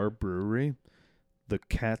 yeah. bar, brewery, the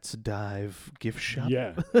Cat's Dive gift shop.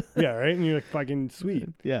 Yeah. Yeah, right? And you're like fucking sweet.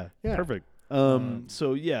 Yeah, Yeah. perfect.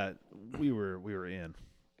 So yeah, we were in.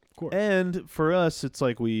 Of course. And for us, it's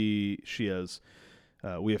like we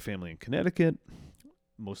have family in Connecticut.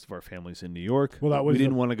 Most of our family's in New York. Well, that was we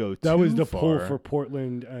didn't the- want to go That too was the far. pull for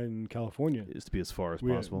Portland and California. Is to be as far as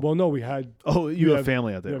We had- possible. well, no, we had oh, you we have have-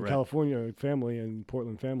 family out we there, have right? California family and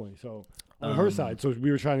Portland family. So on her side, so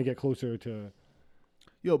we were trying to get closer to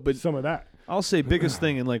But some of that. I'll say biggest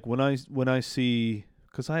thing, and like when I see,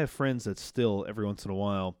 because I have friends that still every once in a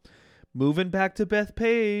while moving back to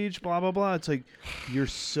Bethpage, blah blah blah. It's like you're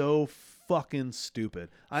so fucking stupid.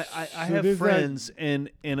 I have there's that- friends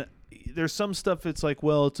and there's some stuff. It's like,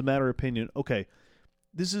 well, it's a matter of opinion. Okay,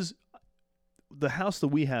 this is the house that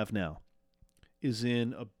we have now is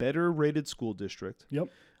in a better rated school district. Yep.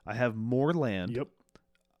 I have more land. Yep.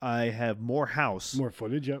 I have more house. More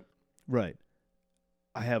footage. Yep. Right.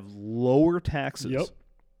 I have lower taxes. Yep.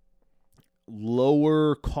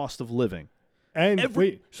 Lower cost of living. And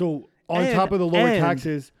wait, so on and- top of the lower and-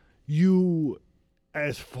 taxes, you,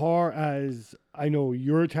 as far as I know,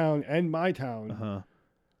 your town and my town, Uh-huh.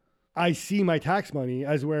 I see my tax money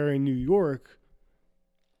as where in New York,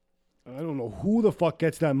 I don't know who the fuck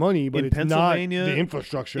gets that money, but In it's not Pennsylvania, the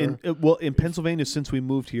infrastructure. In Pennsylvania, since we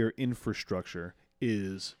moved here, infrastructure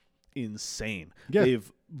is insane. Yeah.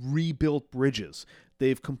 They've rebuilt bridges.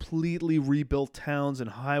 They've completely rebuilt towns and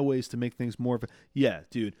highways to make things more. Yeah,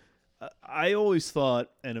 dude. I always thought,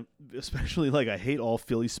 and especially like I hate all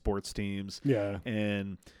Philly sports teams. Yeah.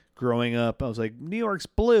 And growing up, I was like, New York's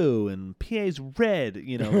blue and PA's red,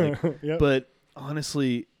 like, Yep. but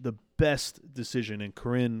honestly, the best decision, and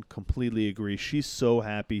Corinne completely agrees. She's so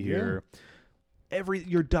happy here.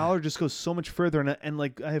 Your dollar just goes so much further, and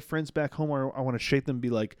like I have friends back home where I want to shake them and be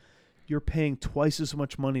like, you're paying twice as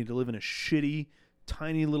much money to live in a shitty,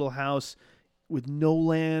 tiny little house with no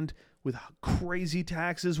land, with crazy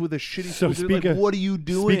taxes, with a shitty. So what are you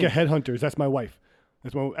doing? Speak of headhunters, that's my wife.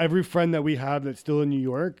 That's every friend that we have that's still in New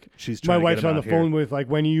York. She's my trying to wife's get on them the out phone here. with like,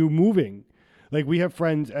 when are you moving? Like we have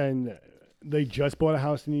friends and they just bought a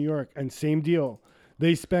house in New York, and same deal.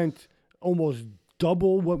 They spent almost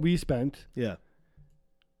double what we spent. Yeah.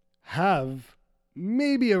 Have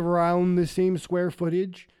maybe around the same square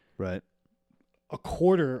footage, Right. a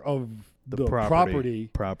quarter of the property,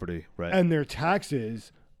 right? and their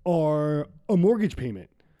taxes are a mortgage payment.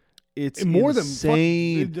 It's more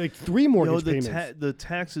insane. than like 3 mortgage payments. The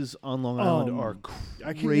taxes on Long Island are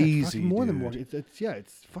I can't- crazy, fucking more than dude. mortgage.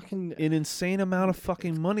 It's fucking An insane amount of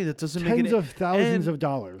fucking money that doesn't make tens it. of thousands and, of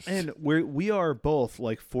dollars. And we are both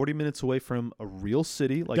like 40 minutes away from a real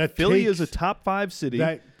city. Like That Philly is a takes- top 5 city.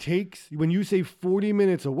 that takes, when you say 40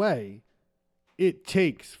 minutes away, it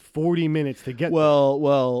takes 40 minutes to get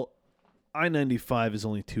well, I-95 is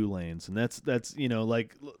only 2 lanes, and that's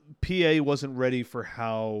like PA wasn't ready for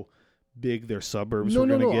how big their suburbs there. were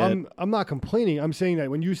going to get. I'm not complaining. I'm saying that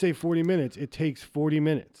when you say 40 minutes, it takes 40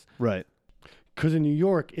 minutes. Right. Because in New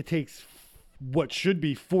York, it takes what should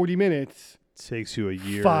be 40 minutes, It takes you a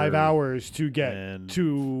year. 5 hours to get and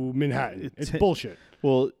to Manhattan. It's ta- bullshit.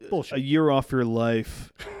 Well, Bullshit. a year off your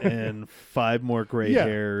life and 5 more gray Yeah.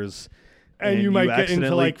 hairs. And you might get into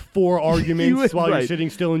accidentally- like 4 arguments while you're right. sitting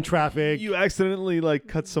still in traffic. You accidentally like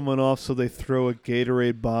cut someone off, so they throw a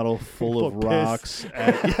Gatorade bottle full of Full of piss.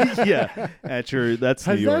 rocks at your. That's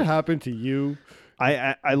Has New York. that happened to you?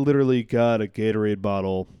 I literally got a Gatorade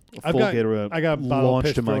bottle, a full Gatorade, I got a bottle of launched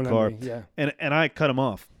piss in my thrown at car, me, yeah. and I cut him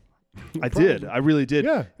off. I did. I really did.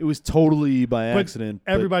 Yeah. It was totally by But accident.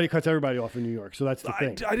 but Everybody cuts everybody off in New York, so that's the I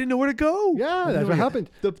thing. didn't know where to go. Yeah, I didn't that's know what where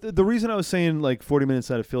to- happened. The reason I was saying like 40 minutes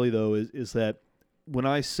out of Philly though is that when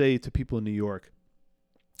I say to people in New York,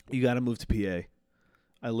 you got to move to PA.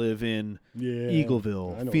 I live in Yeah.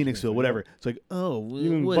 Eagleville, I know what Phoenixville, you're whatever. It's like, oh,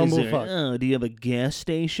 You what is bumblefuck. there? Oh, do you have a gas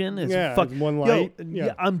station? It's Yeah, fuck. it's one Yo, light. yeah.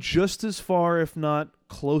 Yeah. I'm just as far, if not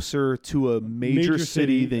closer, to a major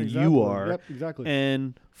city than exactly. you are. Yep, exactly.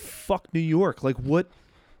 And fuck New York. Like what?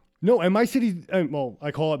 No, and my city, well,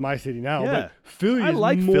 I call it my city now, Yeah. but Philly I is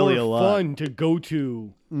like more Philly a lot. fun to go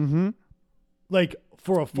to, Mm-hmm. like,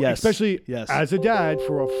 for a, Yes. especially Yes. as a dad,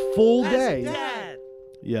 for a full day.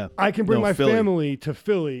 Yeah. I can bring No, my Philly. family to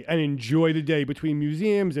Philly and enjoy the day between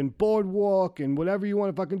museums and boardwalk and whatever you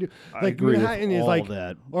want to fucking do. I Like agree with Manhattan is all like,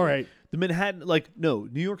 that. all right, The Manhattan, like, no,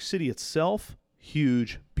 New York City itself,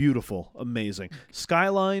 huge, beautiful, amazing.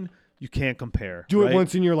 Skyline, you can't compare. do right? it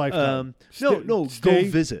once in your lifetime. No, stay- go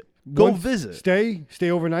visit. Go once- visit.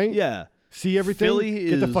 Stay overnight. Yeah. See everything. Philly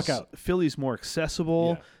Get the fuck out. Philly's more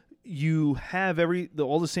accessible. Yeah. You have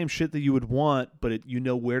all the same shit that you would want, but you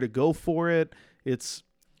know where to go for it. It's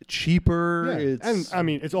cheaper. Yeah. It's And I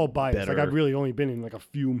mean, it's all biased. Like better. I've really only been in like a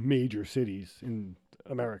few major cities in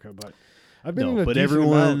America, but I've been in no, a but decent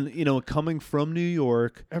everyone, amount. coming from New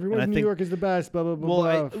York, Everyone and I in New think, York is the best. Blah blah blah.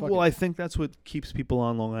 Well, blah. Fuck well, it. I think that's what keeps people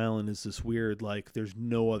on Long Island is this weird, like, there's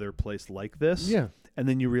no other place like this. Yeah. And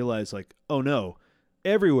then you realize, like, oh no,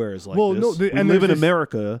 everywhere is like Well, this. no, We and live there's in this-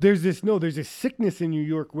 America. There's this sickness in New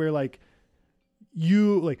York where like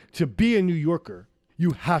to be a New Yorker,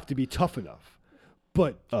 you have to be tough enough,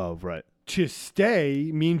 but Oh, right. to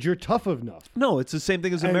stay means you're tough enough. No, it's the same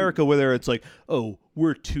thing as And- America, where it's like, oh,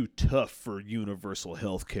 we're too tough for universal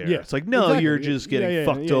health care. Yeah, It's like, no, exactly. you're just getting Yeah,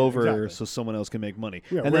 fucked yeah, over exactly. so someone else can make money.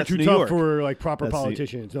 Yeah, and we're that's too New tough York. for like proper That's the-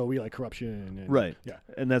 politicians. No, we like corruption. And, Right. Yeah.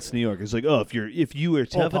 And that's New York. It's like, oh, if you were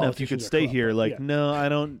tough enough, you politicians could are stay corrupt, here. but Like, yeah. no, I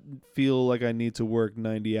don't feel like I need to work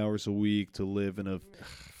 90 hours a week to live in a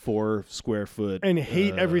 4 square foot And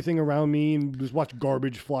hate uh, everything around me and just watch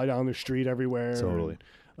garbage fly down the street everywhere. Totally. and,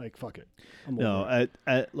 like fuck it. I'm No, over it.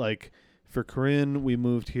 at like for Corinne, we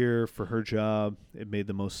moved here for her job. It made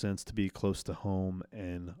the most sense to be close to home,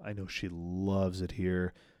 and I know she loves it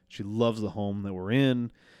here. She loves the home that we're in,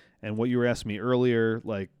 and what you were asking me earlier,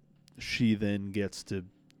 like she then gets to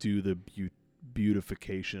do the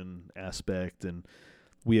beautification aspect, and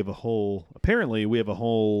we have a whole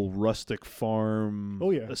rustic farm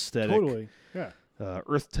Oh yeah. aesthetic. Totally. Yeah.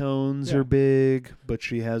 Earth tones Yeah. are big, but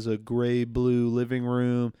she has a gray blue living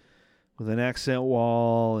room with an accent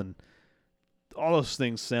wall, and all those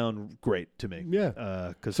things sound great to me. Yeah.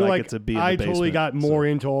 Because So I like get to be in the I basement. totally got more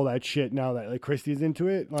into all that shit now that like Christy's into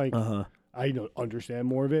it. Like Uh-huh. I don't understand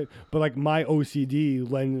more of it, but like my OCD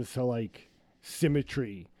lends to like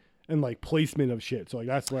symmetry and like placement of shit. So like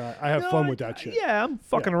that's where I have fun with that shit. Yeah, I'm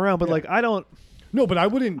fucking around, but like I don't. No, but I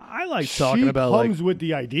wouldn't. I like talking she about comes with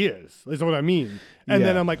the ideas. Is what I mean. And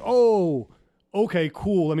then Yeah. I'm like, oh, okay,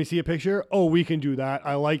 cool. Let me see a picture. Oh, we can do that.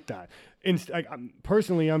 I like that.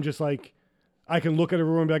 Personally, I'm just like, I can look at a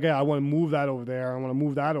room and be like, yeah, I want to move that over there. I want to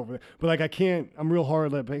move that over there. But like, I can't. I'm real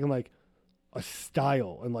hard at picking like a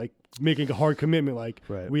style and like making a hard commitment. Like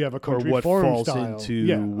we have a or country what forum falls style.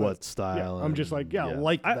 into what style. I'm just like, I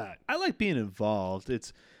like that. I like being involved.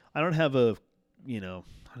 I don't have a, I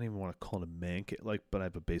don't even want to call it a man cave, but I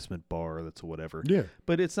have a basement bar that's whatever. Yeah.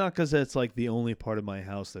 But it's not because it's like the only part of my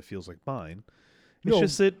house that feels like mine. It's No.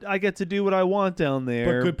 just that I get to do what I want down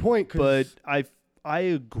there. But good point. But I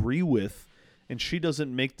agree with, and she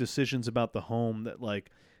doesn't make decisions about the home that like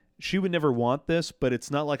she would never want this, but it's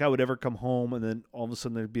not like I would ever come home and then all of a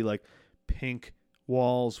sudden there'd be like pink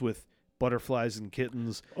walls with butterflies and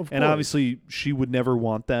kittens. Of And course. obviously she would never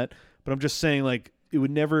want that. But I'm just saying like it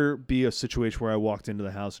would never be a situation where I walked into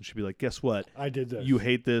the house and she'd be like, guess what? I did this. You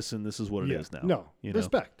hate this and this is what it is now. No. You know?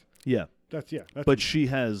 Respect. Yeah. That's But she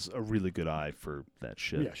has a really good eye for that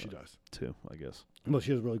shit. yeah, she does. Too, I guess. Well,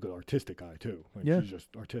 she has a really good artistic eye too. Like Yeah. she's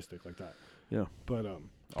just artistic like that. Yeah. But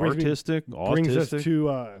Brings us to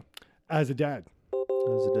as a dad.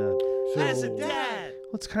 As a dad.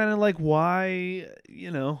 Well, it's kind of like why,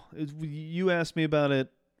 you asked me about it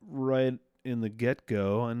right in the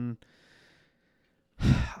get-go, and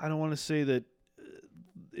I don't want to say that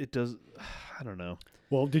it does. I don't know.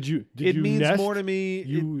 Well, did you It means nest? more to me.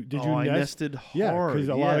 I nest? nested hard. Yeah, because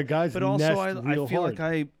a lot of guys but also nest I real feel hard.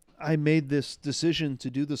 like I made this decision to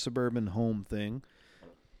do the suburban home thing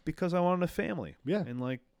because I wanted a family. Yeah. And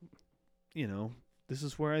this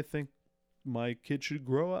is where I think my kid should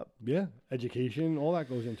grow up. Yeah, education, all that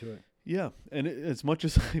goes into it. Yeah, and as much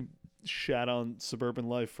as I shat on suburban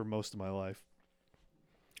life for most of my life,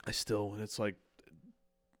 it's like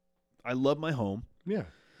I love my home. Yeah.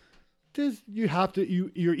 You have to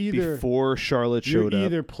you're either Before Charlotte showed you're up,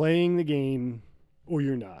 either playing the game or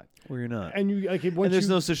you're not. or you're not. And you like once And there's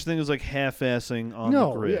you, no such thing as like half-assing on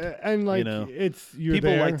the grid. yeah, and like it's you're People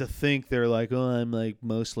there. like to think they're like, oh, I'm like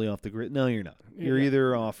mostly off the grid. No, you're not. You're Yeah.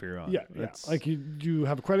 either off or you're on. Yeah. Like do you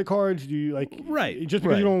have credit cards? Do you like Right. just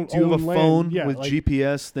because you don't Do you have own a land, phone yeah, with like,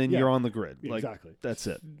 GPS? Then yeah. you're on the grid. Like, exactly. That's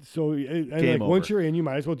it. So and Game like once over. you're in, you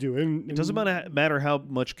might as well do it. And, It doesn't matter how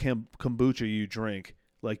much kombucha you drink.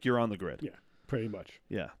 Like you're on the grid. Yeah, pretty much.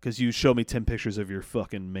 Yeah, because you show me 10 pictures of your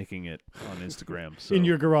fucking making it on Instagram. So. In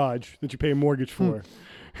your garage that you pay a mortgage for.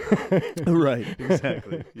 Right,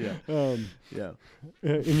 exactly. Yeah, yeah.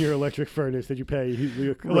 In your electric furnace that you pay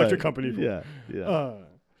the electric company for. Yeah.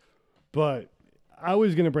 But I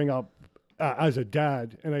was going to bring up as a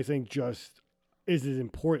dad, and I think just is as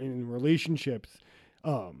important in relationships.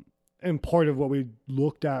 And part of what we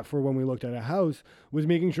looked at for when we looked at a house was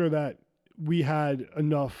making sure that we had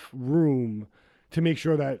enough room to make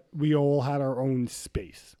sure that we all had our own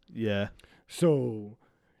space. Yeah. So,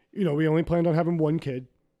 we only planned on having one kid.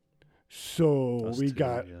 So Us we too,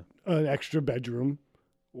 got yeah. an extra bedroom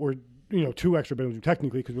or, 2 extra bedrooms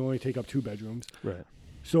technically because we only take up 2 bedrooms. Right.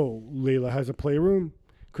 So Layla has a playroom.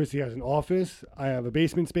 Chrissy has an office. I have a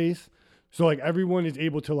basement space. So like everyone is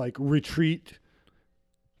able to like retreat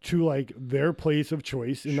to like their place of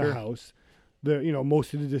choice in the house.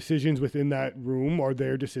 Most of the decisions within that room are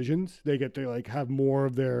their decisions. They get to like have more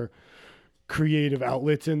of their creative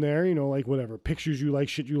outlets in there, like whatever pictures you like,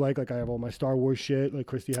 shit you like I have all my Star Wars shit, like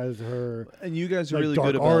Christy has her, And you guys are like, really dark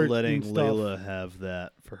good about art letting and stuff. Layla have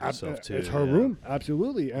that for herself too. It's her yeah. room,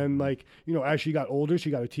 absolutely. And like, as she got older,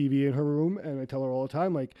 she got a TV in her room, and I tell her all the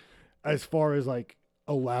time, like, as far as like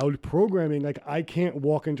allowed programming, like I can't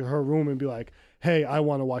walk into her room and be like, hey, I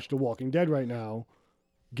want to watch The Walking Dead right now,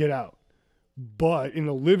 get out. But in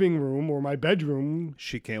the living room or my bedroom,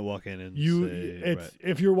 She can't walk in and say, right.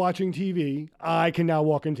 if you're watching TV, I can now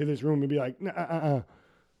walk into this room and be like,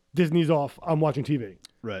 Disney's off, I'm watching TV.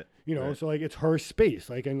 Right. Right. So like it's her space.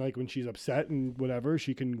 Like, and like when she's upset and whatever,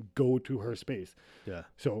 she can go to her space. Yeah.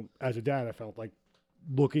 So as a dad, I felt like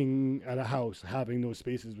looking at a house, having those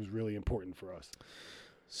spaces was really important for us.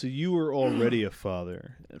 So you were already a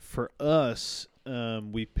father. For us,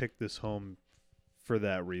 we picked this home for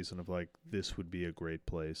that reason of like this would be a great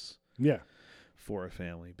place Yeah. for a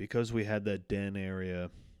family because we had that den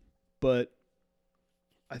area. But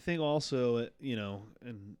I think also,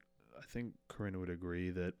 and I think Corinne would agree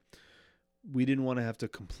that we didn't want to have to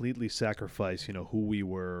completely sacrifice, who we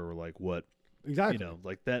were or like what exactly. You know,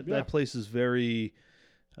 like that. Yeah. That place is very.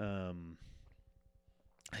 I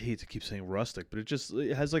hate to keep saying rustic, but it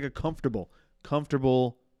has like a comfortable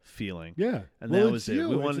feeling. Yeah, And well, that it's was it. you.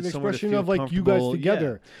 We it's wanted an somewhere to expression feel of like you guys comfortable.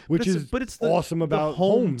 together, Yeah. which is but it's the, awesome about the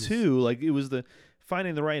home homes. too. Like it was the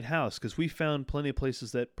finding the right house, because we found plenty of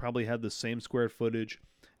places that probably had the same square footage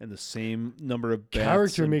and the same number of baths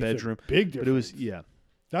Character and makes bedroom. a big difference. But it was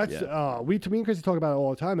That's Yeah. me and Chris talk about it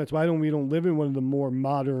all the time. That's why we don't live in one of the more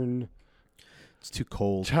modern it's too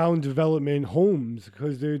cold. town development homes,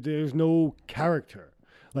 because there's no character.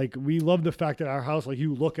 Like, we love the fact that our house, like,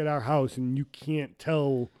 you look at our house and you can't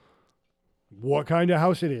tell what kind of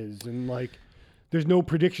house it is, and like there's no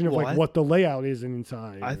prediction of what the layout is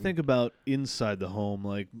inside. I think about inside the home,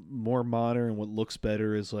 like more modern. What looks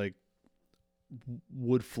better is like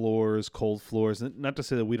wood floors, cold floors. Not to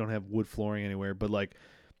say that we don't have wood flooring anywhere, but like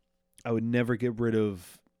I would never get rid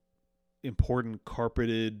of important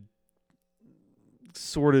carpeted,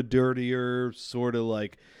 sort of dirtier, sort of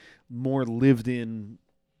like more lived in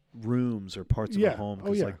rooms or parts of a home,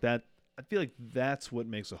 because like that, I feel like that's what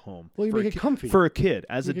makes a home. Well, you make it comfy for a kid.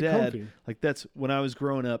 As a dad, comfy. like that's when I was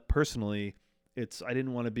growing up. Personally, I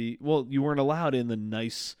didn't want to be. Well, you weren't allowed in the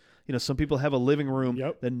nice. You know, some people have a living room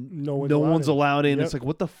that no one's allowed in. It's like,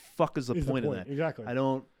 what the fuck is the point of that? Exactly. I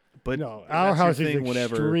don't. But no, our house is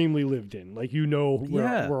whatever. extremely lived in. Like, you know,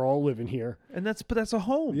 we're all living here, and that's a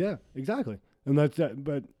home. Yeah, exactly. And that's that.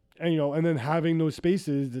 But and and then having those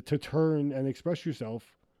spaces to turn and express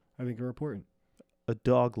yourself, I think are important. A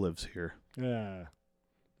dog lives here. Yeah,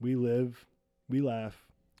 we live, we laugh,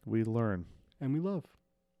 we learn, and we love.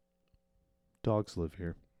 Dogs live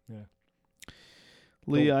here. Yeah,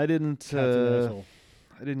 Lee, I didn't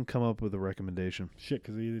come up with a recommendation. Shit,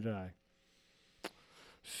 because neither did I.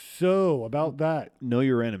 So about that, know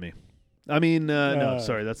your enemy. I mean, no,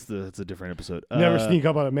 sorry, that's a different episode. Never sneak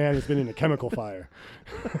up on a man who's been in a chemical fire.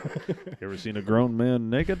 You ever seen a grown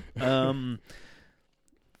man naked?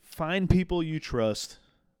 Find people you trust.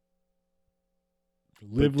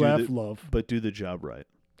 Live, laugh, love. But do the job right.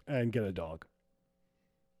 And get a dog.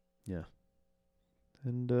 Yeah.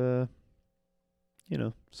 And,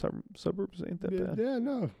 suburbs ain't that bad. Yeah,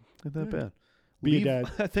 no. Ain't that bad. Be a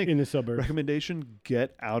dad I think in the suburbs. Recommendation,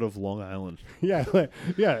 get out of Long Island. Yeah.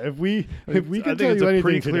 If we can tell it's you a anything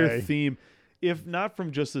pretty today, clear theme. If not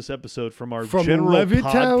from just this episode, from our from general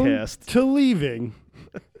Levittown podcast. to leaving.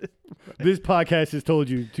 This podcast has told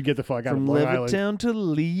you to get the fuck out of Long Island. From Levittown to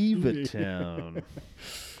Levittown.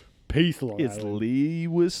 Peace, Long It's Island.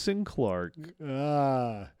 Lewis and Clark.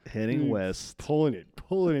 Heading west. Pulling it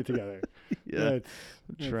together. Yeah.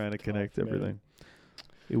 Trying to connect everything.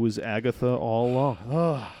 It was Agatha all along.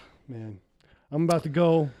 Oh, man. I'm about to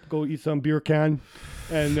go eat some beer can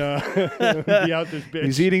and be out this bitch.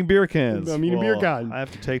 He's eating beer cans. I'm eating beer can. I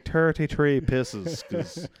have to take 33 pisses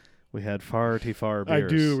because we had far beers. I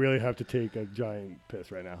do really have to take a giant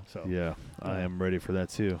piss right now. So yeah, I am ready for that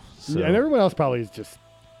too. So. Yeah, and everyone else probably is just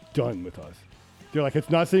done with us. They're like, it's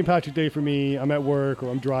not St. Patrick's Day for me. I'm at work or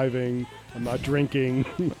I'm driving. I'm not drinking.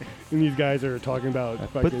 And these guys are talking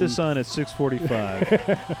about put this on at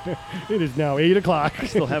 6:45. It is now 8 o'clock. I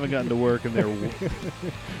still haven't gotten to work, and they're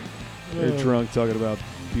drunk talking about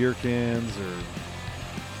beer cans or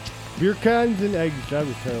beer cans and eggs. That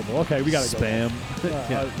was terrible. Okay, we got to go. Spam.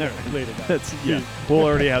 Later. We'll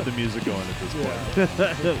already have the music going at this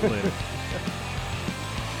point. Later.